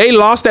them. They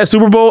lost that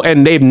Super Bowl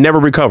and they've never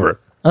recovered.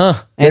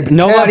 And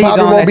nobody's Cam probably on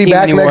won't that be team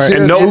back anymore. next year.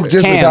 And Luke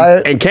just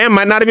retired. And Cam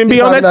might not even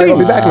be on Probably that not team.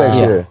 gonna be back next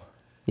year.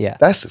 Yeah.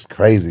 That's just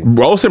crazy.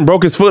 Olsen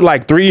broke his foot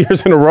like 3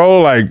 years in a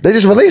row. Like, They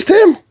just released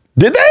him.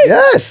 did they?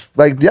 Yes,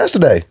 like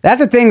yesterday. That's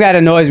the thing that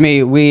annoys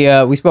me. We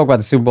spoke about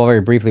the Super Bowl very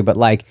briefly, but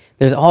like,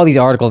 there's all these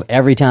articles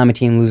every time a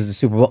team loses the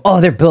Super Bowl.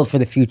 Oh, they're built for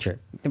the future.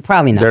 They're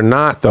probably not. They're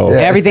not though. Yeah.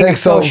 Everything It is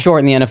takes so so- short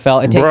in the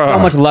NFL. It takes so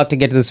much luck to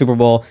get to the Super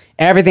Bowl.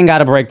 Everything got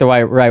to break the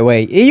right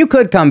way. You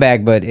could come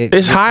back, but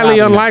It's highly probably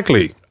not.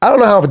 unlikely. I don't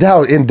know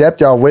how in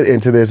depth y'all went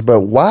into this,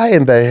 but why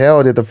in the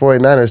hell did the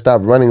 49ers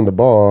stop running the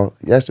ball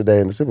yesterday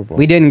in the Super Bowl?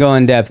 We didn't go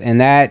in depth,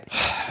 and that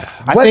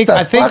I think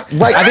what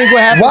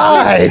happened.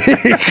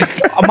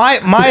 Why?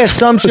 my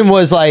assumption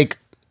was like,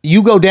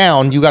 you go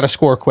down, you got to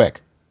score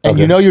quick, and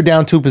you know you're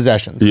down 2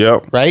 possessions.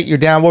 Yep. Right. You're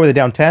down. What were they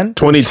down 10?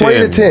 20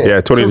 to 10. Yeah,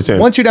 20 to 10.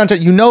 Once you're down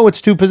 10, you know it's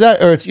 2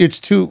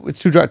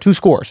 two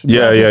scores.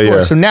 Yeah, Two yeah, scores.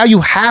 yeah. So now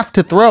you have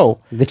to throw.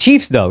 the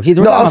Chiefs though.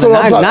 No, I'm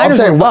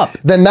saying were up.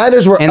 the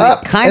Niners were And they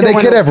up, kinda and they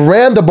went could up. have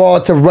ran the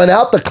ball to run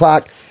out the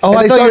clock. Oh, and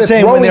I they thought you were started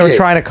saying when they throwing were it.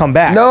 trying to come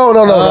back. No. I'm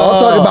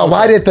talking about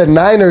why did the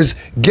Niners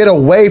get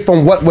away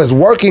from what was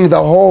working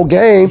the whole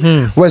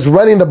game, was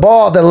running the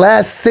ball. The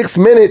last 6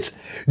 minutes,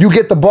 you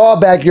get the ball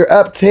back, you're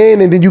up 10,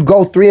 and then you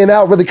go 3 and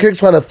out really quick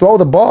trying to throw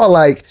the ball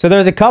like. So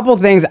there's a couple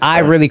things I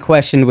really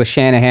questioned with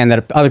Shanahan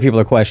that other people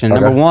are questioning.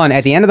 Number one,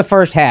 at the end of the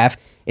first half,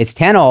 it's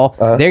 10-all.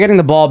 They're getting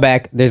the ball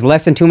back. There's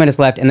less than 2 minutes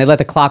left, and they let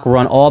the clock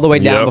run all the way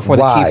down Yep. before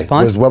Why? the Chiefs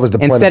punt. What was the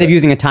point Instead of of it?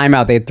 using a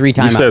timeout, they had 3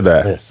 timeouts. You said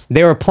that. Yes.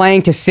 They were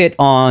playing to sit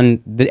on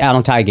the out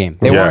on tie game.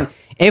 They Yeah. weren't.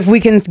 If we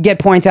can get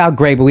points out,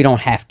 great, but we don't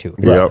have to.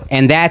 Yep.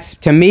 And that's,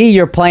 to me,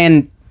 you're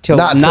playing to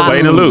Not not, to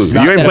Playing to lose. You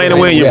instead ain't of playing to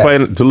win, you're Yes.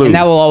 playing to lose. and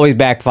that will always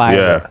backfire.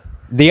 Yeah.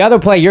 The other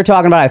play you're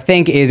talking about, I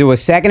think, is it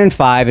was 2nd and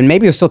 5, and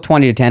maybe it was still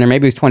 20 to 10, or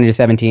maybe it was 20 to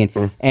 17,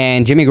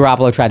 and Jimmy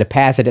Garoppolo tried to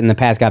pass it, and the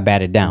pass got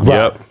batted down.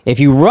 Yep. If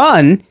you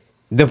run,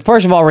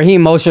 first of all,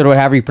 Raheem Mostert, or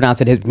however you pronounce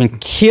it, has been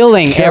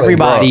killing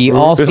everybody bro.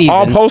 all It's season.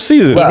 all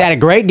postseason. He's had a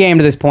great game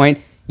to this point.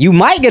 You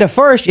might get a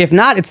first. If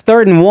not, it's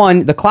 3rd and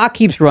 1. The clock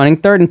keeps running.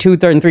 3rd and 2,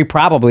 3rd and 3,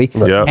 probably.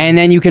 Yep. And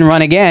then you can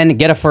run again,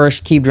 get a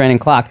first, keep draining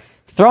clock.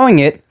 Throwing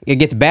it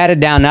gets batted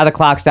down. Now the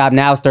clock stopped.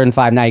 Now it's 3rd and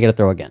 5. Now you got to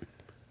throw again.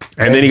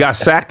 And then he got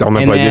sacked on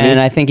that And play, didn't then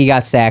he? I think he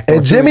got sacked.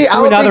 And Jimmy, I through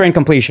don't another think-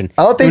 incompletion.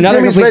 I don't think Through another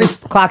Jimmy's incompletion,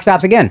 ready- Clock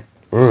stops again.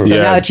 So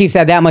Yeah. now the Chiefs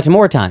had that much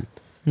more time.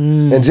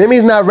 And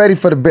Jimmy's not ready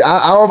for the.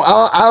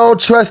 I don't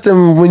trust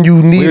him when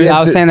you need him.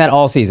 I was saying that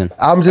all season.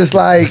 I'm just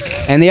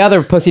like. And the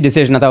other pussy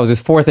decision I thought was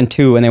his 4th and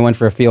 2, and they went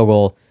for a field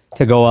goal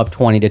to go up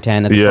 20 to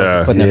 10. As opposed to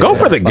Yeah. putting their Go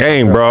foot for the in the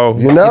game, bro.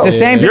 You know? It's the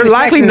same thing You're the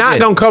likely Texans not did.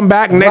 going to come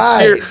back next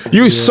Right.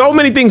 year. So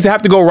many things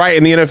have to go right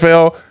in the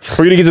NFL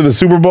for you to get to the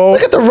Super Bowl.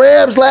 Look at the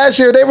Rams last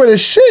year. They were the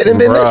shit.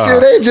 And then this Bruh. year,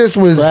 they just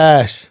was.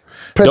 Crash.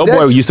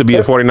 Doughboy used to be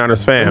a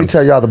 49ers fan. Let me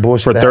tell y'all the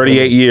bullshit. For that 38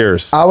 happened.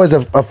 years. I was a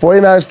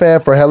 49ers fan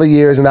for hella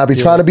years, and I be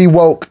trying to be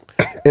woke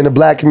in the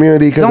black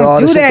community because Don't all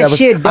the do shit that was.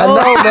 shit, I dog.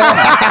 know, man.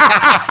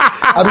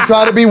 I be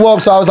trying to be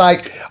woke, so I was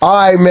like, all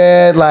right,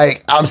 man.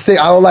 Like, I'm sick.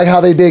 I don't like how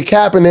they did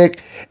Kaepernick,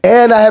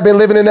 and I have been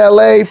living in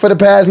LA for the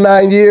past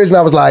 9 years, and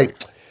I was like,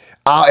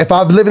 if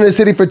I've lived in the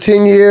city for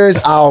 10 years,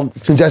 I'll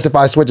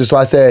justify switching. So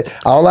I said,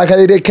 I don't like how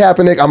they did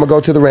Kaepernick. I'm gonna go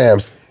to the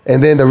Rams.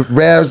 And then the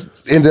Rams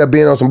ended up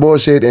being on some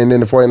bullshit, and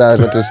then the 49ers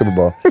went to the Super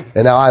Bowl.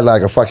 And now I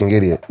like a fucking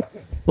idiot.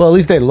 Well, at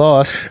least they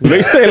lost.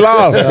 They stay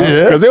lost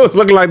because it was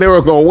looking like they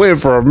were going to win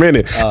for a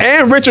minute.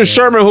 And Richard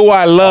Sherman, who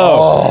I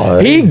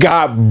love, he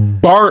got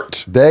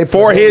burnt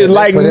for his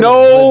like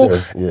no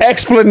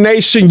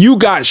explanation. You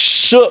got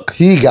shook.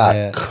 He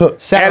got cooked.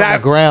 Sat on the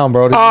ground,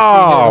 bro. Did you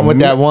see him with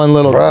that one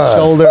little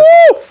shoulder?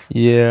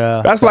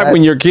 Yeah. That's like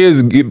when your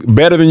kids get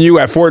better than you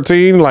at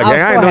 14. Like, I'm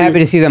hey, I so know happy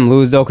to see them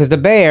lose, though, because the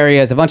Bay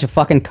Area is a bunch of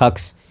fucking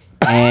cucks.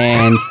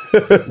 And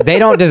they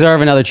don't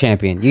deserve another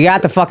champion. You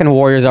got the fucking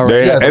Warriors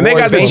already. And they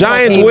got the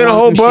Giants win a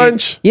whole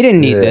bunch. You didn't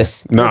need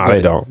this. Nah,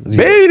 they don't.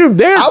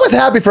 I was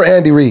happy for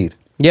Andy Reid.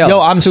 Yo,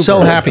 I'm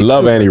so happy.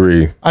 Love Andy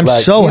Reid. I'm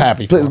so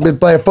happy. He's been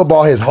playing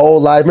football his whole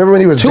life. Remember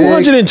when he was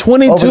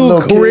 222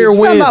 big, career wins.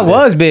 Something about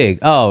was big.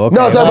 Oh, okay.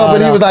 No, I'm talking about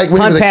when he was like when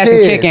Punt, he was a pass,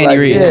 kid. and kick, Andy Like,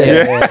 Reid.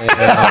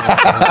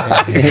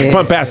 yeah.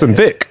 Punt, pass, and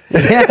thick.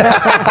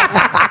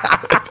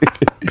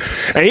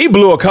 And he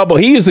blew a couple.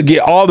 He used to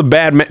get all the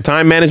bad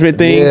time management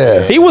things.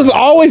 Yeah. He was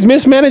always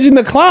mismanaging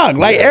the clock.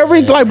 Like bro,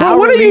 How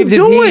what are you relieved is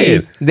he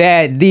doing?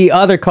 that the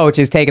other coach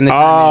is taking the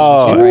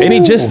time. Oh, and he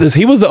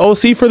was the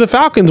OC for the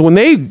Falcons when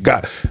they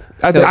got.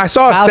 I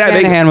saw a Kyle stat.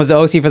 Shanahan was the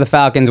OC for the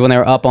Falcons when they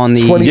were up on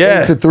the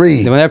 28-3.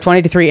 When they were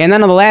 20-3, and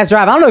then on the last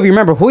drive, I don't know if you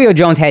remember, Julio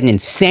Jones had an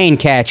insane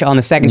catch on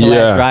the second to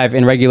last drive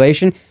in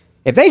regulation.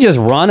 If they just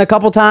run a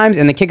couple times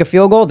and they kick a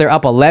field goal, they're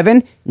up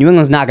 11. New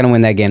England's not going to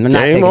win that game. They're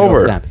not Game taking over.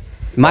 overtime.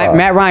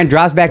 Matt Ryan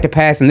drops back to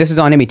pass, and this is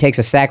on him. He takes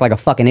a sack like a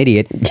fucking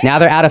idiot. Now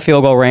they're out of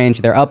field goal range.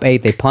 They're up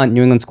 8. They punt.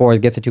 New England scores,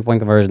 gets a 2-point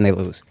conversion. They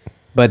lose.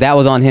 But that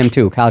was on him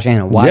too, Kyle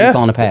Shanahan. Why are you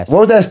calling a pass? What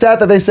was that stat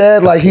that they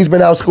said? Like he's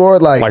been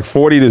outscored like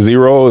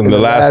 40-0 in the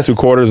last 2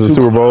 quarters of the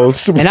Super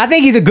Bowls. And I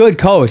think he's a good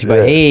coach,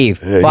 but he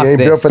fucked ain't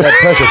this. built for that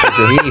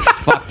pressure. He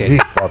fucked it. He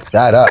fucked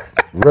that up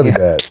really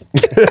bad.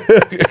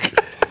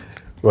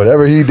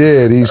 Whatever he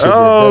did, he should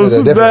have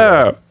done it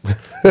differently.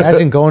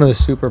 Imagine going to the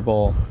Super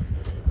Bowl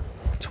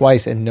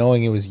twice and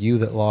knowing it was you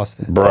that lost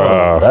it.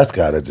 Bro. That's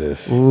gotta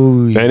just.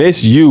 Ooh, And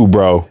it's you,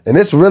 bro. And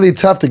it's really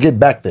tough to get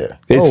back there.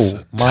 It's my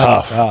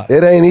tough. God.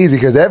 It ain't easy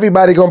because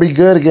everybody gonna be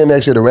good again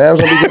next year. The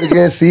Rams gonna be good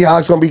again.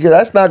 Seahawks gonna be good.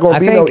 That's not gonna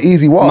be no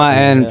easy walk.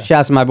 And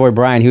shouts to my boy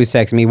Brian, who's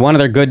texting me. One of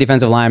their good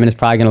defensive linemen is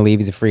probably going to leave.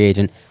 He's a free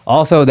agent.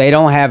 Also, they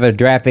don't have a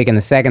draft pick in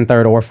the 2nd,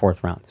 3rd, or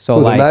 4th round. So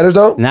Who, the Niners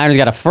don't? The Niners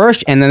got a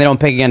 1st, and then they don't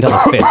pick again until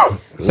the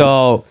 5th.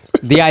 So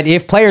the idea,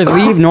 if players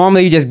leave,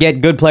 normally you just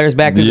get good players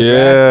back to the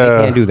draft.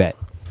 They can't do that.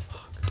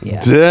 Yeah.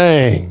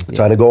 Dang.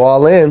 Trying to go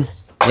all in.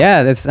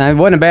 Yeah, it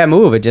wasn't a bad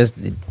move. It just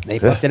they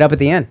fucked it up at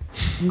the end.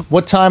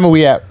 What time are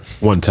we at?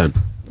 110.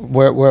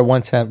 We're at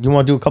 110. You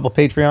want to do a couple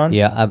Patreon?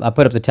 Yeah, I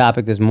put up the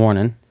topic this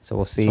morning, so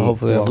we'll see. So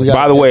hopefully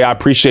By the way, I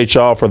appreciate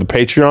y'all for the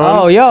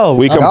Patreon. Oh, yo.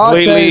 We Y'all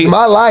completely, changed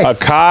my life.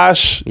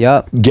 Akash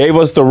Yep. gave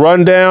us the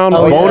rundown,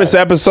 Oh, yeah. bonus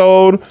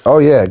episode. Oh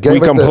yeah, We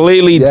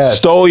completely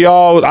stole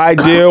y'all's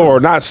idea, or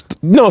not,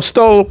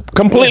 stole,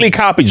 completely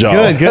copied y'all.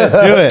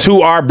 Good.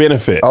 To our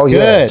benefit. Oh yeah,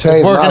 Good. It's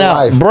changed working my out.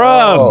 life,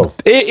 Bruh, Oh.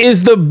 it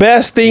is the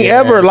best thing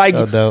ever. Like,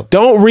 so dope.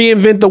 don't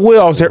reinvent the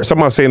wheel.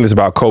 Someone was saying this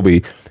about Kobe.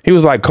 He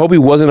was like, Kobe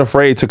wasn't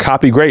afraid to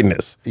copy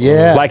greatness.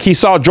 Yeah. Like, he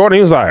saw Jordan.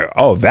 He was like,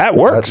 oh, that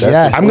works.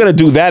 That's I'm going to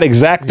do that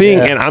exact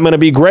thing, and I'm going to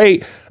be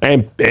great.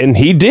 And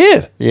he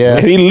did. Yeah.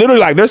 And he literally,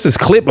 like, there's this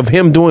clip of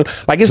him doing,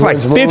 like, it's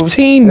Jordan's like moves?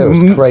 15 It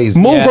was crazy.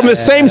 moves from the Yeah,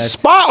 same that's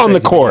spot on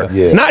the court.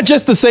 Yeah. Not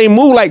just the same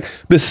move, like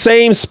the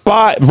same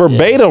spot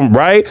verbatim,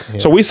 right?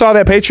 So we saw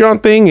that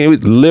Patreon thing. It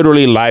was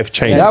literally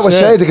life-changing. That was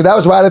changing because that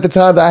was right at the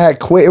time that I had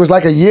quit. It was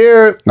like a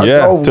year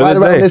ago, to right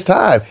this around day. this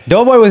time.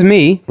 Doughboy was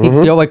me.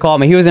 Doughboy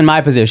called me. He was in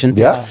my position.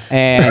 Yeah.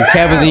 And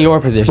Kev was in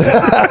your position.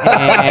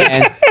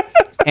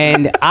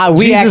 and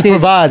we Jesus acted.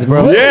 provides,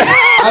 bro. Yeah.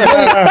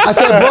 I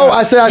said, bro,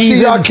 I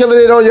see y'all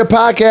killing it on your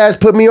podcast.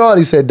 Put me on.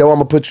 He said, no, I'm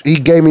gonna put you. He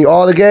gave me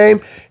all the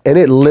game, and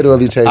it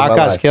literally changed my Akash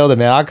life. killed it,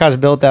 man. Akash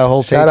built that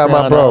whole Shout out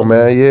my Patreon bro, up.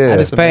 man. Yeah. I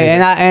just pay,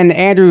 and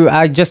Andrew,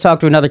 I just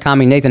talked to another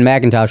comic, Nathan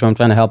McIntosh, who I'm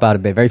trying to help out a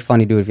bit. Very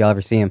funny dude if y'all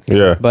ever see him.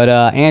 Yeah. But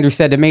Andrew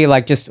said to me,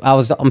 like,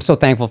 I'm so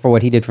thankful for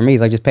what he did for me.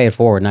 He's like, just pay it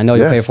forward, and I know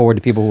you'll pay it forward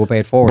to people who will pay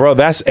it forward. Bro,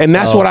 that's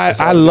what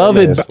I love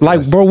yes, it.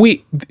 Like, bro,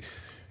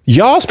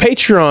 y'all's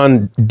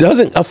Patreon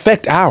doesn't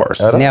affect ours.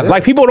 Never.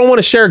 Like, people don't want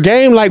to share a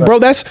game. Like, bro,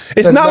 it's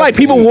not not like to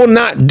people me. will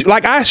not.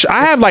 Like, I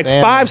have like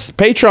 5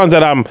 Patrons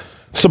that I'm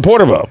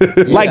supportive of.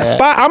 Like, 5.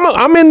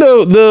 I'm in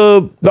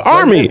the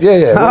army.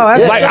 Yeah. Oh,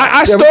 that's Like, I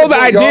Yeah, stole the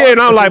we idea, y'all.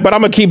 and I'm like, but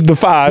I'm gonna keep the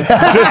 5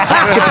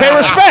 just to pay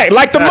respect,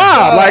 like the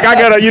mob. Like, I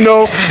gotta,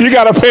 you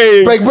gotta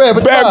pay. Break bread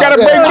with the mob,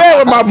 Gotta yeah. break bread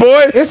with my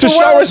boy It's to the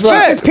show worst,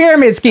 respect. It's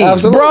pyramid scheme.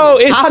 Absolutely. Bro,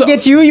 it's I'll so-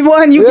 get you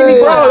one, you give me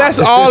Yeah. Bro, five. that's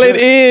all it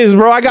is,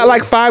 bro. I got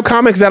like 5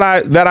 comics that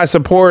I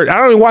support. I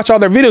don't even watch all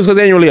their videos because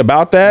they ain't really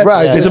about that.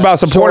 Right, It's just about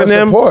supporting showing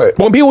them. support.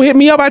 When people hit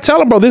me up, I tell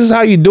them, bro, this is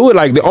how you do it.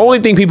 Like, the only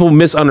thing people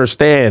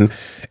misunderstand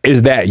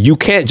is that you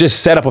can't just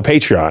set up a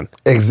Patreon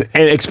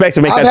and expect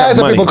to make I've that had type of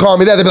some money. people call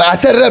me that. They be like, I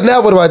set it up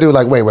now. What do I do?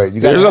 Like, wait. You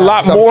gotta There's a have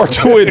lot something. more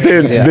to it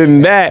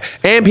than that,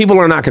 and people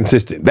are not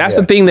consistent. That's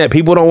the thing that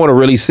people don't want to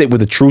really sit with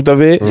the truth of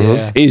it.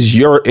 Is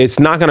it's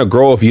not going to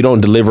grow if you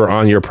don't deliver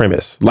on your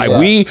premise. Like,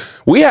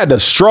 we had to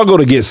struggle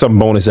to get some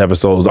bonus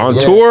episodes on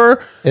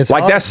tour. It's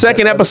like hard. that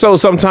second episode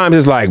sometimes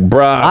is like,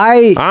 bruh,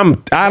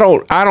 I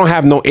don't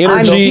have no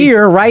energy. I'm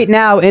here right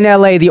now in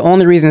LA. The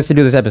only reason is to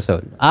do this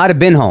episode. I'd have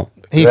been home.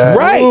 He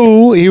Right.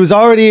 flew. He was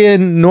already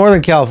in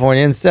Northern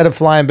California. Instead of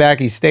flying back,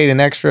 he stayed an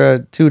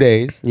extra 2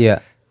 days. Yeah.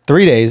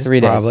 3 days, 3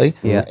 days. probably.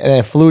 Yeah. And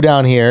then flew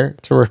down here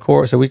to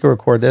record so we could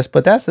record this.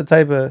 But that's the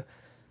type of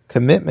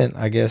commitment,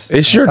 I guess.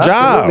 It's your job.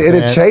 Absolutely.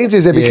 And it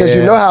changes it because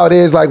you know how it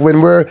is. Like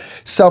when we're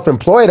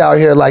self-employed out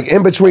here, like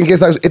in between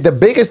gigs, like the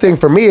biggest thing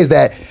for me is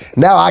that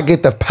now I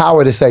get the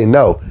power to say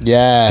no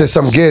to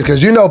some gigs.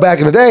 Because back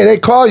in the day, they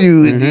call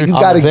you, you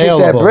got to get that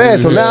Available. bread.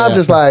 So now I'm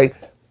just like,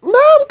 no,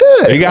 I'm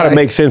good. It got to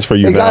make sense for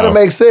you It got to now.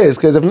 make sense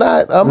because if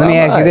not, Let me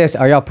ask you this: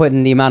 are y'all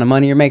putting the amount of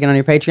money you're making on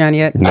your Patreon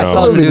yet? No. I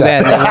told them to do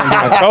that.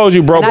 I told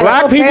you, bro. And I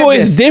Black don't people have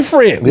is this.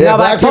 different. Yeah, No,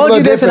 but I black people told are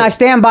you this, and different. I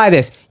stand by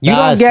this. You Nah,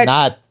 don't it's get.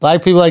 not.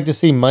 Black people like to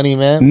see money,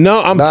 man.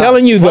 No, I'm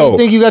telling you Why do though. you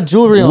think you got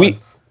jewelry on?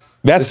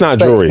 That's not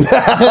jewelry.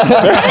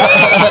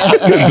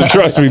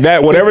 Trust me,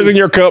 that whatever's in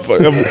your cup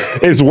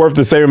is worth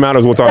the same amount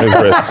as what's on his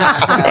wrist.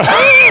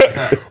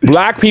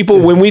 Black people,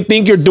 when we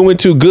think you're doing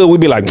too good, we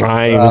be like,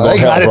 I ain't even gonna they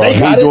help, got it, bro. they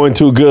got He it. doing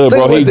too good, They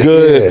bro. He with it,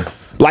 good. yeah.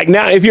 Like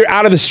now, if you're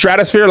out of the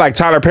stratosphere, like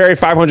Tyler Perry,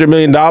 $500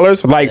 million.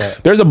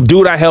 Like there's a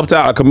dude I helped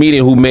out, a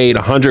comedian who made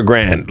 $100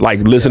 grand. Like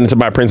listening to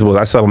my principles,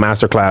 I sell a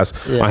masterclass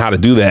on how to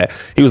do that.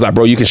 He was like,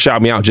 bro, you can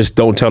shout me out, just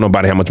don't tell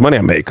nobody how much money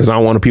I make because I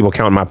don't want people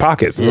counting my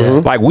pockets.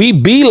 Like we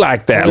be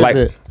like that. What Like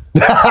is it?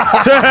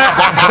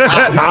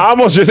 I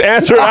almost just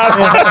answered.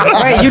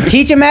 Wait, you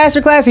teach a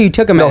master class or you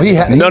took a master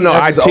class? No,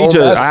 I teach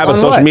I have a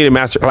social media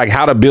master, like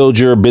how to build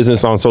your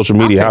business on social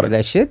media. How to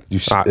that shit? You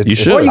should.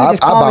 Or you can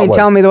just call me and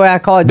tell me the way I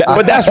call it.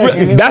 But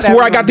that's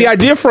where I got the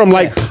idea from.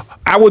 Like,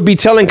 I would be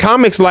telling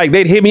comics, like,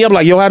 they'd hit me up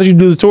like, yo, how did you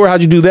do the tour?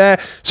 How'd you do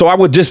that? So I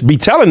would just be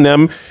telling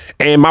them.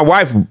 And my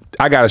wife,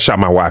 I got to shout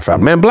my wife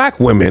out. Man, black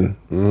women.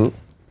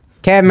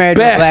 Kev married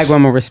a black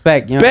woman,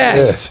 respect. You know?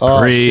 Best.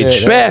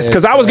 Preach. Best.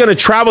 Because I was going to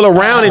travel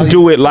around and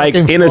do it like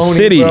in a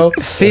city. Bro.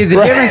 See, the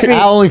difference between...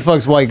 I only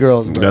fucks white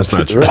girls, bro. That's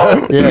not true.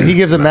 Yeah, he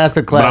gives a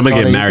master class. But I'm going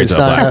to get married to a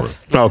black woman.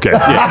 Okay,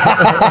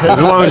 yeah.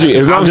 As long as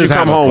you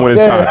come home when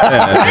it's time.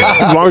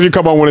 As long as you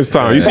come home when it's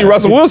time. You see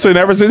Russell Wilson,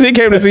 ever since he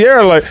came to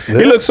Sierra, like,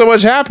 he looks so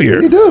much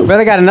happier. You do.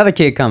 Brother got another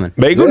kid coming.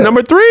 Bagel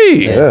number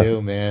 3. Yeah,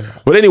 dude, man.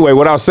 But anyway,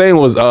 what I was saying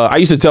was, I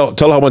used to tell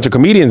a whole bunch of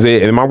comedians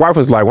it, and my wife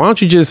was like, why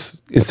don't you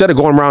just, instead of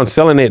going around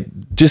selling it,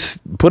 just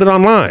put it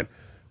online.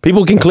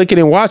 People can click it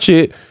and watch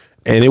it,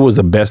 and it was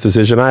the best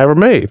decision I ever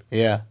made.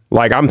 Yeah.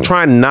 Like, I'm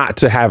trying not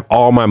to have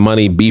all my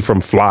money be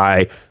from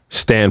fly,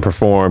 stand,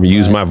 perform,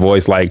 use my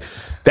voice. Like,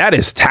 that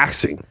is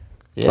taxing.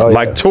 Yeah.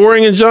 Like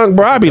touring and junk,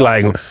 bro, I'd be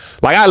like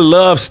I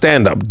love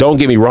stand-up, don't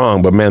get me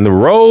wrong, but man, the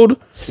road,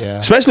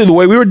 especially the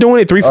way we were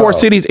doing it, 3-4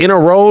 cities in a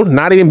row,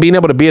 not even being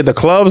able to be at the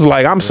clubs,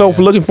 like I'm so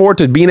looking forward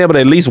to being able to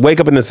at least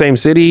wake up in the same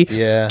city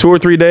 2 or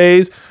 3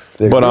 days.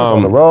 But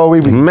on the road,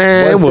 we be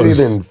man, it was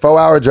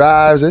 4-hour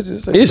drives.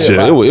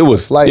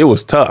 It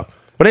was tough.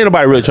 But ain't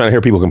nobody really trying to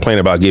hear people complain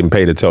about getting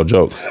paid to tell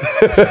jokes.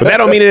 But that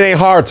don't mean it ain't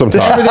hard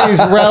sometimes. Everything's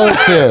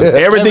relative.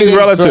 Everything's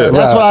relative.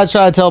 That's what I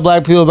try to tell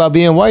black people about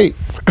being white.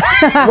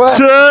 There's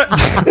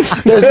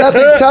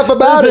nothing tough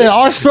about it.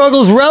 Our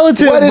struggle's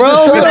relative, what is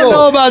bro. The we don't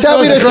know about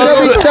tell me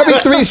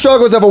 3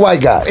 struggles of a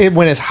white guy.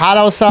 When it's hot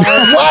outside,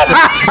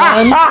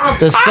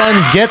 the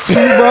sun gets you,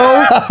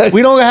 bro.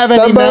 We don't have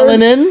any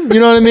melanin. You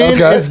know what I mean?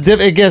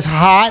 Okay. It gets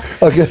hot.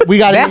 Okay.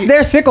 That's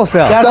their sickle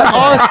cell. That's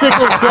our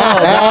sickle cell,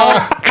 bro.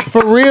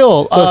 For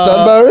real.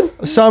 So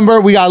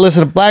sunburn. We gotta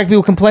listen to black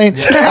people complain.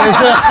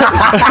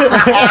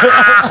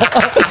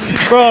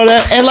 Bro,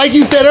 and like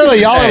you said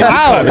earlier, y'all are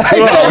loud.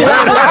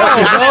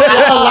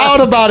 Y'all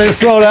loud about it.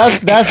 So that's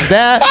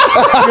that.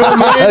 You know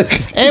what I mean?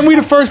 And we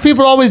the first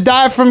people to always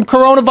die from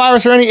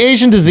coronavirus or any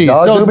Asian disease.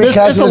 So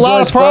it's a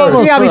lot of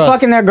problems. You gotta be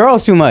fucking their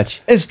girls too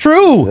much. It's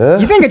true. Yeah.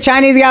 You think a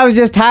Chinese guy was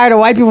just tired of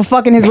white people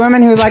fucking his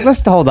women? He was like,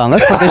 let's hold on,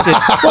 let's put this shit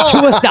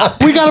to a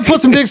stop. We gotta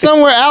put some dick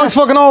somewhere. Alex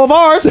fucking all of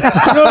ours. You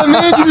know what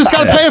I mean? You just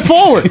gotta pay it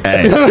forward.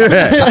 Hey.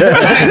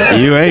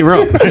 You ain't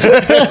wrong. He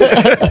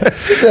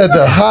said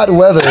the hot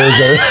weather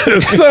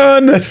is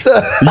son.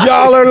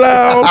 Y'all are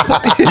loud.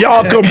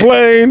 Y'all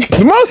complain.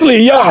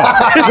 Mostly y'all.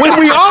 When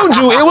we owned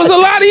you, it was a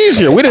lot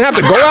easier. We didn't have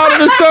to go out in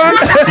the sun.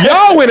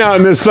 Y'all went out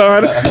in the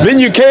sun. Then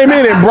you came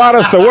in and brought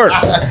us to work.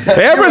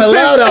 Ever since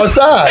loud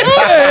outside.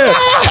 Yeah.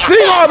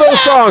 Sing all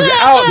those songs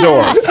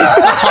outdoors.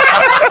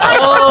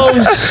 Oh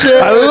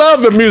shit. I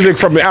love the music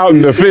from out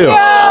in the field.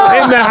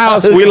 In the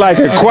house, we like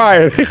it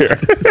quiet here.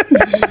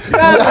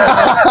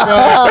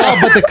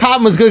 But the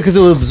cotton was good because it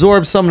would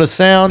absorb some of the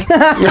sound.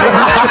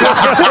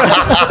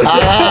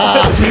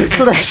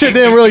 So that shit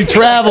didn't really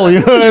travel, you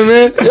know what I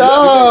mean?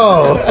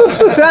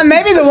 Yo. So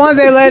maybe the ones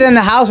they let in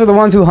the house were the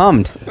ones who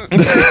hummed.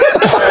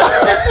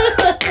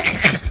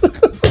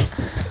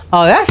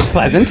 Oh, that's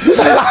pleasant.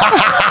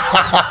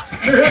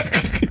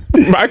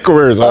 My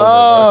career is over.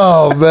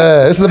 Oh,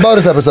 man. This is a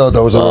bonus episode,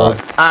 though. All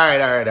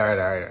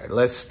right.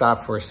 Let's stop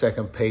for a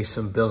second, pay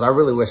some bills. I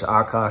really wish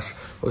Akaash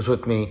was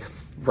with me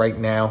right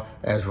now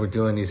as we're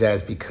doing these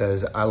ads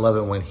because I love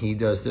it when he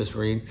does this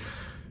read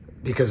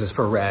because it's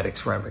for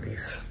Radix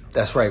Remedies.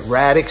 That's right,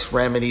 Radix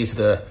Remedies,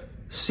 the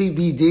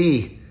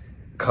CBD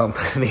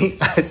company.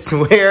 I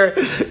swear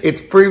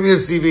it's premium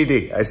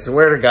CBD. I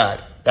swear to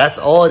God. That's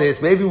all it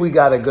is. Maybe we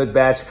got a good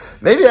batch.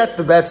 Maybe that's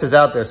the batch that's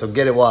out there, so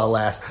get it while it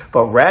lasts.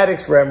 But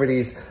Radix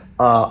Remedies,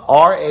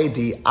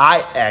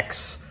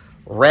 RADIX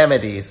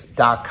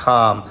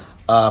remedies.com.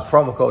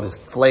 Promo code is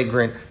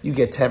Flagrant. You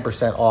get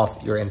 10%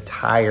 off your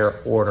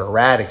entire order.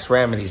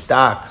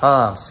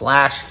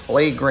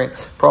 RadixRemedies.com/Flagrant.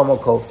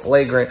 Promo code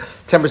Flagrant.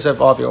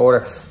 10% off your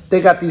order. They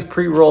got these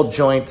pre-rolled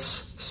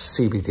joints,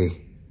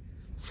 CBD.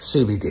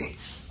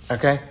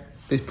 Okay?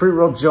 These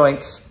pre-rolled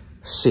joints,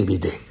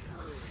 CBD.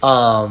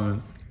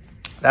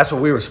 That's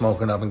what we were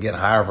smoking up and getting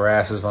high of our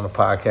asses on the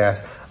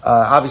podcast.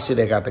 Obviously,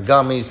 they got the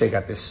gummies. They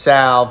got this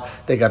salve.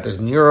 They got this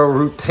neuro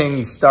root thing.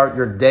 You start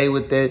your day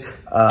with it.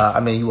 I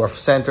mean, you are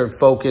centered,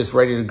 focused,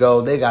 ready to go.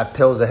 They got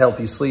pills to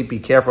help you sleep. Be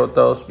careful with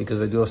those because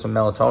they do have some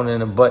melatonin in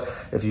them. But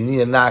if you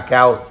need a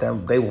knockout,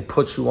 then they will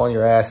put you on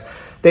your ass.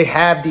 They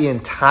have the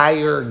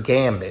entire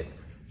gambit.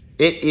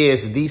 It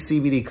is the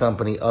CBD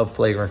company of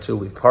Flagrant 2.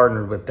 We've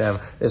partnered with them,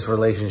 this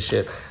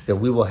relationship that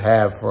we will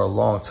have for a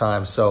long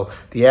time. So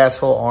the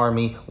asshole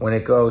army, when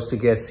it goes to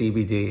get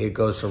CBD, it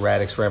goes to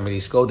Radix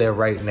Remedies. Go there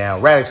right now,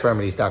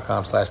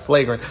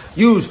 radixremedies.com/Flagrant.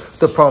 Use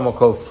the promo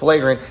code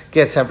Flagrant.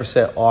 Get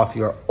 10% off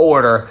your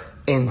order.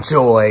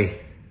 Enjoy.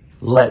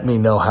 Let me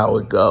know how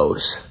it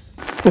goes.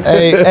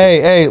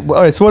 Hey. All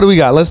right, so what do we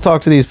got? Let's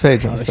talk to these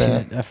patrons. Oh,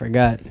 shit, I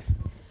forgot.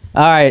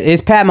 All right,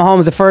 is Pat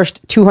Mahomes the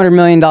first $200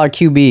 million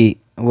QB?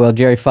 Will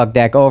Jerry fuck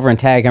Dak over and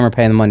tag him or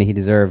pay him the money he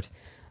deserved?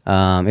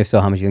 If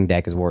so, how much do you think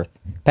Dak is worth?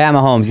 Pat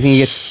Mahomes, you think he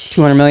gets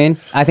 $200 million?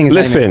 I think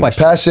it's not even a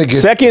question. Pat should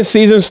get second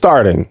season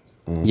starting.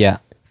 Yeah.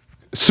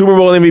 Super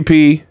Bowl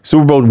MVP,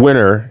 Super Bowl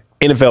winner,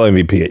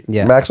 NFL MVP.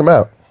 Yeah. max him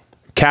out.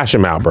 Cash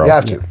him out, bro. You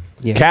have to.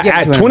 Yeah.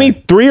 At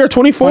 23 or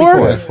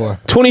 24?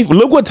 20.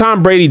 Look what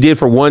Tom Brady did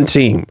for one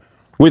team.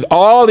 With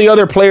all the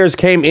other players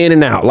came in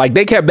and out. Like,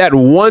 they kept that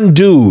one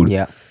dude.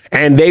 Yeah.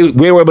 And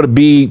we were able to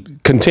be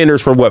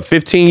contenders for what,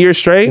 15 years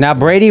straight? Now,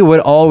 Brady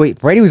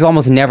was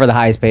almost never the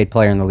highest paid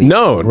player in the league.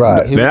 No.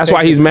 Right. And that's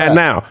why he's mad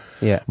now.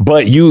 Yeah.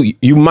 But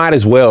you might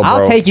as well, bro.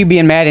 I'll take you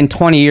being mad in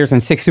 20 years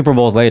and 6 Super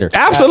Bowls later.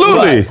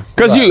 Absolutely.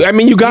 Because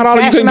you got all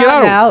you can get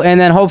out of now, and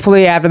then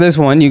hopefully after this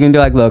one, you can be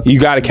like, look. You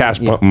got to cash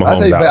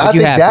Mahomes out. I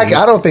think Dak.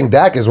 I don't think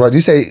Dak is worth.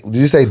 Did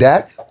you say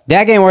Dak?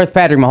 Dak ain't worth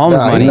Patrick Mahomes'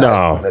 money.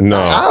 No.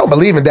 I don't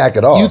believe in Dak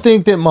at all. You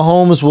think that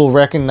Mahomes will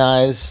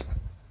recognize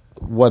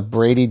what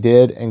Brady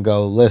did and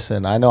go,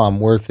 listen, I know I'm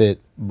worth it,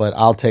 but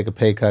I'll take a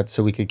pay cut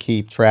so we could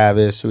keep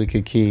Travis, so we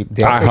could keep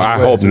Dan. I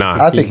hope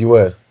not. I think he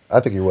would.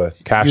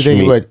 Cash you think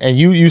me. he would? And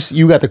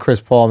you got the Chris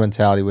Paul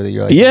mentality with it.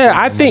 You're like, Yeah,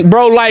 I think,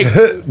 bro, like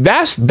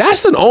that's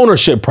an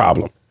ownership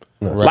problem.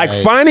 Right. Like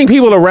finding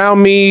people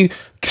around me,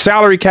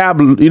 salary cap,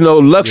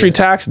 luxury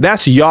tax,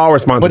 that's y'all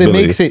responsibility. But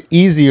it makes it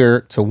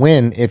easier to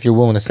win if you're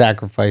willing to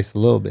sacrifice a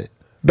little bit.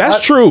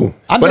 That's true.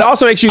 But it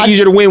also makes you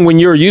easier to win when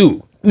you're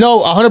you.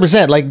 No,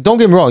 100%. Like, don't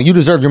get me wrong. You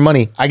deserve your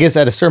money. I guess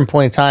at a certain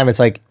point in time, it's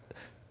like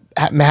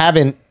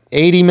having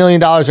 $80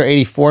 million or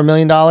 $84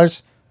 million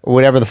or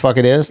whatever the fuck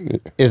it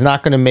is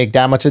not going to make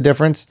that much a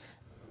difference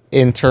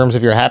in terms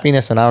of your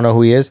happiness. And I don't know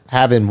who he is.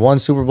 Having 1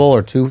 Super Bowl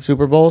or 2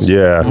 Super Bowls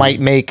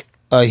might make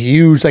a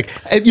huge, like,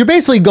 you're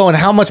basically going,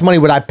 how much money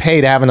would I pay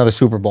to have another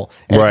Super Bowl?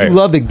 And if you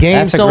love the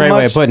game so much. That's a great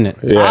way of putting it.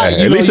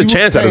 Yeah, at least a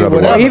chance at another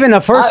one. Well, even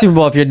a first Super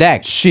Bowl if you're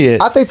Dak. Shit.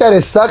 I think that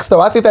it sucks,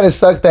 though. I think that it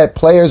sucks that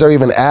players are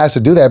even asked to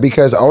do that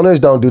because owners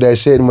don't do that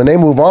shit. And when they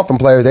move on from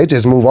players, they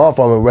just move on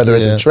from it, whether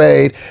it's a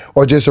trade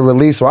or just a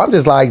release. So I'm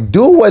just like,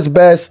 do what's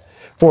best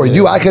for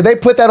you. Because they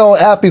put that on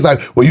athletes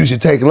like, well, you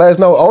should take less.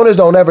 No, owners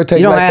don't ever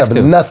take less of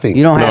nothing.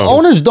 You don't have to.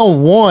 Owners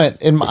don't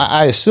want, and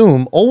I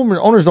assume,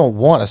 owners don't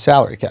want a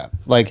salary cap.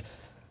 Like,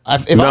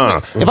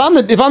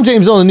 if I'm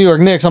James Dolan, the New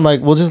York Knicks, I'm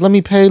like, well, just let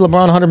me pay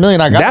LeBron $100 million.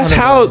 I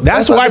got.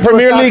 That's why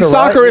Premier League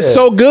soccer is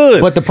so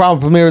good. But the problem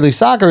with Premier League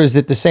soccer is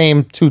that the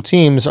same 2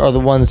 teams are the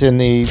ones in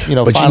the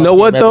But you know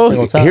what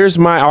though? Here's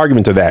my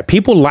argument to that.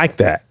 People like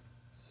that.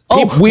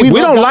 We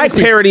don't like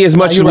parity as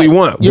much as we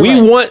want.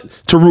 We want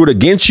to root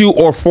against you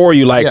or for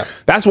you. Like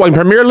that's why in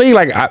Premier League,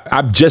 like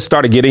I've just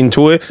started getting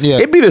into it.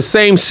 It'd be the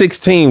same 6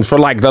 teams for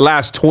like the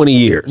last 20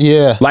 years.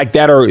 Yeah, like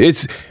that, or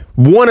it's.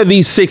 One of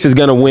these 6 is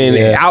going to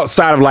win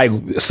outside of like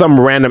some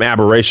random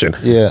aberration.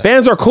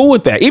 Fans are cool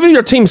with that. Even if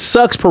your team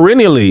sucks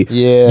perennially,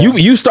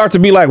 you start to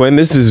be like, well,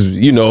 this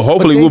is,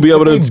 hopefully we'll be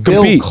able to compete. They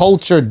build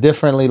culture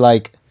differently.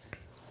 Like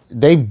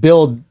they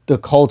build the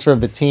culture of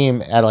the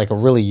team at like a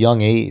really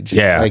young age.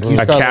 Yeah, like you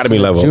academy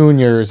level,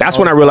 juniors. That's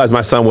when I realized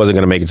my son wasn't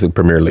going to make it to the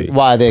Premier League.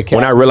 Why they?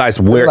 When I realized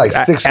where like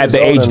at the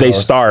age they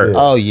start.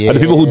 Oh yeah, the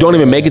people who don't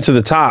even make it to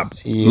the top.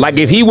 Like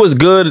if he was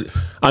good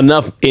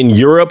enough in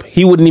Europe,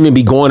 he wouldn't even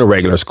be going to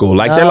regular school.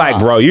 Like they're like,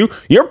 bro,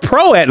 you're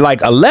pro at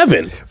like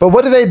 11. But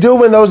what do they do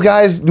when those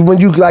guys, when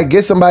you like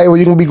get somebody where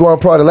you can be going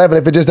pro at 11,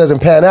 if it just doesn't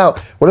pan out?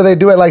 What do they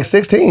do at like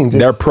 16?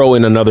 They're pro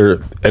in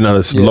another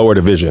lower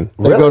division.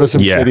 They go to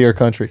some shittier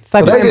country. It's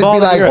like so they just be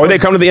like, or they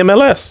come to the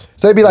MLS.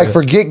 So they'd be like,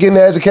 forget getting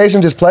the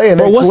education, just play. And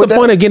bro, what's the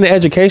point of getting the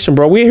education,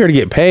 bro? We're here to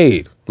get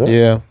paid.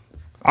 Yeah.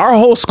 Our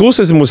whole school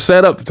system was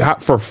set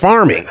up for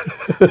farming.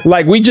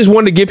 Like we just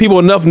wanted to give people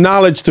enough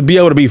knowledge to be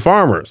able to be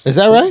farmers. Is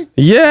that right?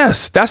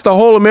 Yes. That's the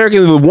whole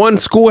the one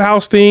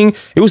schoolhouse thing.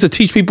 It was to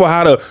teach people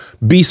how to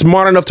be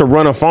smart enough to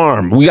run a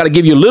farm. We got to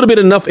give you a little bit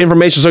enough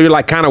information so you're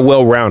like kind of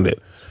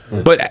well-rounded.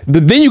 But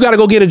then you got to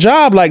go get a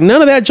job. Like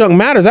none of that junk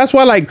matters. That's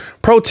why like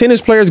pro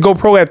tennis players go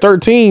pro at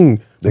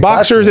 13.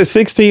 Boxers at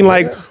 16,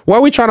 like, why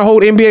are we trying to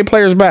hold NBA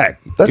players back?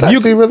 That's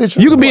actually really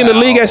true. You could be in the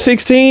league at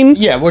 16.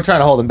 Yeah, we're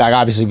trying to hold them back,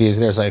 obviously, because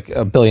there's like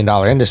 $1 billion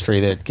industry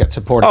that gets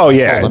supported. Oh,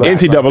 yeah,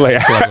 NCAA.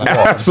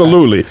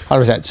 Absolutely.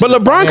 100%.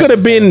 But LeBron could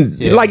have been,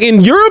 like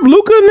in Europe,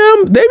 Luka and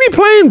them, they be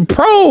playing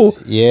pro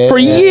for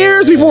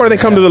years before they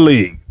come to the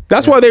league.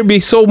 That's why they'd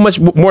be so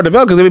much more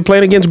developed, because they'd be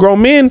playing against grown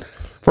men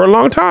for a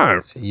long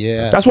time.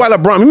 Yeah. That's why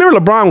LeBron, remember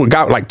LeBron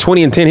got like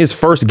 20 and 10 his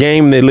first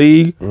game in the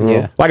league?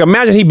 Yeah. Like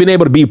imagine he'd been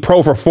able to be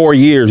pro for 4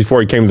 years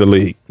before he came to the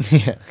league.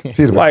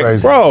 Like,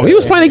 crazy. Bro, he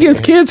was playing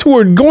against kids who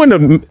were going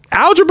to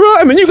algebra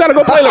and then you got to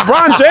go play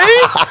LeBron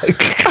James?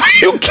 Are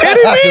you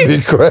kidding me? That'd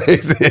be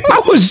crazy.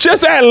 I was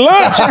just at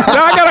lunch.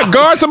 Now I got to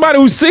guard somebody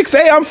who's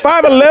 6'8", I'm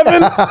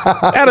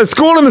 5'11", at a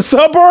school in the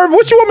suburb.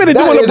 What you want me to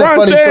do with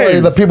LeBron James? Story,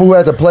 the people who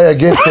had to play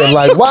against him,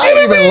 like, why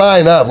even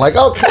line up? Like,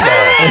 oh, come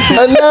on.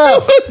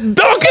 Enough.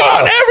 Dunking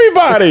on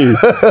everybody.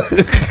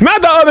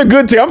 Not the other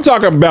good team. I'm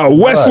talking about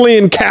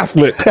Wesleyan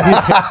Catholic.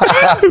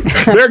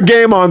 Their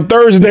game on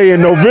Thursday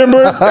in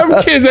November.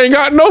 Them kids ain't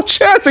got no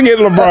chance to get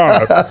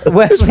LeBron.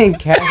 Wesleyan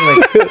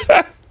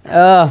Catholic.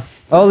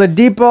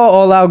 Oladipo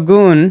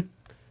Olagun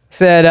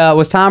said,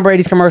 was Tom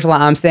Brady's commercial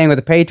I'm staying with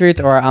the Patriots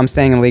or I'm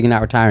staying in the league and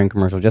not retiring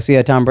commercial? Just see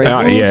that Tom Brady?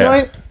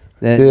 Yeah.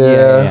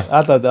 Yeah.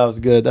 I thought that was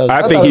good.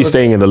 I think he's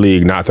staying in the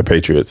league, not the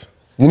Patriots.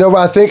 You know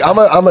what I think?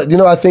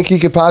 I think he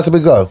could possibly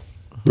go.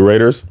 The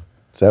Raiders?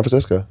 San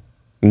Francisco.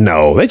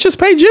 No, they just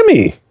paid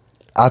Jimmy.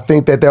 I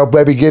think that they'll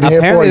maybe get him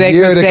Apparently for a they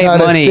year could to save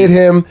kind of money. sit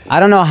him. I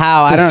don't know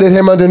how. Sit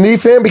him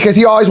underneath him because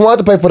he always wanted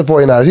to play for the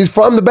 49ers. He's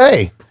from the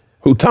Bay.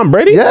 Who, Tom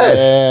Brady? Yes.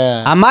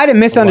 Yeah. I might have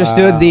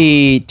misunderstood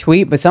the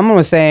tweet, but someone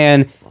was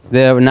saying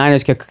the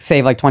Niners could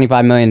save like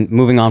 $25 million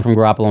moving on from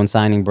Garoppolo and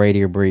signing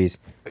Brady or Breeze.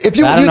 If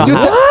you, I don't know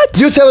how.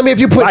 you're telling me if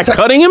you put By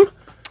cutting him?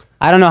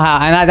 I don't know how,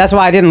 and that's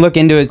why I didn't look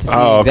into it to see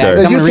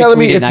exactly. You're telling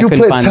me if you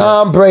put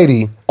Tom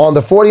Brady on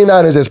the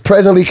 49ers as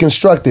presently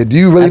constructed, do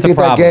you really think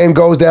that game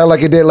goes down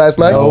like it did last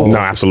night? No,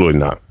 absolutely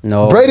not.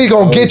 No. Brady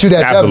gonna get you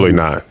that. Absolutely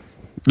not.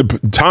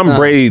 Tom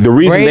Brady, the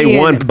reason Brady they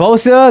won.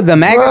 Bosa, the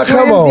MAGA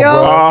Come twins, on, yo.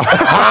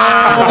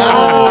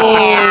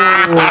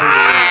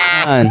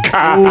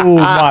 Oh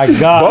my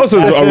God.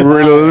 Bosa's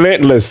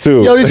relentless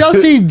too. Yo, did y'all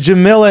see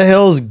Jamila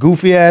Hill's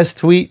goofy ass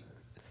tweet?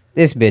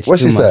 This bitch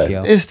What's too she much, say?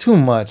 yo. It's too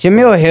much.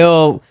 Jamil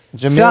Hill.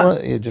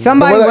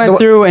 Somebody went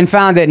through and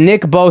found that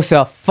Nick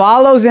Bosa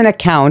follows an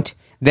account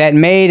that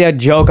made a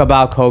joke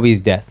about Kobe's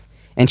death.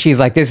 And she's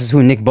like, this is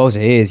who Nick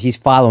Bosa is. He's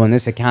following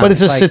this account. But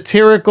it's a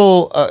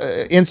satirical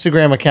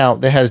Instagram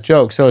account that has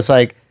jokes. So it's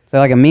like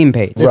a meme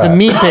page. It's a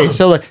meme page.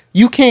 So like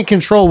you can't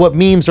control what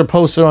memes are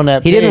posted on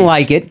that page. He didn't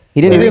like it.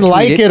 He didn't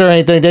like it or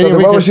anything. They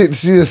didn't she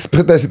just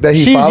put that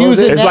he she's follows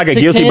using it? It's like a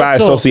to guilty by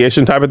cancel.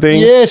 association type of thing.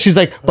 Yeah, she's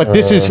like, but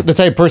this is the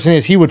type of person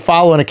is. He would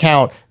follow an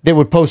account that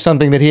would post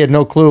something that he had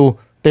no clue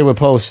they would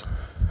post.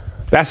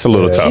 That's a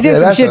little tough. She did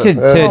some shit to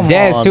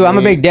Dez too. I'm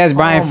a big Dez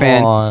Bryant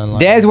fan.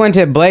 Dez went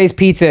to Blaze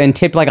Pizza and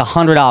tipped like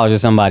 $100 to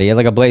somebody at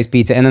like a Blaze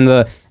Pizza, and then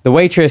the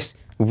waitress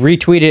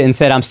retweeted and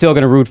said, I'm still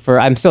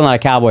not a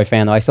Cowboy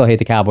fan though. I still hate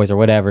the Cowboys or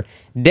whatever.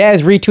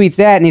 Dez retweets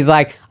that and he's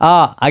like,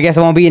 I guess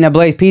I won't be eating a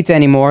Blaze Pizza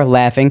anymore,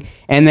 laughing.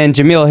 And then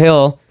Jamil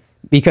Hill,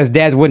 because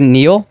Dez wouldn't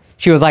kneel,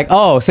 she was like,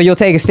 oh, so you'll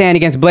take a stand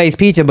against Blaze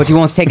Pizza, but you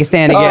won't take a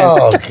stand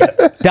against ...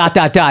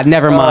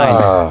 never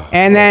mind.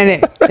 And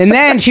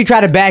then she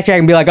tried to backtrack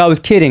and be like, I was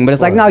kidding, but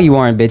it's like, no, you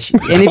weren't, bitch.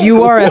 And if you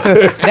were,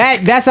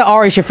 that's an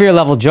Ari Shafir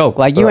level joke.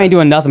 Like, you ain't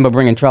doing nothing but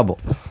bringing trouble.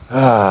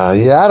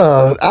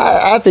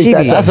 I think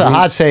that's a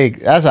hot take.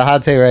 That's a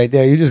hot take right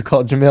there. You just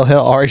called Jamil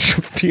Hill Ari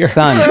Shafir.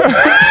 Son.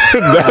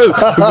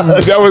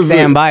 that was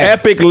an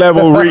epic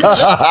level reach.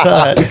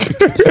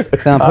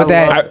 Son, put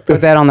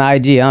that on the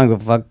IG. I don't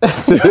give a fuck.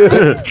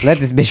 Let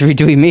this bitch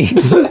retweet me.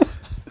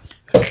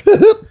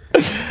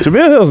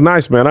 Jamil Hill's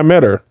nice, man. I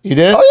met her. You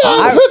did? Oh, yeah,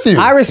 I was with you.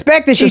 I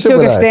respect that she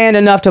took a stand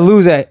enough to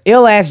lose an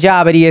ill-ass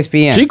job at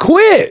ESPN. She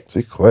quit.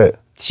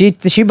 She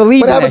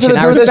believed What in happened that to shit. the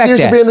I dude that respect she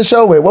used to be in the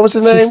show with? What was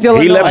his name?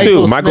 He left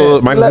too.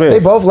 Michael Smith. They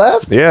both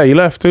left? Yeah, he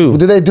left too.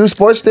 Do they do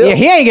sports still? Yeah,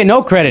 he ain't getting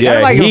no credit. Yeah,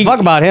 Nobody give a fuck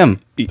about him.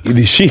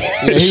 She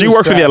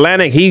works for the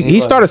Atlantic. He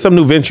started some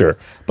new venture.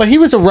 But he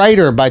was a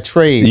writer by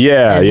trade.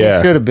 Yeah, and yeah.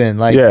 He should have been.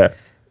 Like,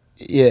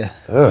 yeah.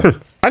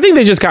 I think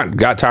they just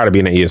got tired of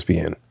being at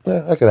ESPN.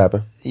 Yeah, that could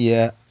happen.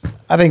 Yeah.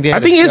 I think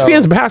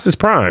ESPN's past its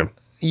prime.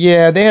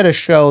 Yeah, they had a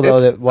show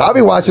though I'll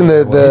be watching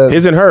the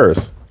His and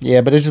Hers.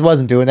 Yeah, but it just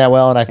wasn't doing that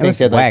well, and I think was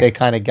that whack. they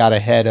kind of got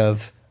ahead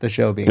of the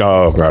show being.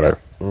 Oh, got it.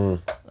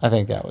 I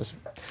think that was.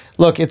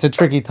 Look, it's a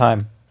tricky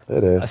time.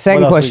 It is.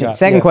 Second What else we question. got?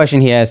 Second Yeah. question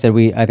he asked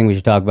that I think we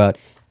should talk about.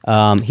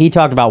 He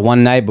talked about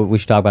one night, but we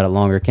should talk about it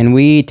longer. Can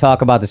we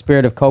talk about the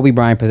spirit of Kobe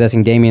Bryant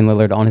possessing Damian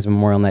Lillard on his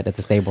memorial night at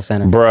the Staples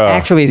Center? Bruh.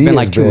 Actually, it's He been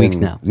has like 2 weeks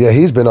now. Yeah,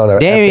 he's been on there.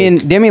 Damian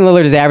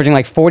Lillard is averaging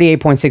like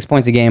 48.6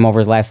 points a game over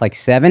his last like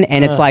 7,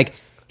 and it's like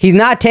he's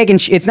not taking.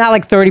 It's not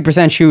like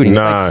 30% shooting.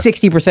 Nah. It's like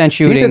 60%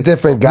 shooting. He's a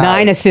different guy.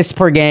 9 assists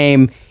per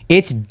game.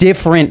 It's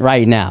different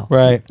right now.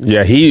 Right.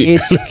 Yeah,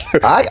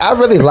 I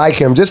really like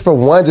him just for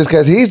one, just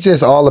because he's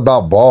just all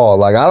about ball.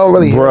 Like I don't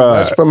really hear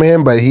much from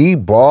him, but he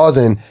balls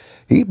and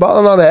he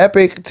balling on an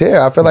epic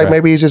tear. I feel like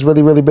maybe he's just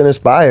really, really been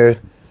inspired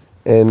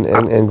and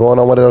going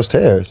on one of those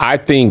tears. I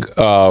think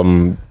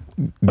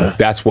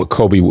that's what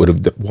Kobe would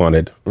have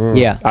wanted.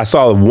 Yeah. I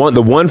saw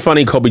the one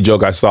funny Kobe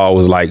joke I saw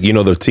was like, you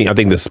know, the team, I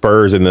think the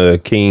Spurs and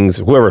the Kings,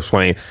 whoever's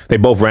playing, they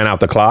both ran out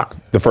the clock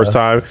the first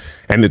time.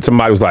 And then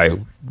somebody was like,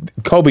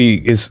 Kobe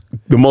is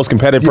the most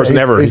competitive person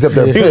ever. he's up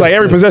there He was like,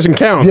 every possession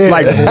counts. Yeah.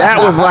 Like that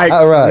was like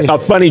a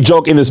funny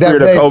joke in the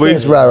spirit of makes Kobe.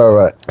 sense.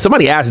 Right.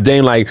 Somebody asked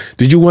Dame, like,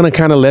 did you want to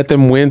kind of let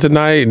them win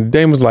tonight? And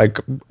Dame was like,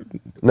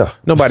 No.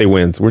 nobody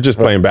wins. We're just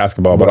playing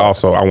basketball, but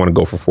also I want to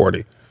go for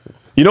 40.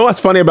 You know what's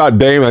funny about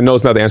Dame? I know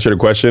it's not the answer to the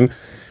question.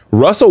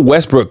 Russell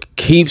Westbrook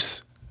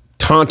keeps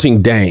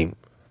taunting Dame,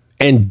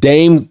 and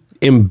Dame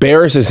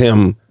embarrasses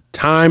him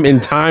time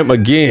and time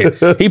again.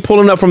 He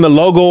pulling up from the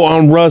logo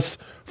on Russ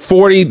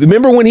 40.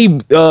 Remember when he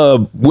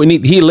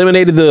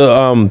eliminated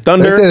the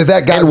Thunder? They said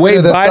that got and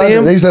Wade by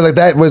him. They said like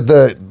that was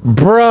the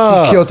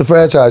bruh. He killed the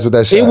franchise with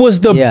that shot.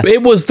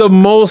 It was the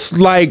most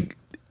like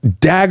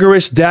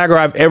daggerish dagger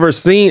I've ever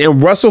seen,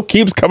 and Russell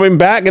keeps coming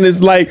back, and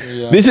it's like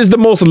this is the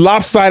most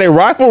lopsided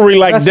rivalry.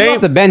 Like, Russell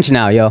off the bench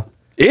now, yo.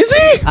 Is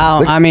he?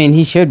 I mean,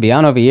 he should be. I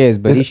don't know if he is,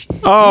 but he. Is he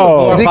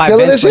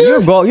killing this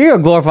year? You're a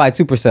glorified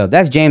super sub.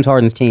 That's James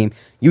Harden's team.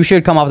 You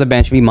should come off the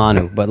bench, be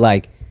Manu, but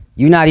like,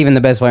 you're not even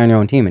the best player on your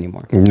own team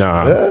anymore.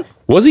 Nah. Yeah.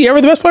 Was he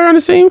ever the best player on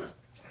the team?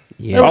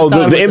 Yeah. Oh, the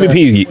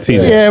MVP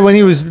season. Yeah, when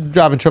he was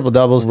dropping triple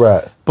doubles.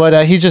 Right.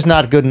 But he's just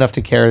not good enough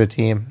to carry the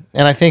team.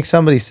 And I think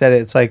somebody said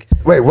it. It's like,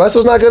 wait,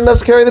 Russell's not good enough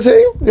to carry the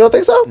team? You don't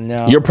think so?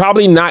 no. You're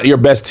probably not your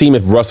best team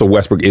if Russell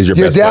Westbrook is your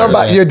best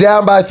player. You're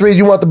down by 3.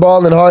 You want the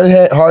ball in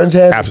Harden's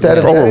hands instead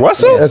of over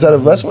Russell? Instead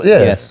of Russell? Yeah.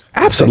 Yes.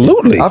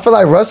 Absolutely. I feel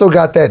like Russell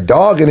got that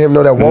dog in him,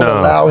 though, that won't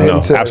allow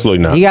him to.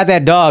 Absolutely not. He got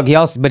that dog.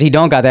 But he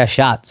don't got that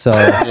shot. So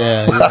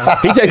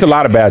he takes a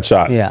lot of bad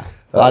shots. yeah.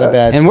 A lot of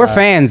bad And we're shots.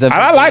 fans of.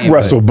 I like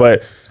Russell,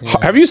 but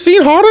have you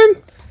seen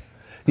Harden?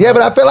 Yeah,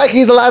 but I feel like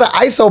he's a lot of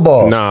ISO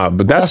ball. Nah,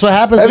 but That's what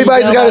happens. when you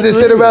Everybody's down got to by just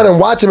sit 3. around and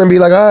watch him and be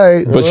like, all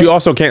right. But you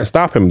also can't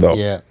stop him though.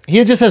 Yeah.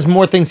 He just has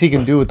more things he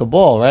can do with the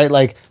ball, right?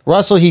 Like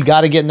Russell, he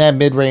got to get in that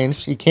mid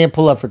range. He can't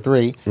pull up for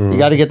 3. You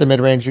got to get the mid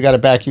range. You got to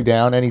back you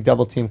down. Any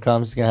double team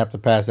comes, he's going to have to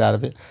pass out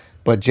of it.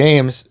 But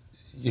James,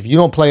 if you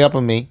don't play up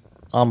on me,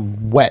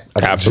 I'm wet.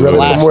 Absolutely.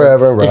 Drill it from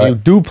wherever, right. If you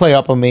do play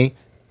up on me,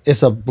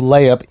 it's a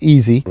layup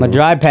easy. My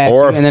drive pass,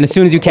 Or- and then as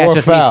soon as you catch or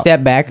a free foul.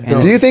 step back. And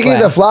Do you think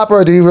he's a flopper,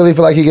 or do you really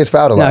feel like he gets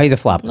fouled a lot? No, he's a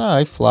flop. No,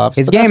 he flops.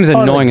 His But that's game is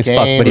part of the annoying as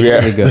fuck, game. but he's Yeah.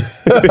 really good.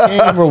 The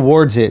game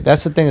rewards it.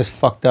 That's the thing that's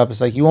fucked up. It's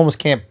like you almost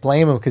can't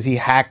blame him because he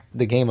hacked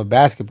the game of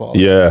basketball.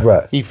 Yeah.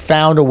 Right. He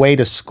found a way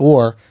to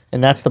score,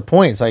 and that's the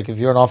point. It's like if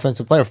you're an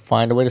offensive player,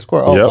 find a way to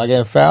score. Oh, Yep. I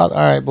get fouled? All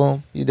right,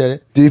 boom, you did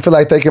it. Do you feel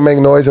like they can make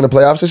noise in the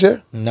playoffs this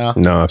year? No.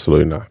 No,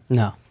 absolutely not.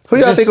 No. Who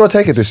y'all Just- think gonna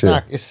take it this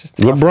year? It's just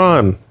tough.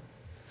 LeBron.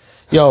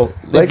 Yo,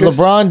 if Lakers?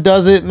 LeBron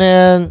does it,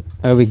 man.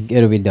 It'll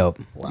be dope.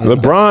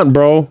 LeBron,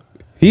 bro.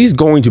 He's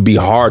going to be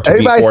hard to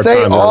Everybody beat 4 say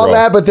times in a all row.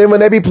 that, but then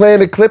when they be playing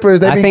the Clippers,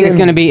 they I be think it's getting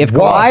going to be, if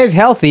washed. Kawhi is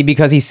healthy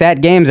because he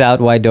sat games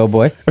out, White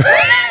Doughboy,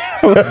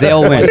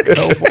 they'll win.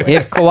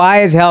 If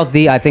Kawhi is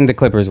healthy, I think the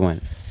Clippers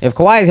win. If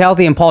Kawhi is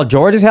healthy and Paul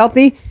George is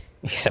healthy,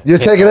 You're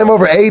taking them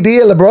over AD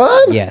and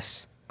LeBron?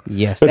 Yes.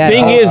 Yes. The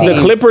thing is, the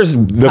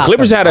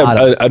Clippers had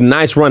bottom. a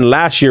nice run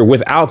last year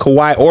without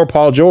Kawhi or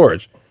Paul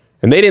George,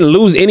 and they didn't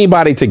lose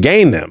anybody to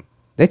gain them.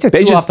 They took They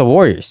two just- off the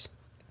Warriors.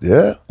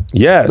 Yeah.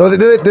 Yeah, No,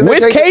 didn't they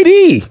with take-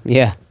 KD,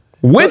 Yeah.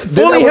 with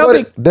fully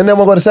healthy. Then they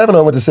won't go to 7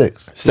 or went to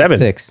 6. 7.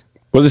 6.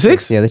 Was it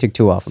 6? Yeah, they took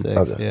 2 off him.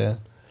 6, yeah.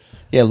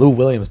 Yeah, Lou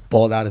Williams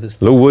balled out of his.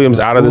 Lou Williams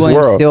out of this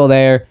Williams world. still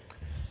there.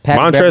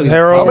 Patrick Montrezl Beverley's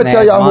Harrell. I'm balling gonna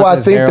tell y'all ass. who I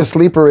Montrezl think the Harrell.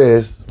 sleeper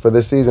is for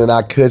this season.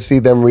 I could see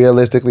them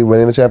realistically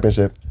winning the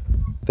championship.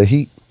 The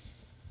Heat.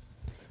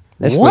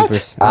 They're What?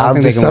 sleepers. I don't I'm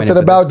think they just can win it, something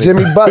but about they're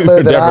Jimmy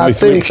Butler that I Definitely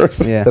think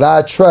sleepers. Yeah. that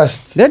I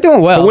trust. They're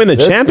doing well. To win the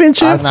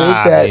championship? I think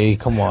Nah, that hey,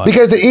 come on.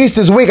 because the East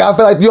is weak. I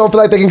feel like you don't feel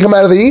like they can come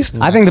out of the East.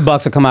 I think the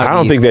Bucks will come out. I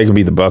don't think they can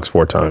beat the Bucks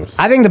 4 times.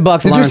 I think the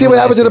Bucks. Did you learned see from what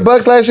happened to the last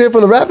Bucks last year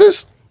from the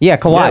Raptors? year. Yeah,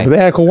 Kawhi. Yeah, but they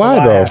had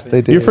Kawhi though.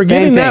 They did. You're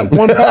forgetting Same that thing.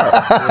 one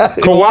part.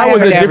 Kawhi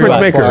was a hurt difference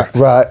everybody. maker.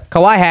 Right.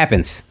 Kawhi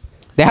happens.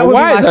 That would be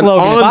Kawhi my is an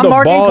slogan. If I'm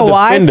marking on-the-ball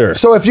Kawhi, defender.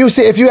 So if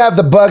you have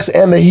the Bucks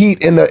and the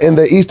Heat in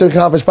the Eastern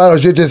Conference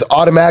Finals, you're just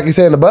automatically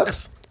saying the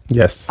Bucks?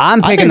 Yes.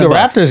 I'm I picking think the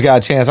Bucks. Raptors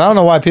got a chance. I don't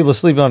know why people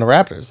sleep on the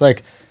Raptors.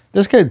 Like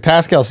this kid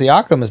Pascal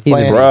Siakam is He's a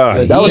playing.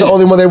 bruh. That was the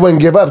only one they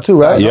wouldn't give up too,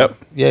 right? Yep.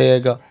 Yeah,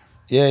 go.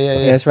 Yeah.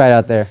 Yeah, it's right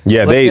out there.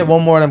 Yeah, Let's they. get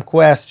one more of them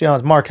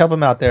questions. Mark, help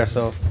him out there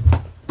so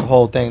the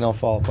whole thing don't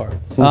fall apart.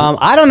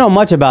 I don't know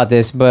much about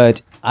this,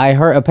 but I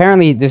heard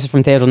apparently this is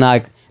from Taylor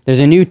Knock. There's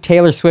a new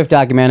Taylor Swift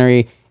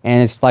documentary,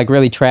 and it's like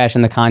really trash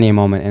in the Kanye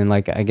moment, and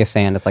like I guess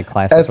saying it's like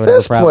classist At or whatever.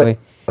 this Probably. point,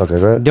 okay,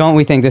 go ahead. Don't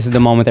we think this is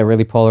the moment that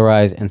really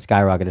polarized and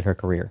skyrocketed her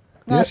career?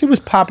 Nah, she was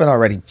popping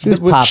already. She was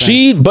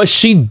popping.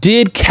 She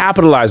did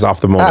capitalize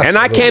off the moment, and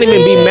I can't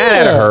even be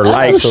mad at her.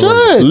 Like, as you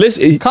should.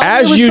 listen, Kanye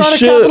as was you trying to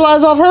should.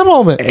 capitalize off her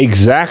moment.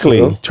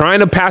 Exactly. Trying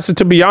to pass it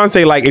to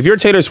Beyonce. Like, if you're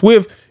Taylor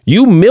Swift,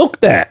 you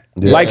milk that.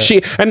 Like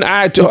she, and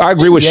I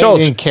agree with Ye Schulz.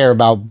 didn't care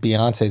about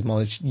Beyonce's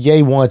moment.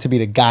 Ye wanted to be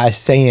the guy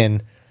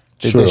saying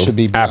that True. this should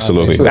be Beyonce.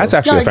 Absolutely. True. That's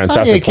actually a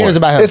fantastic Kanye cares point.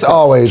 about himself. It's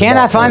always. Can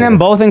I about find Kanye. them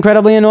both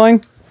incredibly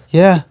annoying?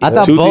 Yeah. I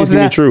thought Two both things of can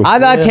be them. true. I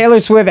thought Taylor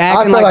Swift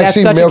acting feel like like that's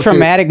she such a milked it.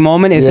 traumatic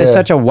moment. It's Yeah.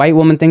 such a white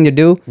woman thing to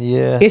do.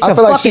 Yeah. It's I a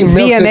feel like she fucking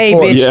milked it VMA,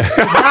 for- bitch. Yeah.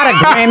 It's not a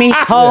Grammy,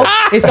 ho.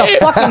 It's a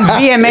fucking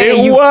VMA,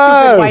 It you was.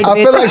 stupid white bitch.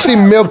 I feel like she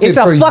milked It's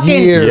it for a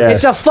fucking, years. Yes.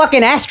 It's a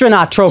fucking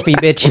astronaut trophy,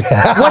 bitch.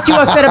 What you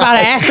upset about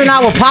an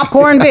astronaut with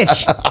popcorn,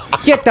 bitch?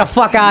 Get the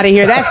fuck out of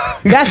here.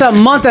 That's a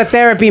month of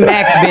therapy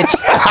max, bitch.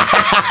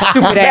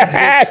 Stupid ass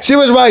bitch. She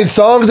was writing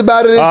songs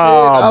about it and shit.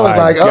 I was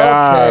like,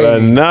 okay,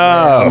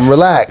 enough.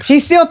 relax.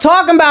 She's still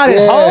talking about it,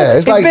 Yeah, ho. it's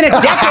It's like- been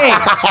a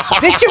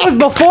decade. This shit was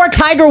before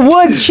Tiger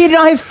Woods cheated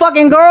on his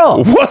fucking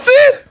girl. Was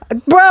it?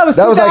 Bro, it was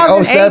That was like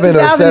 2008, 07 or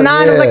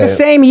 2009. It was like the yeah.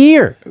 same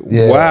year.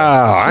 Yeah.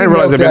 Wow, I She didn't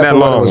realize milked it been that for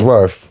what long. It was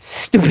worth.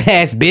 Stupid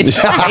ass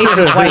bitch. I hate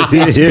this white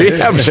bitch. You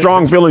have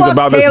strong feelings Fuck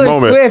about Taylor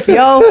this moment. Swift,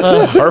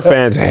 yo. Her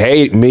fans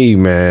hate me,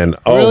 man.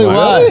 Oh Really? my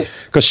Why? God.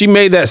 Because she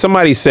made that.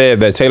 Somebody said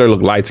that Taylor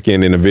looked light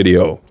skinned in the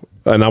video,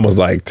 and I was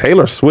like,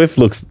 Taylor Swift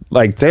looks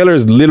like Taylor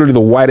is literally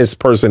the whitest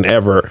person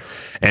ever.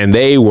 And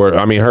they were,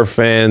 I mean, her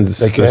fans.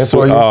 They came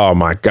for you? Oh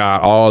my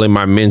God, all in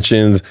my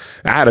mentions.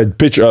 I had a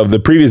picture of the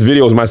previous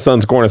video was my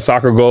son scoring a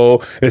soccer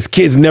goal. This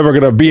kid's never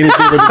gonna be anything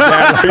with his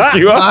dad like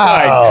you.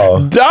 I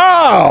was like,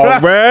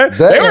 dog, man.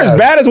 They were as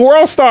bad as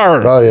World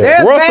Star. Oh, yeah. They're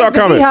as World bad Star as the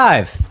coming.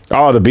 Beehive.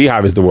 Oh, the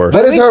Beehive is the worst.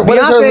 What is her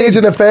Beyonce-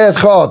 legion of fans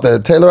called? The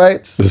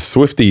Taylorites? The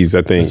Swifties,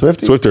 I think.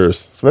 Swifties?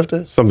 Swifters.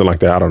 Swifters? Something like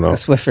that. I don't know.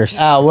 Swifters.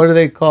 Al, what are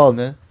they called,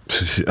 man?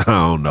 I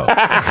don't know.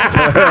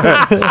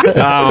 I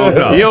don't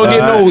know. You don't get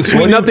no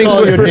sweet nothing.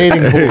 Call your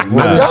dating pool.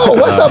 Yo,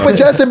 what's up with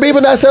Justin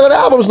Bieber not selling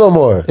albums no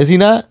more? Is he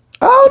not?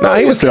 I don't know. Nah,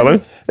 he was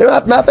selling. They're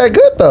not that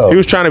good, though. He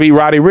was trying to be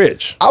Roddy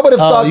Rich. I would have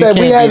thought you that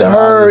we can't hadn't beat Roddy,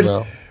 heard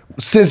bro.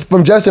 since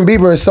from Justin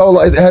Bieber in so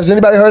long. Has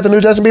anybody heard the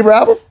new Justin Bieber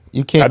album?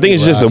 You can't. I think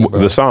it's beat just Roddy, bro.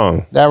 the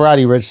song. That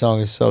Roddy Rich song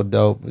is so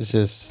dope. It's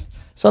just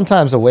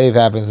sometimes a wave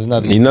happens. There's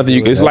nothing. Nothing. can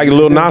do with It's it. like a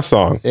Lil Nas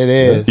song. It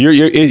is. You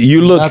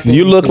Nothing look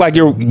you can like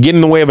you're getting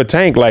in the way of a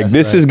tank. Like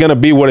this is gonna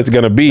be what it's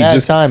gonna be. Bad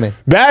Just timing.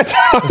 bad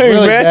timing,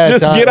 Really man. bad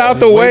Just timing. get out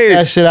the Wait way.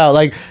 that shit out.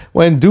 Like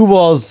when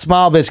Duval's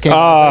Smile Bitch came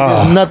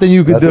out, there's nothing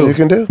you could Nothing do. you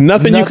can do.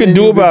 Nothing you can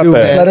do about do,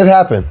 that. Just let it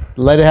happen.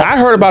 Let it happen. I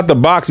heard about the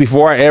box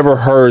before I ever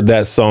heard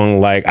that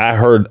song. Like I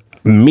heard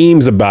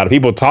memes about it,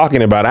 people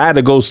talking about it. I had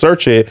to go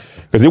search it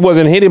because it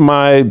wasn't hitting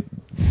my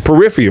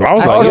peripheral. I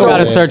was I like, was yo, about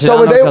to search it. So I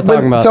don't know what y'all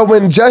talking when, about. so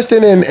when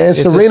Justin and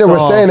Serena were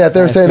song. saying that,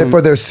 they were saying it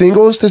for their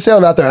singles to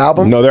sell, not their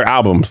albums? no, they're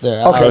albums. Their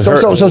Okay,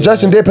 albums. so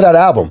Justin did put out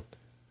an album.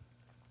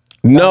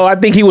 No, I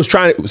think he was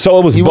trying to. So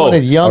it was He both.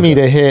 wanted Yummy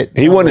to hit.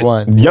 He number wanted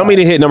one. Yummy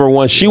to hit number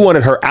one. She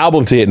wanted her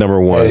album to hit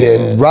number one.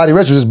 And Roddy Ricch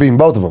was just beating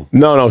both of them.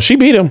 No, she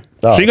beat him.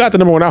 Oh. She got the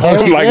number one album.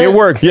 she Like did? it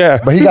worked. Yeah,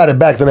 But he got it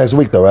back the next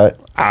week, though, right?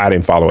 I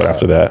didn't follow it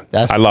after that.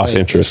 I lost funny,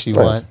 interest. She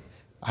won.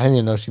 I didn't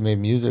even know she made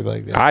music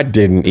like that. I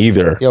didn't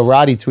either. Yo,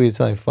 Roddy tweeted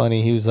something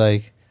funny. He was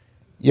like,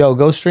 "Yo,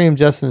 go stream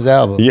Justin's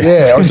album."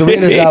 Yeah, or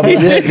Serena's album.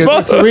 Yeah,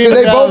 because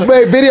they both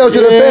made videos to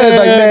the fans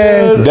like,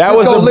 man, That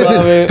was go the-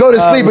 listen, go to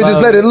sleep and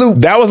just let it loop.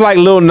 That was like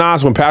Lil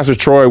Nas when Pastor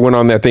Troy went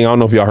on that thing. I don't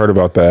know if y'all heard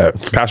about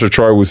that. Pastor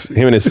Troy was,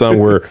 him and his son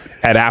were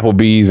at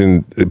Applebee's,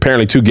 and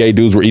apparently two gay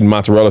dudes were eating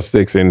mozzarella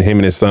sticks, and him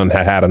and his son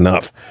had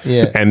enough.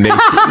 Yeah. And they,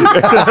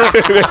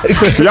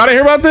 y'all didn't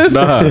hear about this?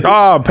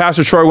 Oh,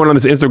 Pastor Troy went on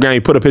this Instagram. He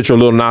put a picture of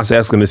Lil Nas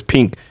X in this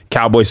pink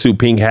cowboy suit,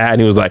 pink hat,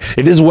 and he was like,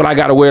 "If this is what I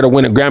got to wear to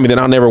win a Grammy, then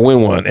I'll never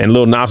win one." And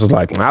Lil Nas was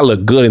like, "I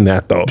look good in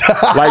that though."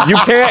 Like you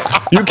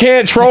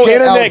can't troll You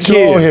can't internet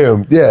out-troll kid.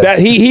 him. Yeah. That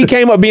he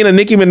came up being a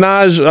Nicki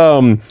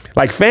Minaj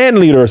like fan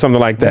leader or something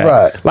like that.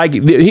 Right. Like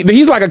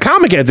he's like a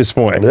comic at this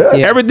point. Yeah.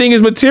 Yeah. Everything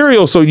is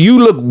material, so you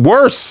look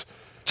worse.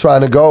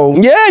 Trying to go.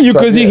 Yeah,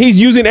 because Yeah. he's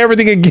using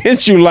everything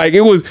against you. Like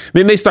it was.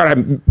 Then they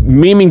started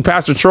memeing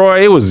Pastor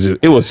Troy. It was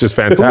just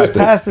fantastic.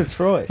 Pastor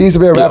Troy. He used to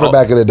be a rapper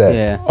back in the day.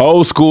 Yeah.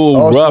 Old school,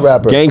 Old school rough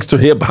rapper. gangster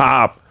hip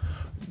hop.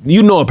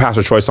 You know a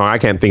Pastor Troy song? I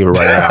can't think of it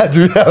right now.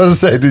 Dude, I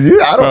was gonna say, did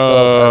you? I don't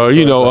know.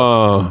 You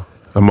know,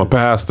 I'm a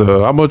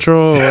pastor. I'm a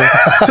Troy.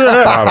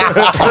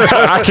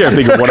 I can't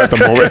think of one at the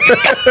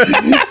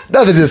moment.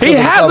 Nothing just. He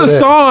has a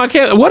song. I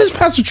can't. What is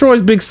Pastor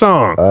Troy's big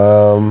song?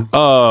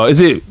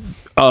 Is it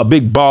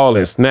Big Ball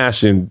and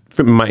Snatch and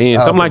Fit My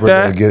End, something like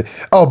that?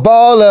 Oh,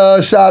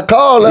 baller, shot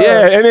caller.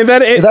 Yeah, and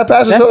Is that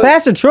Pastor That's Troy?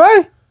 Pastor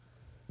Troy?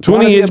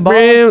 20 inch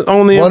brim,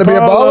 only Wanna be a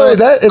baller? Is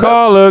that-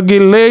 caller,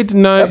 get laid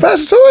tonight. That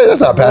Pastor Troy?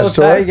 That's not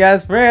Pastor You Troy.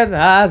 guys spread the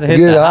eyes, hit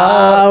Get the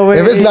high. highway.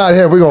 If it's not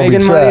here, we're gonna be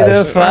Making money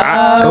trash. the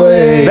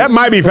flyway. That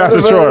might be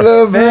Pastor Troy.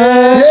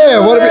 Yeah,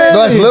 what if it,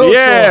 that's Little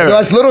Yeah. Troy. No,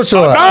 that's Little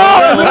Troy.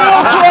 Oh, Little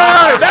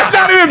Troy! That's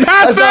not even That's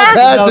Pastor! not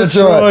Pastor That's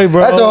Troy. Troy,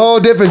 bro. That's a whole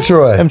different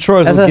Troy. Them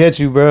Troys That's will a- get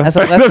you, bro. That's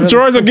Them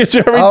Troys will get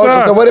you every Oh,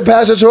 time. so what did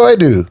Pastor Troy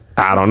do?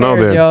 I don't know,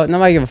 Cares, then. yo.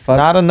 Nobody give a fuck.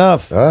 Not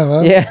enough.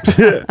 Yeah.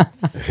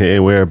 Hey,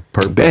 wear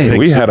purple. Dang,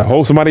 we had a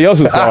whole somebody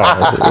else's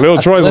song. Lil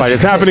Troy's like,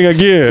 it's happening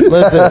again.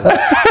 Listen,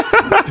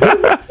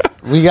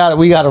 we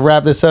got to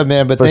wrap this up,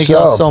 man. But For thank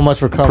y'all sure. so much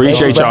for coming.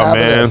 Appreciate for y'all,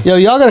 having man. us. Yo,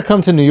 y'all got to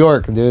come to New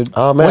York, dude.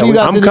 Oh, man, When you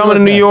guys I'm in coming to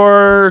New man?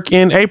 York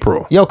in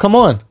April. Yo, come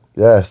on.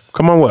 Yes.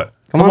 Come on, what?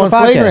 Come on, the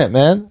podcast. Flagrant,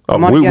 man. Oh,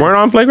 Come on we again. weren't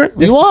on Flagrant?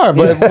 You are,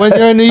 but when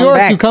you're in New York,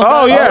 back. you come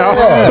Oh, back.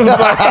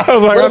 yeah. I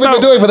was like, What have we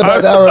been doing for the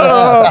past hour and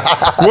a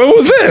half? What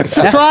was this? It's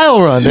a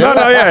trial run, dude. No,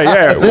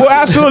 yeah. We'll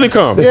absolutely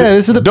come. Yeah,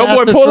 this is the Dope boy,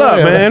 Pastor pull Troy.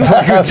 up,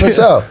 man. For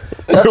sure.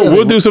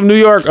 We'll do some New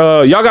York.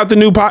 Y'all got the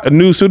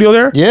new studio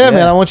there? Yeah,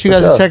 man. I want you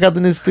guys sure. to check out the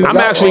new studio. I'm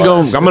actually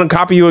going. I'm going to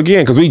copy you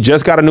again because we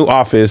just got a new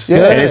office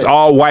and it's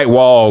all white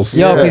walls.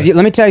 Yo, because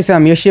let me tell you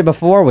something. Your shit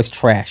before was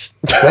trash.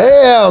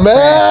 Damn,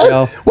 man.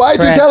 Yo, Why'd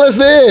you Brad. tell us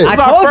this? I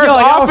our told first y'all,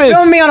 y'all office.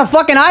 filmed me on a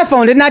fucking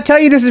iPhone. Didn't I tell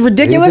you this is You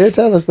ridiculous? did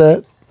tell us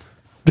that.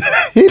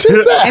 He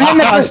did that. And then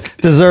Josh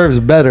deserves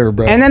better,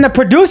 bro. And then the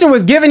producer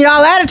was giving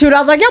y'all attitude. I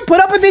was like, yo, put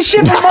up with this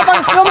shit.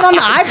 Motherfucker filming on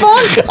the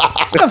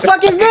iPhone? What the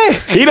fuck is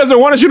this? He doesn't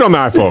want to shoot on the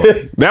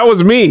iPhone. That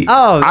was me.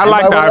 Oh, I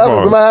like the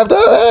We might have iPhone.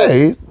 to,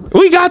 hey.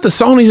 We got the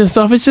Sonys and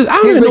stuff. It's just, I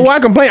don't even know why I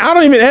complain. I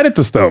don't even edit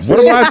the stuff.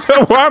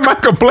 Why am I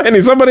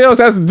complaining? Somebody else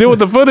has to deal with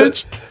the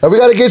footage. And we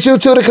got to get you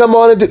two to come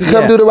on and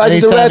come do the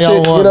Righteous and Anytime Ratchet. y'all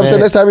want, you know what I'm saying? man.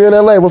 Next time you're in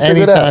LA, we'll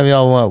figure it out. Anytime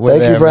y'all want. we're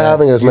Thank you there, for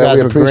having us, You man. guys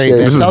We were appreciate great, it.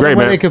 man. This is Tell them great,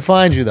 where man. they can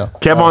find you, though.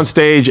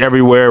 KevOnStage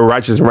everywhere.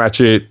 Righteous and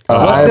Ratchet.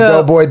 I am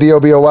Doughboy,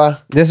 DOBOY.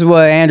 This is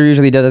what Andrew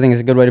usually does. I think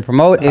it's a good way to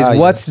promote. Is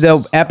what's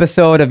the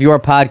episode of your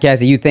podcast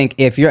that you think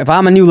if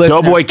I'm a new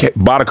listener? Doughboy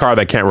bought a car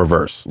that can't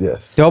reverse.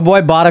 Yes.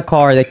 Doughboy bought a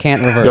car that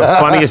can't reverse. The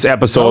funniest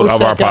episode Go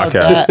of our check out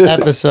podcast. that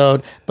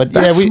episode. But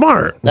That's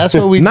smart. That's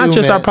what we Not do,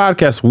 just man. our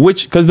podcast,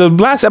 because the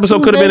last episode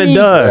Too could have been a many.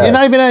 dud. And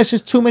not even that, it's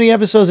just too many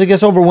episodes. It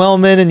gets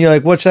overwhelming, and you're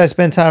like, what should I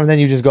spend time? And then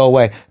you just go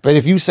away. But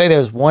if you say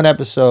there's one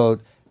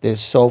episode that's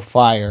so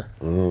fire,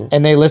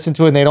 and they listen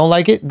to it and they don't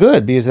like it,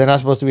 good, because they're not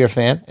supposed to be a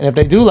fan. And if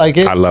they do like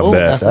it, I love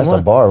that. That's the a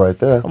one. bar right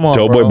there. Come on,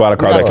 Doughboy bro. bought a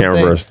car We got that some can't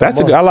things. reverse. That's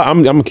a good.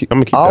 I'm gonna keep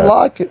that. I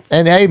like it.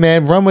 And hey,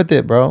 man, run with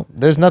it, bro.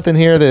 There's nothing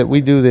here that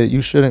we do that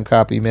you shouldn't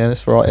copy, man.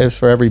 It's for all. It's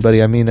for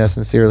everybody. I mean that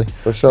sincerely.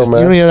 For sure, You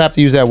man. don't even have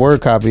to use that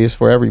word copy. It's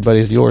for everybody.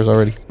 It's yours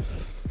already.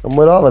 I'm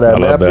with all of that,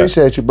 man. I love that.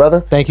 appreciate you,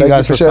 brother. Thank you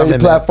guys for sharing coming,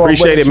 your man. platform.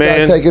 Appreciate with it, us. You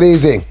guys man. Take it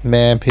easy.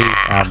 Man, peace.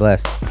 God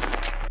bless.